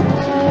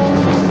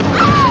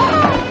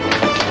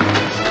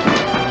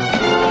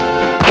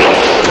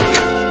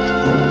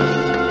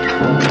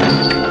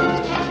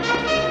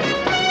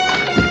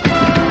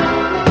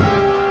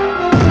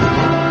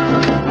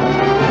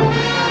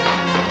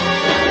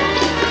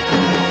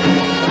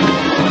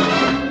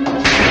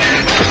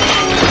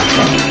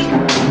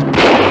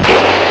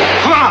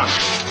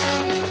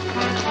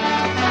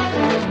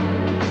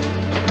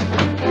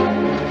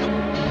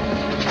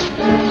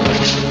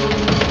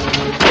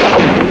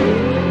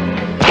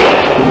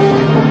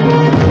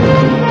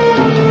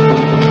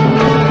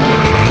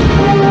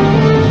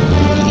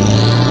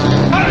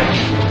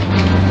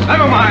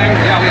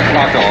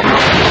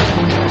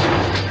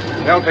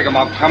 They'll pick him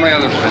up. How many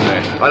others are in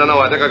there? I don't know.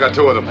 I think I got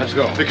 2 of them. Let's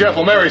go. Be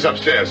careful. Mary's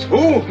upstairs.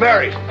 Who?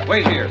 Mary.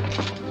 Wait here.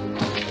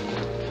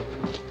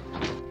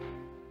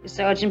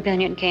 Sergeant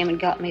Benyon came and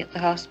got me at the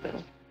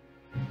hospital.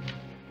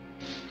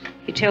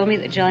 He told me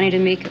that Johnny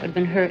D'Amico had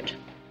been hurt,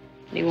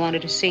 and he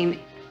wanted to see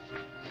me.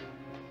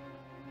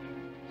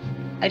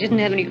 I didn't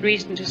have any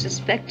reason to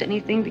suspect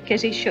anything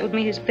because he showed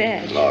me his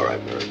badge. All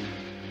right, Mary.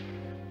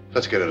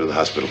 Let's get her to the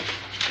hospital.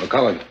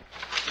 McCullough,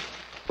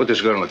 put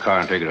this girl in the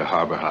car and take her to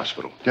Harbor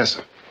Hospital. Yes,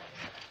 sir.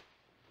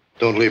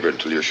 Don't leave her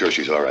until you're sure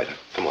she's all right.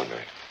 Come on,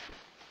 Mary.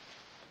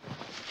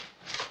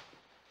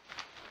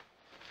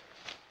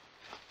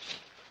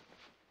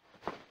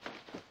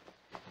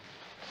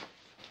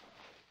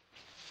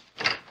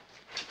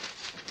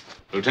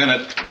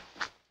 Lieutenant,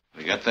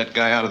 we got that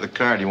guy out of the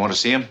car. Do you want to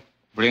see him?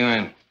 Bring him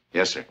in.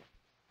 Yes, sir.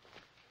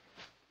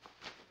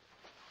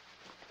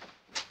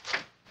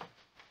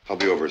 I'll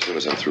be over as soon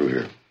as I'm through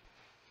here.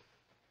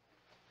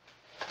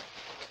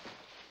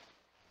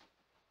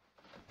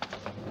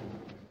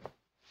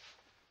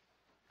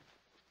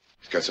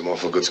 He's got some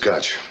awful good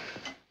scotch.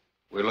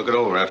 We'll look it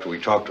over after we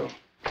talk to him.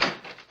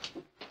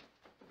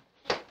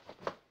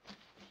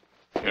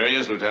 Here he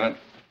is, Lieutenant.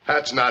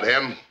 That's not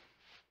him.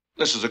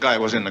 This is the guy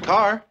who was in the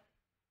car.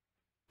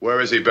 Where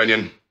is he,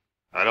 Binion?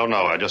 I don't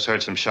know. I just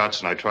heard some shots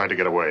and I tried to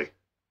get away.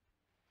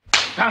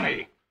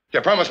 Tommy!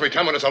 You promised me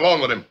 10 minutes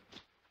alone with him.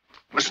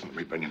 Listen to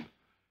me, Binion.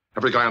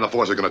 Every guy on the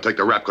force is going to take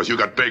the rap because you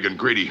got big and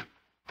greedy.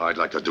 I'd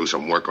like to do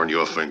some work on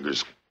your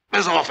fingers.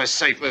 This office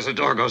safe as the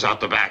door goes out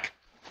the back.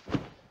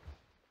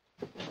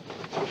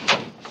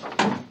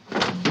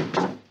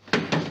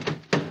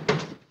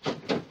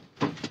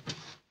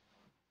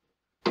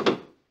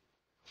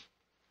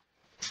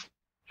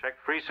 Check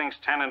precincts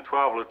 10 and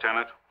 12,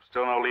 Lieutenant.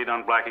 Still no lead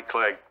on Blackie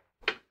Clegg.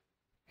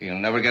 He'll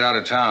never get out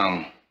of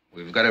town.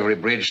 We've got every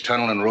bridge,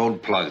 tunnel, and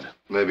road plugged.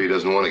 Maybe he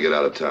doesn't want to get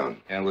out of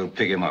town. And we'll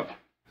pick him up.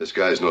 This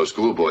guy's no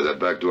schoolboy. That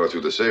back door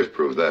through the safe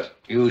proved that.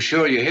 You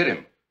sure you hit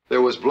him?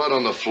 There was blood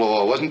on the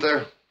floor, wasn't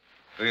there?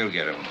 We'll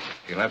get him.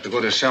 He'll have to go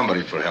to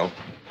somebody for help.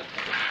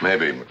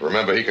 Maybe. But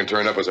remember, he can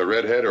turn up as a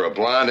redhead or a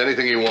blonde,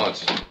 anything he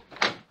wants.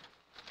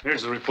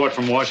 Here's the report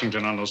from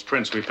Washington on those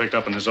prints we picked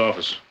up in his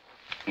office.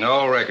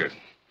 No record.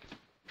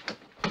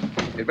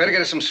 You'd better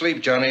get some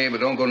sleep, Johnny, but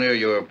don't go near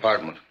your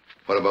apartment.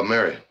 What about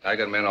Mary? I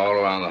got men all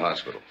around the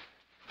hospital.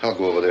 I'll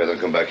go over there, then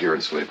come back here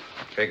and sleep.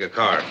 Take a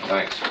car.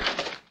 Thanks.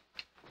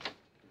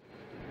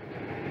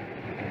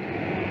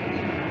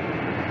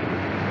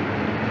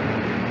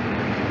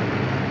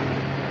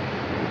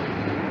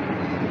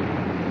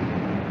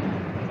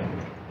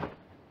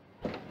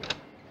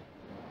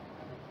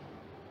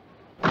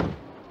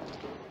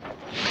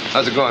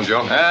 How's it going,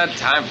 Joe?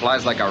 Time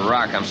flies like a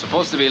rock. I'm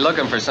supposed to be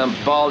looking for some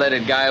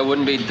bald-headed guy who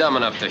wouldn't be dumb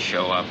enough to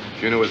show up.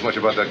 If you knew as much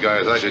about that guy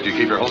as I did, you'd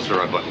keep your holster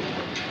unbuttoned.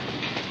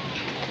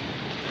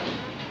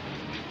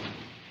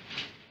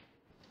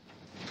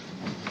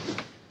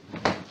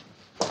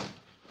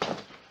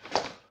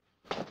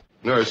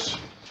 Nurse,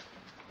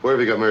 where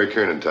have you got Mary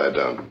Kiernan tied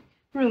down?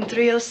 Room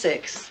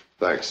 306.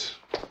 Thanks.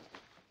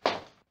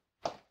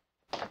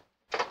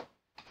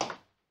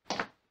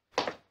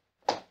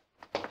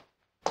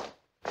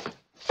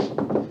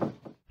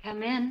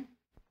 Come in.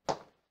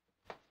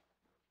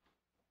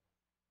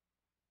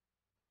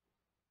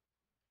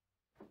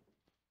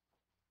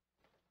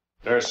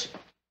 Nurse.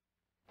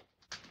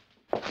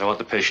 I want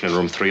the patient in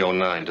room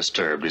 309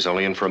 disturbed. He's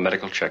only in for a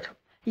medical checkup.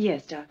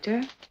 Yes,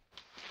 doctor.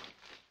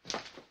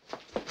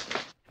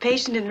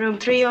 Patient in room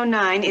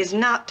 309 is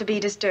not to be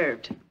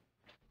disturbed.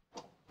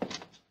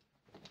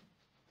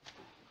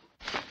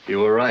 You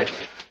were right.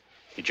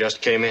 He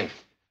just came in.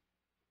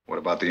 What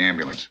about the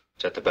ambulance?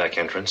 It's at the back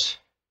entrance.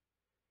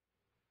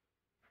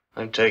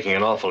 I'm taking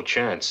an awful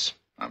chance.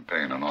 I'm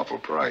paying an awful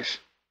price.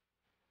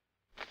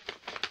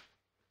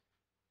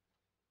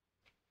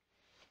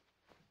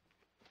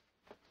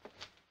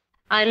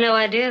 I had no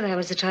idea that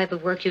was the type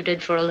of work you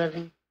did for a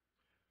living.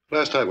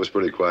 Last night was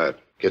pretty quiet.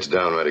 Gets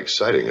downright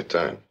exciting at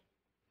times.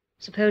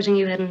 Supposing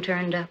you hadn't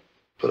turned up.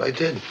 But I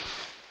did.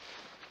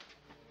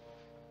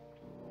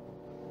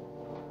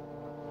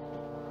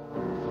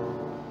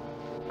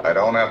 I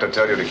don't have to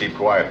tell you to keep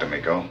quiet,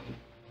 D'Amico.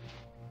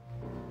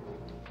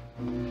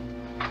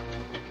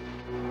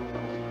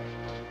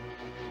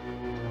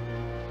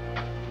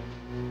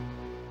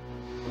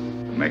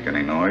 Make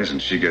any noise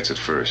and she gets it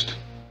first.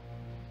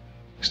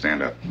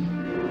 Stand up.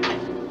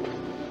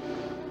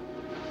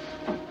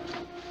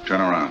 Turn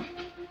around.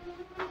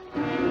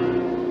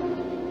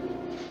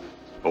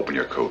 Open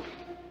your coat.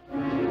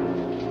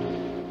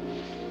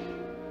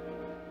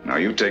 Now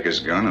you take his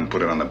gun and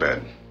put it on the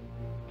bed.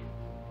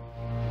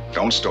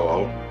 Don't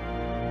stall.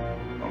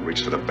 Don't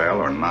reach for the bell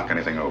or knock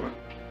anything over.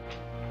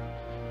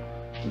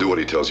 Do what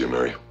he tells you,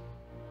 Mary.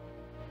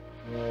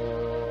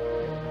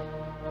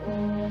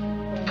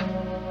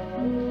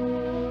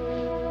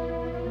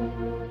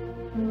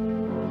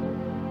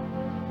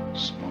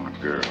 Smart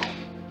girl.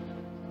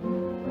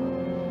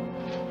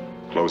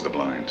 Close the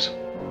blinds.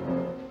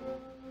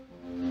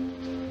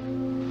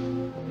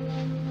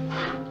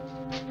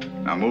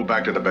 Now move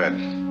back to the bed.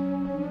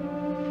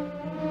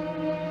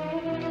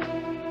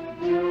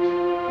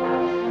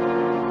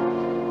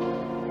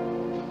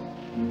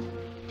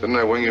 Didn't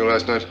I wing you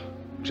last night?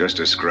 Just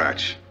a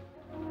scratch.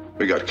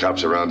 We got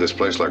cops around this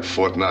place like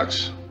Fort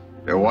Knox.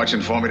 They're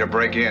watching for me to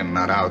break in,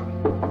 not out.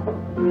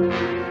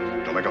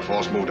 Don't make a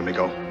false move,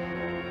 D'Amico.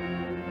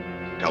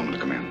 Tell them to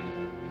come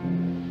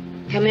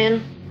in. Come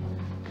in.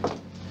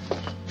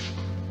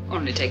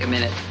 Only take a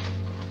minute.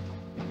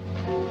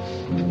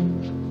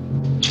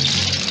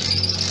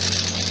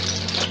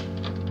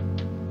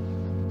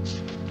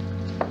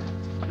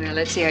 Well,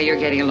 let's see how you're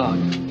getting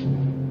along.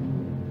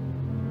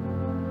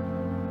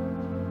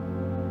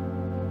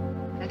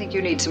 I think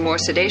you need some more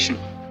sedation.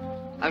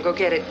 I'll go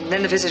get it, and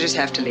then the visitors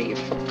have to leave.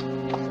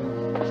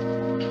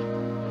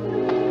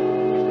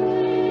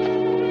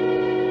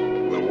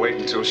 We'll wait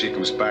until she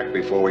comes back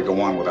before we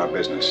go on with our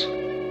business.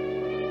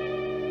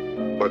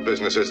 What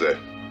business is there?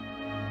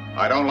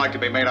 I don't like to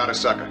be made out a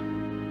sucker.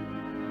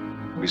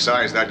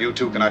 Besides that, you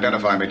two can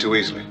identify me too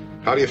easily.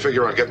 How do you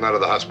figure on getting out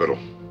of the hospital?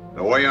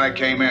 The way I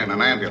came in,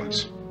 an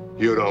ambulance.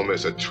 You don't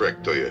miss a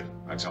trick, do you?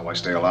 That's how I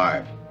stay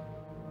alive.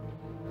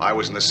 I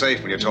was in the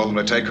safe when you told them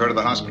to take her to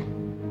the hospital.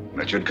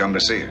 that you'd come to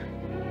see her.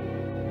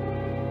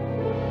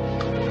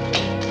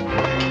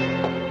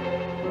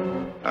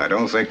 I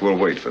don't think we'll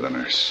wait for the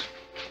nurse.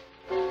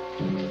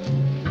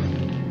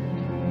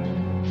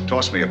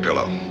 Toss me a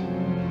pillow.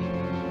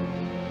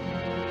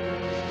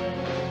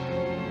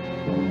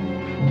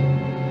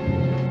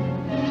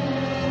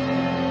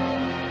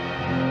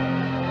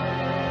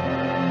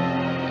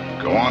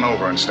 Go on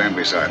over and stand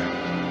beside her.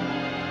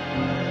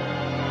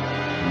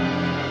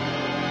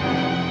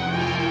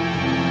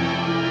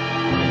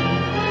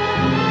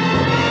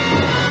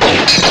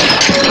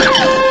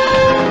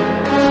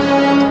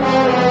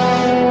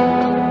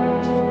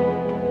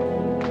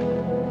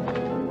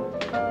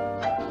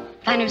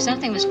 I knew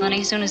something was funny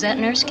as soon as that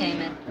nurse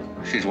came in.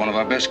 She's one of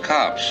our best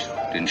cops.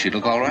 Didn't she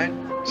look all right?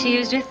 She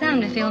used her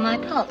thumb to feel my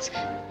pulse.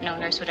 No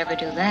nurse would ever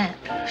do that.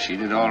 She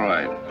did all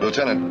right.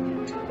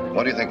 Lieutenant,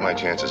 what do you think my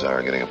chances are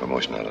of getting a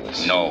promotion out of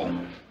this? No.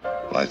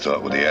 Well, I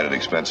thought with the added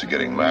expense of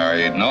getting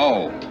married.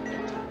 No.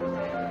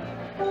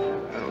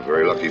 Well,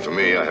 very lucky for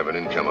me, I have an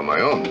income of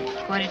my own.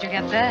 Why did you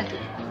get that?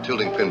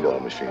 Tilting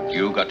pinball machines.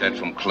 You got that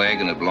from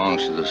Clegg, and it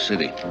belongs to the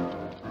city.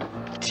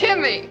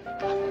 Timmy!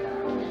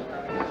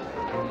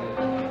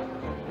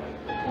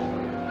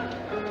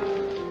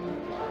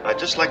 I'd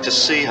just like to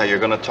see how you're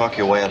going to talk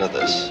your way out of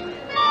this.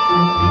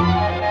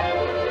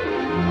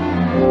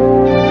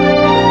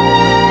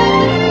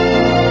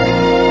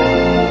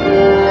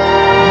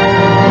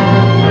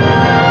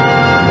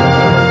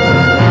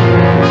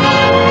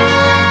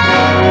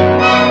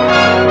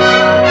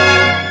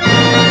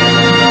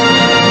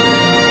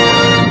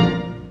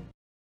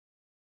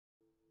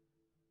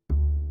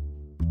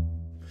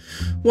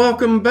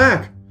 Welcome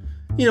back.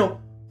 You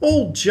know,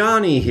 old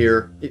Johnny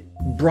here,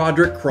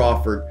 Broderick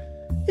Crawford.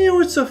 You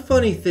know, it's a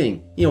funny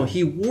thing. You know,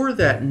 he wore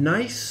that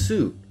nice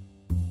suit,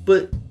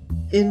 but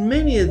in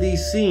many of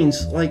these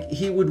scenes, like,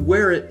 he would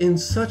wear it in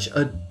such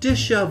a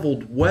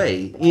disheveled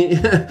way.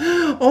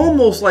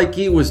 Almost like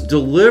he was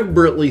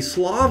deliberately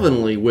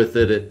slovenly with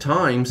it at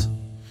times.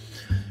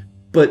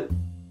 But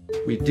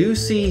we do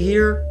see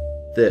here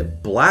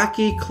that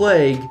Blackie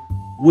Clegg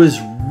was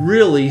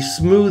really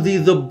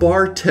Smoothie the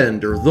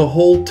bartender the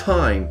whole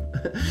time.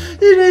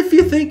 And if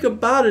you think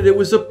about it, it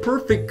was a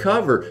perfect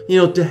cover, you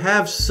know, to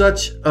have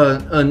such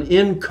an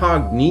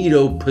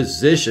incognito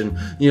position,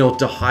 you know,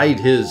 to hide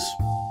his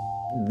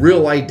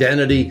real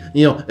identity,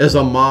 you know, as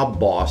a mob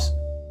boss.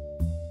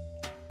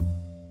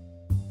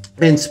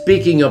 And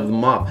speaking of the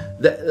mob,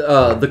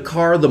 the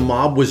car the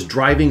mob was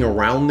driving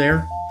around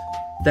there,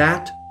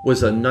 that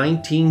was a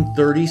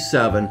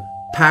 1937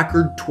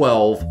 Packard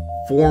 12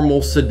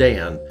 formal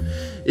sedan.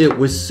 It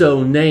was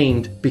so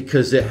named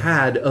because it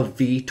had a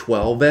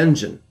V12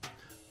 engine,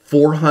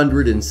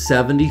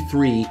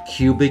 473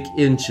 cubic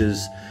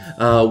inches,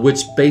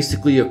 which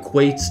basically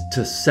equates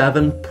to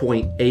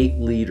 7.8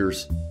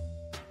 liters.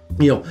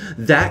 You know,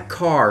 that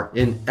car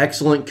in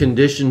excellent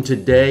condition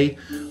today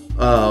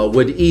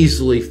would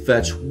easily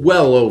fetch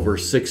well over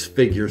 6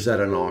 figures at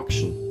an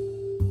auction.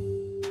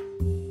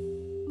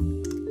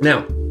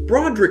 Now,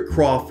 Broderick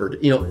Crawford,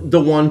 you know,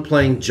 the one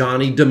playing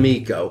Johnny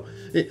D'Amico,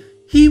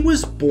 he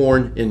was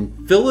born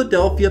in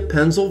Philadelphia,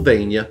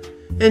 Pennsylvania,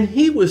 and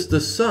he was the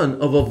son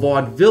of a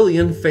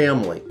vaudevillian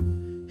family.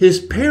 His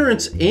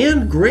parents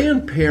and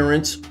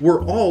grandparents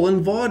were all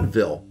in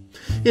vaudeville.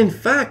 In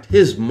fact,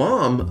 his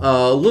mom,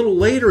 a little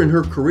later in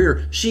her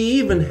career, she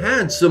even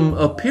had some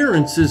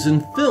appearances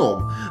in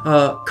film,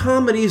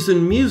 comedies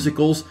and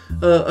musicals.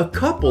 A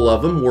couple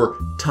of them were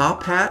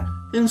Top Hat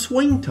and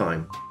Swing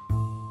Time.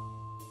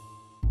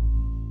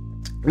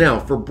 Now,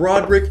 for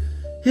Broderick,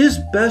 his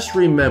best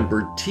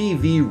remembered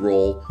TV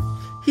role,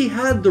 he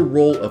had the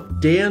role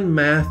of Dan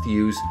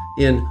Matthews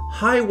in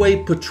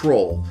Highway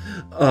Patrol.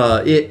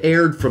 It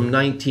aired from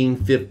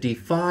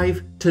 1955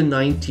 to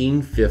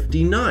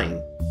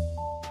 1959.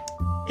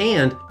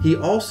 And he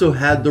also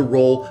had the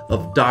role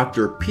of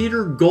Dr.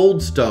 Peter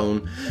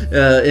Goldstone,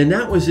 and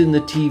that was in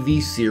the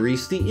TV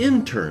series The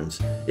Interns.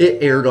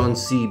 It aired on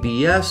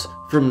CBS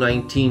from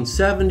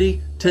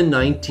 1970 to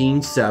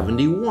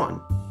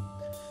 1971.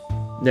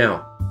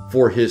 Now,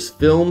 for his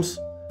films,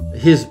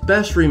 his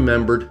best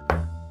remembered,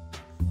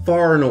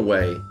 far and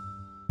away,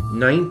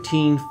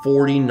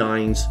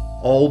 1949's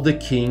All the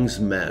King's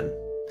Men.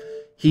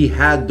 He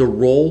had the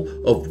role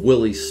of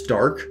Willie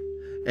Stark,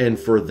 and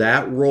for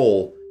that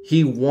role,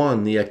 he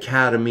won the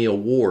Academy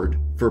Award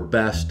for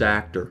Best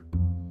Actor.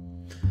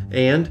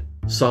 And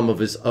some of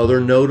his other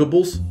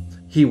notables,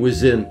 he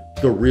was in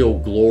The Real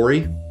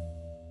Glory,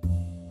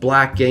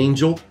 Black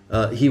Angel,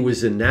 he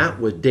was in that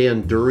with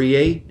Dan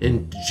Duryea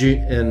and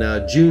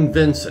June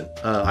Vincent.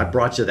 I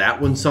brought you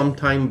that one some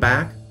time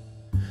back.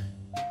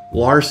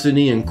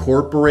 Larceny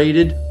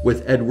Incorporated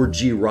with Edward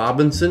G.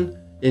 Robinson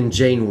and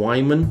Jane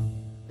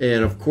Wyman.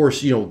 And of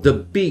course, you know, the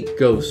beat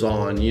goes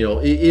on. You know,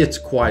 it's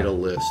quite a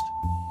list.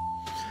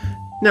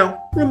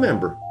 Now,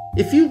 remember,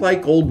 if you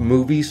like old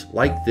movies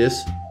like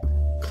this,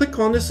 click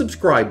on the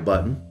subscribe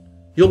button.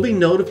 You'll be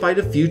notified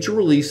of future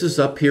releases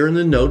up here in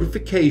the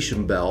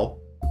notification bell.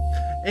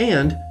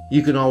 And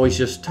you can always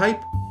just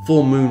type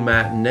Full Moon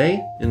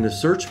Matinee in the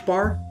search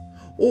bar,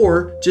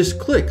 Or just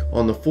click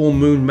on the Full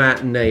Moon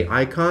Matinee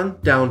icon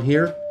down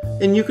here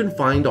and you can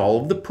find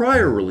all of the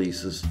prior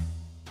releases.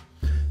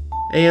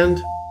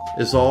 And,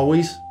 as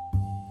always,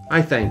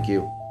 I thank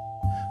you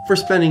for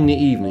spending the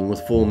evening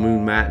with Full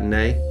Moon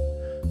Matinee.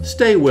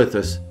 Stay with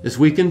us as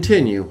we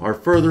continue our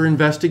further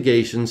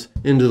investigations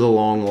into the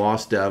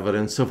long-lost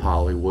evidence of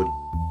Hollywood.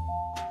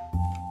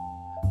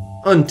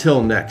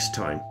 Until next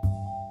time.